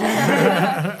else. Is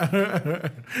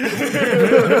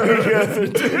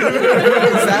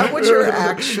that what you're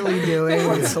actually doing?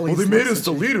 When Well, they made us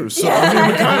the leaders, so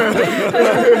I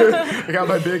got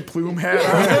my big plume hat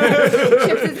on.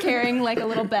 Chips is carrying like a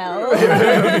little bell.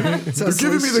 They're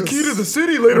giving me the key to the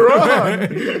city later on.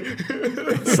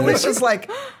 Celeste's just like,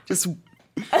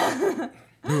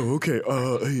 Oh, okay.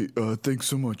 Hey, thanks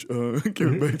so much.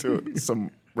 Give it back to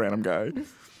some random guy.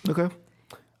 Okay.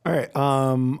 All right.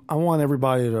 I want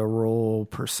everybody to roll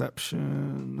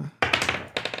perception.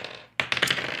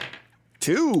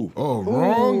 2. oh,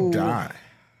 wrong die.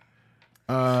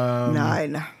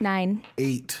 9. 9.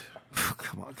 8.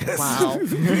 Come on, guys. Wow.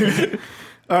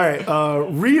 All right.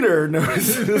 Reader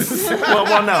notices.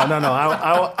 well, no.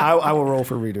 I will roll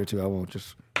for reader too. I won't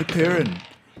just Hey, Perrin,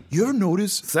 you ever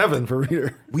notice 7 for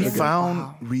reader. we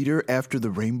found Reader after the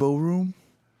Rainbow Room?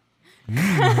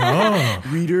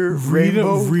 Reader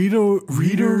Rainbow.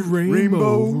 Reader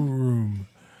Rainbow Room.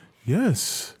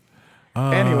 Yes.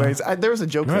 Anyways, there was a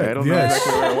joke there. I don't know yes.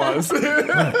 exactly where it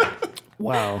was.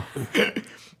 Wow.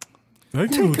 I can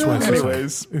do it twice.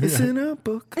 Anyways, It's in a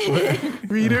book.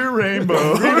 Reader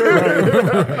Rainbow.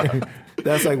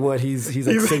 That's like what he's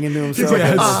like singing to himself.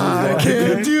 Yes. I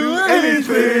can't do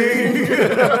anything.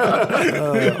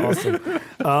 Awesome.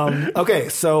 Okay,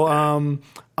 so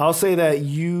I'll say that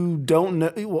you don't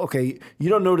know. Okay, you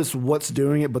don't notice what's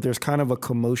doing it, but there's kind of a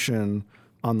commotion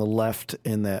on the left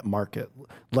in that market.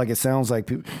 Like it sounds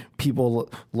like people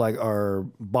like are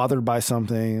bothered by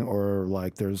something, or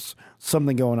like there's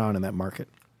something going on in that market.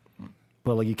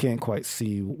 But like you can't quite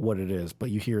see what it is, but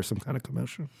you hear some kind of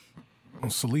commotion. Well,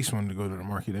 Celeste wanted to go to the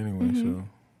market anyway, so.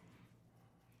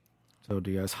 So do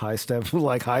you guys high step it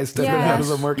Yeah. out of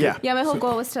the market? Yeah. Yeah, my whole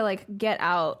goal was to like get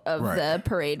out of Right. the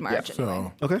parade march.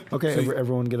 anyway. So Okay.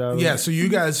 Everyone get out of yeah, it. so you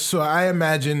guys. So I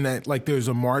imagine that like there's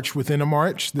a march within a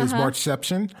march. There's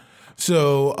Marchception.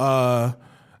 So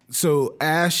so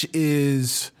Ash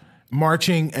is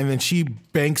marching, and then she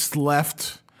banks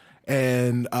left,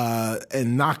 and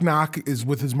Knock Knock is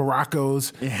with his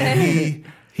maracas. And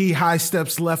he high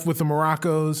steps left with the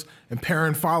maracas, and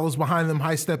Perrin follows behind them,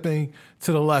 high stepping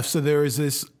to the left. So there is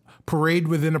this parade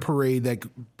within a parade that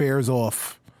bears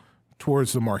off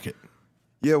towards the market.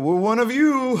 Yeah, we're one of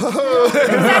you. We're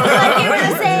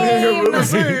the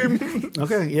same.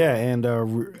 Okay, yeah, and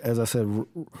as I said,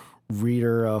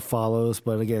 Reader follows,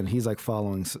 but again, he's like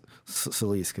following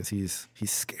Celeste because he's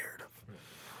scared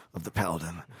of the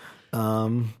paladin.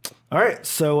 All right,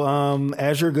 so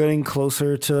as you're getting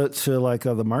closer to like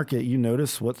the market, you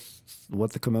notice what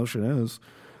the commotion is.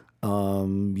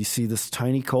 You see this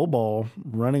tiny kobold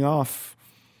running off.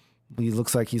 He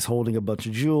looks like he's holding a bunch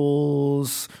of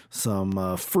jewels,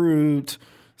 some fruit,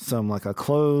 some like a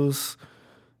clothes,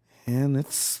 and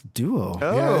it's Duo.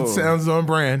 Yeah, it sounds on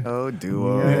brand. Oh,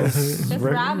 Duo. Yes.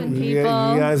 robbing You people.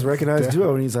 guys recognize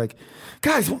Duo, and he's like,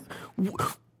 guys,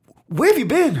 where have you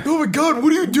been? Oh my God,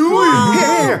 what are you doing?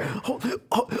 Here.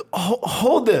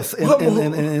 Hold this,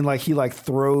 and like he like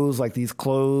throws like these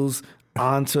clothes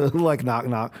onto like Knock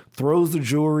Knock, throws the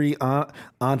jewelry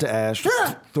onto Ash,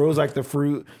 throws like the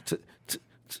fruit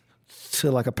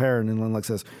to like a Perrin, and then like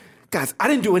says, guys, I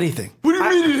didn't do anything. What do you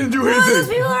mean you didn't do Those anything?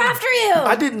 people are after you.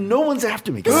 I didn't. No one's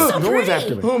after me. No one's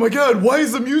after me. Oh my God, why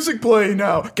is the music playing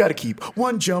now? Gotta keep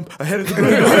one jump ahead of the gun.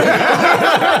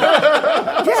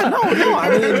 Yeah, no.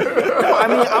 I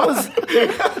mean,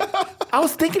 I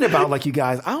was thinking about like you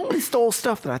guys. I only stole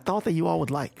stuff that I thought that you all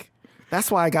would like. That's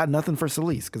why I got nothing for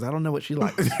Celeste, because I don't know what she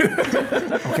likes.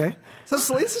 Okay. So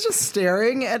Celeste is just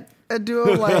staring at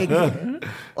Duo like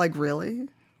really?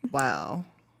 Wow.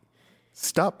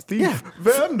 Stop thief,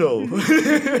 vandal.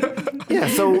 Yeah.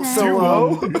 So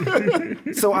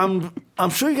I'm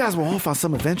sure you guys will all find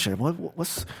some adventure.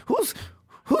 Who's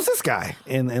this guy?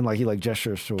 And like he like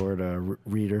gestures toward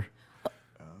Reader.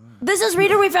 This is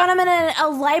Reader. We found him in a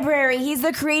library. He's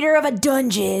the creator of a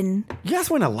dungeon. You guys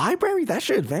went to a library? That's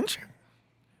your adventure.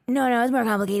 No, it's more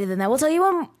complicated than that. We'll tell you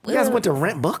when. You guys went to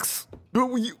rent books? But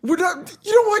we're not.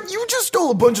 You know what? You just stole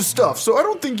a bunch of stuff, so I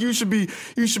don't think you should be.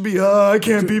 I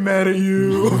can't be mad at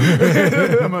you.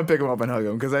 I'm gonna pick him up and hug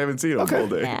him because I haven't seen him all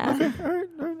day. Yeah.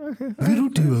 Little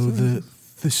Duo,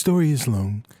 the story is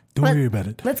long. Don't worry about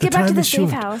it. let's get back to time the is safe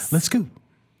short. house. Let's go.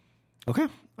 Okay.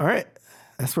 All right.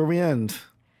 That's where we end.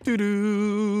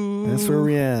 Doo-doo. That's where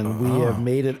we end. We have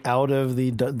made it out of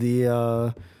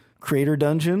the creator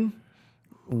dungeon.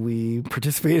 We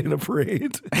participated in a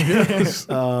parade.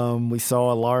 We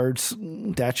saw a large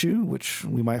statue, which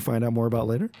we might find out more about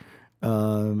later.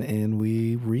 And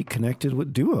we reconnected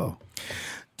with Duo.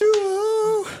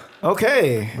 Duo.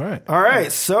 Okay. All right.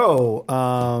 So,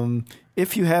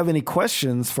 if you have any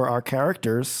questions for our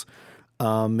characters,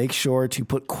 make sure to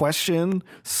put question,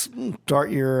 start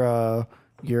your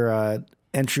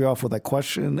entry off with a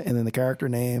question and then the character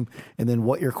name and then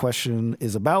what your question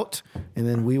is about. And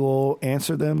then we will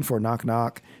answer them for Knock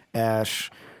Knock,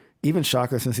 Ash, even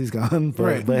Shaka since he's gone. But,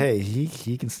 Right. but hey,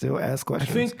 he can still ask I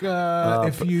questions. think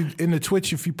if you in the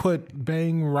Twitch, if you put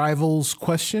Bang Rivals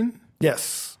question,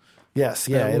 Yes. Yeah.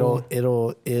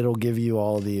 It'll give you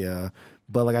all the.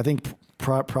 But like I think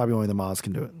probably only the mods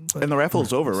can do it. But, And the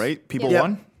raffle's over, right? People Yep.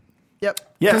 won. Yep.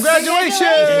 yes.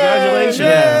 Congratulations!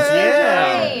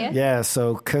 Yeah. Yeah.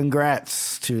 So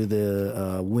congrats to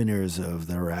the winners of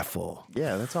the raffle.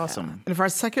 Yeah, that's awesome. And if our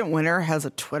second winner has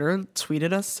a Twitter, tweet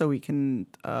at us so we can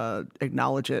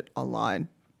acknowledge it online.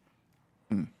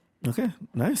 Okay.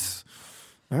 Nice.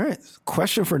 All right.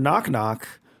 Question for Knock Knock.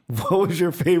 What was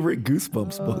your favorite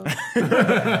Goosebumps book?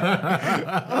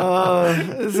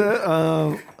 Is it?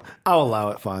 I'll allow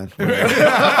it. Fine.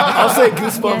 I'll say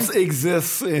Goosebumps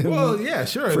exists in. well, yeah,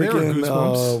 sure, they were freaking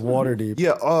Goosebumps. Waterdeep.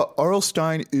 Yeah, R.L.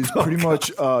 Stein is pretty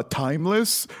much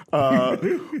timeless,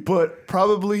 but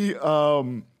probably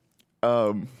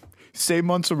Say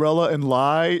Mozzarella and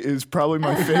Lie is probably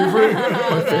my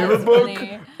favorite book.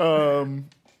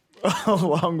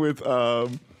 Along with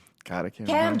God, I can't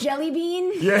Camp remember.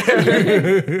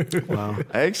 Jellybean. Wow.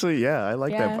 I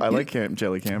like Yeah. that. I like Camp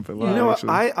Jelly Camp a lot. You know what?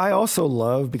 actually. I also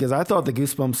love, because I thought the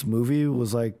Goosebumps movie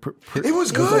was like It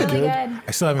was good. Really good.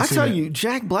 I still haven't I seen tell it. you,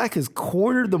 Jack Black has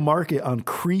cornered the market on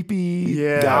creepy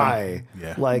Yeah. guy.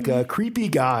 Yeah. Like a creepy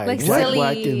guy. Like Jack silly.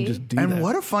 Black can just do And that.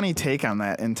 what a funny take on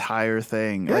that entire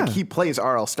thing. Yeah. Like he plays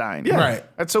R.L. Stein. Yeah. Right.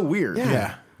 That's so weird.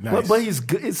 Yeah. Nice. But he's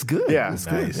good. It's good. Yeah. It's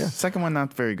Nice. good. Yeah. Second one,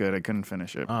 not very good. I couldn't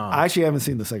finish it. I actually haven't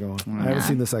seen the second one. I haven't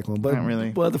seen the second one, but Not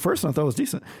really. But the first one I thought was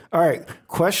decent. All right,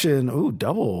 question. Ooh,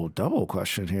 double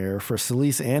question here for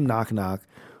Celise and Knock Knock.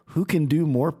 Who can do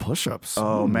more push-ups?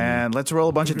 Oh man, let's roll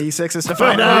a bunch of d6s to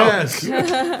find out. Yes.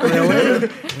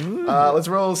 Let's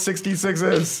roll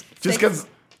 66s. Just because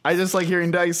I just like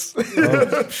hearing dice.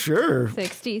 Sure,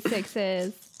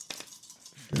 66s.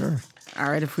 sure. All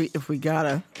right, if we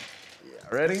gotta.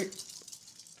 Ready?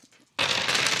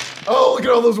 Oh, look at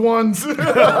all those ones.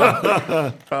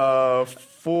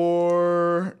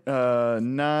 4,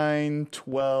 9,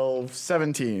 12,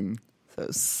 17. So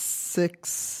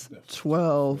 6,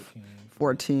 12,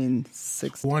 14,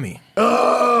 16. 20.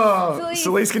 Oh,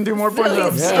 Celise can do more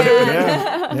push-ups.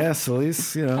 Yeah.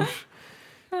 Celise, you know,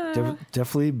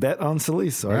 definitely bet on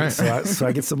Celise. So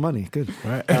I get some money. Good.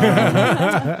 Right.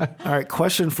 All right,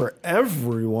 question for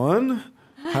everyone.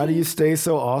 How do you stay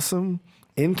so awesome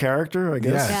in character, I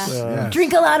guess? Yes. Yeah. Yes.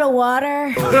 Drink a lot of water.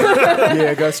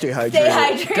 Yeah, gotta stay hydrated.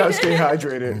 hydrated. Gotta stay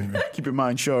hydrated. Keep your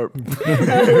mind sharp.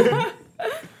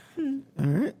 All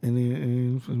right.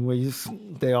 Any ways you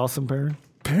stay awesome, Perrin?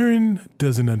 Perrin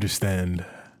doesn't understand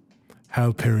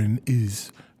how Perrin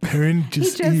is. Perrin He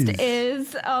just, just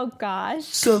is. Oh gosh.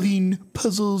 Solving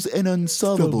puzzles and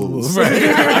unsolvables. Right.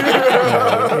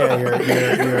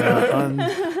 Yeah,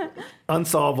 you're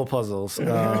unsolvable puzzles.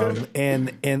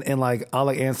 And like I'll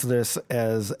like answer this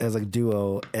as a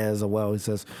duo as well. He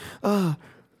says,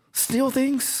 steal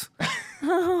things.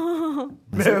 Yeah,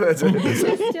 that's it.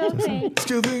 Still think.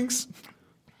 Still things.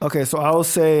 Okay, so I will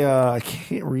say I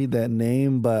can't read that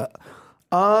name, but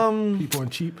Keep on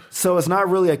cheap. so it's not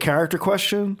really a character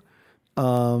question.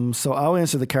 So I'll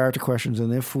answer the character questions,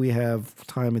 and if we have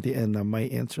time at the end, I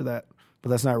might answer that. But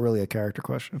that's not really a character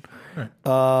question.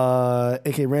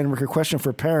 Okay, random record question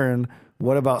for Perrin.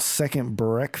 What about second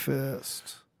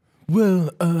breakfast? Well,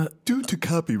 Due to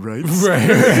copyrights. right.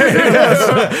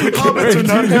 Hobbits are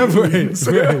not halflings.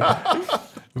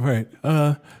 Right.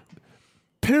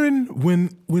 Perrin, when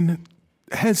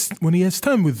he has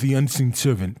time with the unseen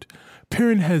servant,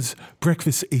 Perrin has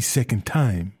breakfast a second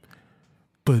time,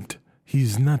 but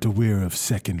he's not aware of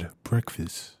second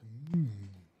breakfast.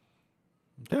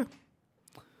 Yeah.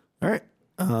 All right.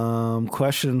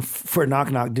 Question for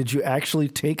Knock Knock. Did you actually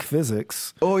take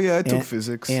physics? Oh yeah, I took And-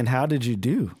 physics. And how did you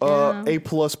do? A++. They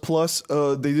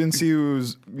didn't see who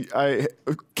was. I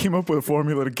came up with a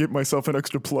formula to get myself an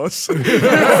extra plus.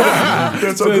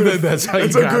 That's how good. That's how you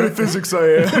That's how got good it. at physics I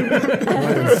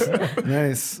am.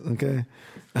 Nice. Okay.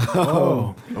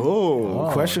 Oh,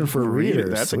 Question for reader. readers.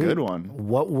 That's a Sweet. good one.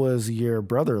 What was your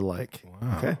brother like?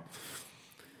 Okay.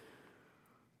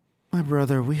 My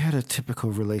brother, we had a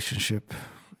typical relationship.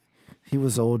 He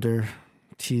was older,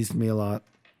 teased me a lot,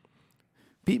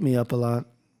 beat me up a lot,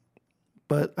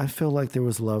 but I feel like there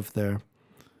was love there.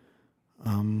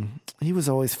 He was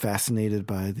always fascinated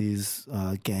by these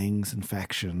gangs and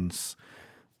factions,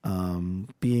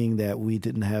 being that we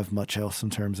didn't have much else in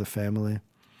terms of family.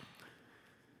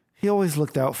 He always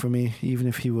looked out for me, even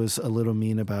if he was a little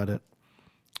mean about it.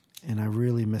 And I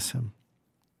really miss him.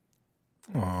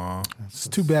 Aw, it's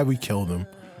too bad we killed him.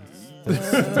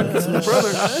 That's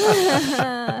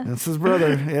his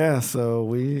brother. Yeah,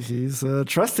 so he's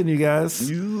trusting you guys.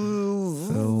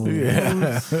 So,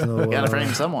 Gotta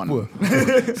frame someone.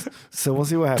 so we'll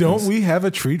see what happens. Don't we have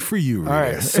a treat for you? All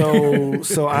right,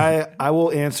 so I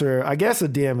will answer. I guess a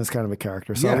DM is kind of a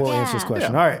character, so I will answer this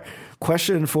question. All right,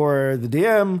 question for the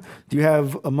DM: do you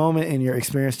have a moment in your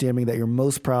experience DMing that you're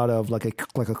most proud of, like a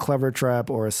clever trap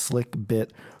or a slick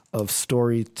bit of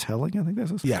storytelling? I think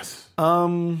that's it. Yes.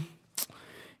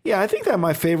 Yeah, I think that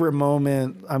my favorite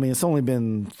moment. I mean, it's only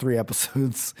been 3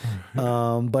 episodes,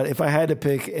 but if I had to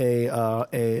pick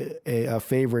a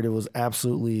favorite, it was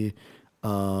absolutely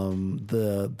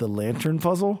the lantern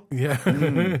puzzle. Yeah.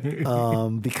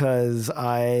 Because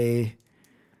I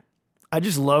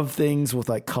just love things with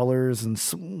like colors and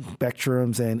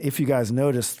spectrums, and if you guys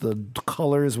notice, the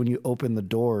colors when you open the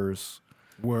doors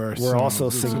We're also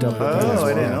synced up with that as Oh,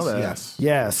 I didn't well. know that. Yes.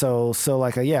 Yeah, so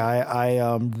like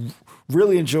I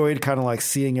really enjoyed kind of like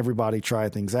seeing everybody try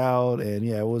things out, and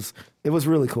yeah, it was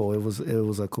really cool. It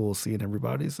was a cool seeing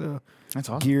everybody's That's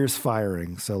awesome. gears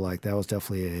firing. So like that was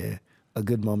definitely a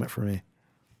good moment for me.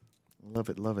 Love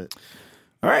it. Love it.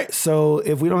 All right, so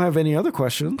if we don't have any other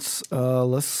questions,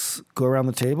 let's go around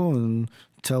the table and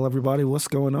tell everybody what's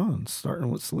going on, starting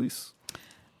with Celise.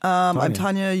 I'm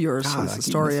Tanya, your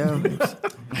Astoria.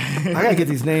 I gotta get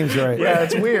these names right. Yeah,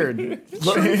 it's weird.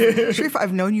 Sharif,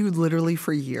 I've known you literally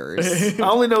for years. I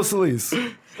only know Celise.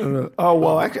 Oh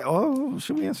well, actually,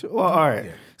 should we answer? Well, all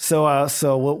right. So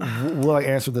we'll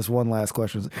answer this one last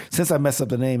question. Since I messed up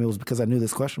the name, it was because I knew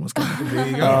this question was coming. There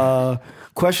you go.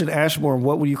 Question, Ashmore: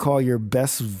 what would you call your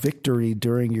best victory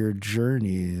during your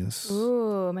journeys?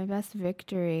 Ooh, my best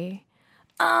victory.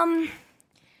 I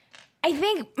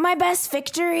think my best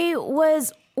victory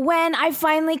was when I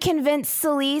finally convinced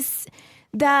Celise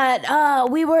that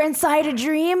we were inside a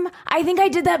dream. I think I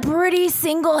did that pretty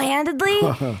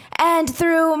single-handedly, and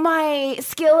through my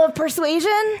skill of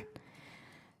persuasion.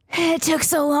 It took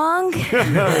so long.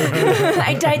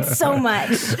 I died so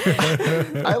much.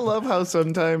 I love how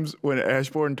sometimes when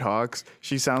Ashbourne talks,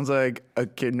 she sounds like a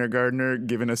kindergartner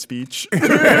giving a speech.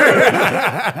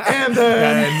 And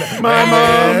then my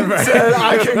mom said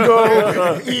I can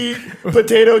go eat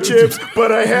potato chips,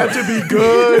 but I had to be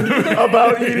good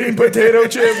about eating potato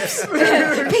chips.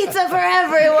 Pizza for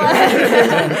everyone.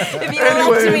 If you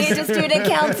elect me to student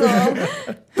council.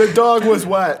 The dog was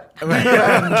wet.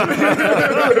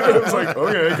 It's like,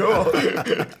 okay, cool.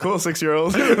 Cool,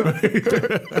 6-year-old.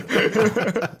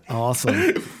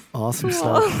 Awesome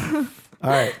stuff. All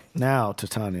right, now to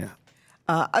Tanya.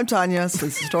 I'm Tanya,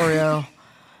 Celise Astoria.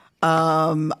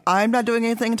 I'm not doing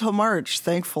anything until March,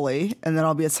 thankfully, and then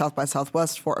I'll be at South by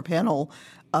Southwest for a panel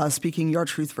speaking Your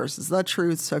Truth versus the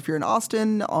Truth. So if you're in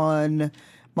Austin on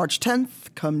March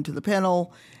 10th, come to the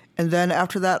panel. And then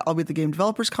after that, I'll be at the Game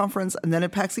Developers Conference, and then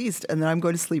at PAX East, and then I'm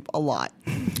going to sleep a lot.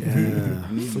 Yeah,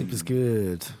 sleep is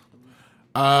good.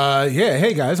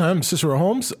 Hey guys, I'm Cicero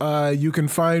Holmes. You can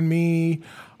find me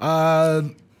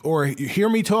or hear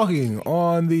me talking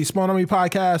on the Spawn Army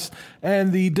podcast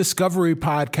and the Discovery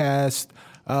podcast.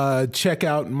 Check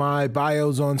out my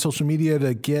bios on social media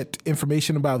to get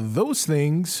information about those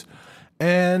things.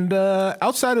 And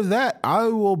outside of that, I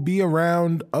will be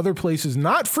around other places,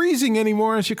 not freezing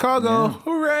anymore in Chicago. Yeah.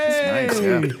 Hooray! That's nice,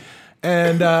 yeah.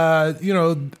 And,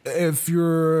 if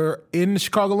you're in the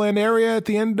Chicagoland area at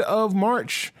the end of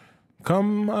March,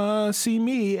 come see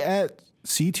me at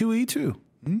C2E2.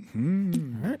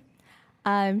 Mm-hmm. All right.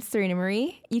 I'm Serena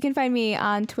Marie. You can find me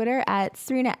on Twitter at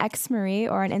Serena X Marie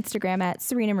or on Instagram at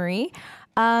Serena Marie.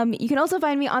 You can also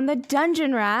find me on the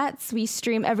Dungeon Rats. We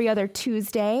stream every other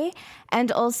Tuesday. And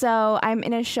also, I'm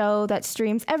in a show that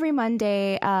streams every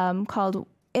Monday called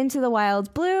Into the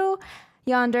Wild Blue.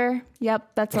 Yonder.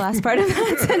 Yep, that's the last part of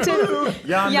that sentence.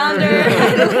 Yonder.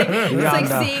 It's like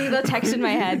seeing the text in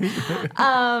my head.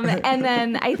 And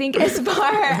then I think as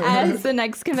far as the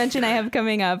next convention I have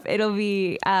coming up, it'll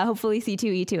be hopefully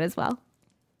C2E2 as well.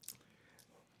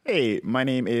 Hey, my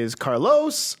name is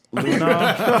Carlos Luna.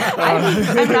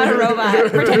 I'm not a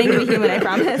robot pretending to be human, I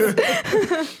promise.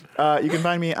 You can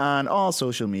find me on all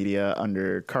social media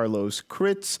under Carlos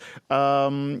Crits.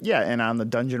 And on the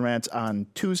Dungeon Rats on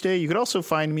Tuesday. You could also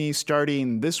find me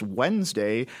starting this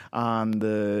Wednesday on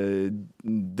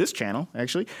this channel,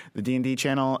 actually, the D&D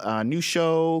channel. A new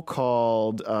show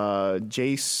called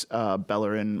Jace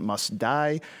Bellerin Must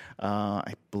Die.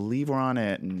 I believe we're on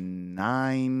at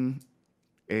 9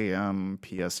 a.m.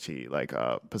 PST, like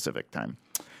Pacific time.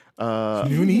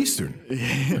 Noon Eastern.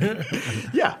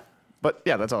 Yeah. But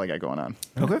yeah, that's all I got going on.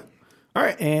 Okay. All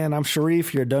right. And I'm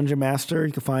Sharif, your dungeon master.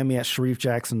 You can find me at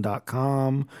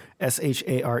sharifjackson.com,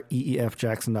 SHAREEF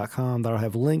Jackson.com. That'll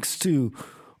have links to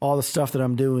all the stuff that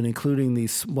I'm doing, including the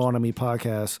Spawn on Me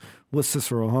podcast with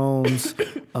Cicero Holmes,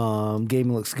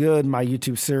 Gaming Looks Good, my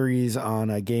YouTube series on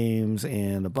games,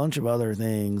 and a bunch of other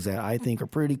things that I think are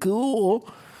pretty cool.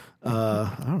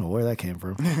 I don't know where that came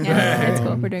from. Yeah, that's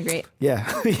cool. We're doing great. Yeah.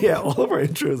 All of our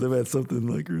intros have had something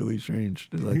like really strange,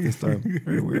 like this time.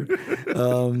 Very weird.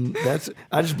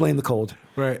 I just blame the cold.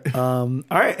 Right. All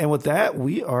right, and with that,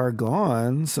 we are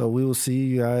gone. So we will see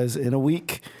you guys in a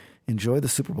week. Enjoy the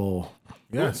Super Bowl.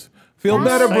 Yes. Feel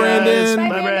better, Brandon.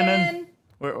 Bye, Brandon.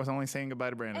 I was only saying goodbye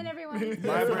to Brandon. And everyone.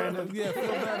 Bye, Brandon. Yeah, feel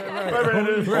better. Right. Bye,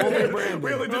 Brandon.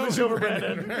 We only did the show for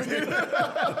Brandon.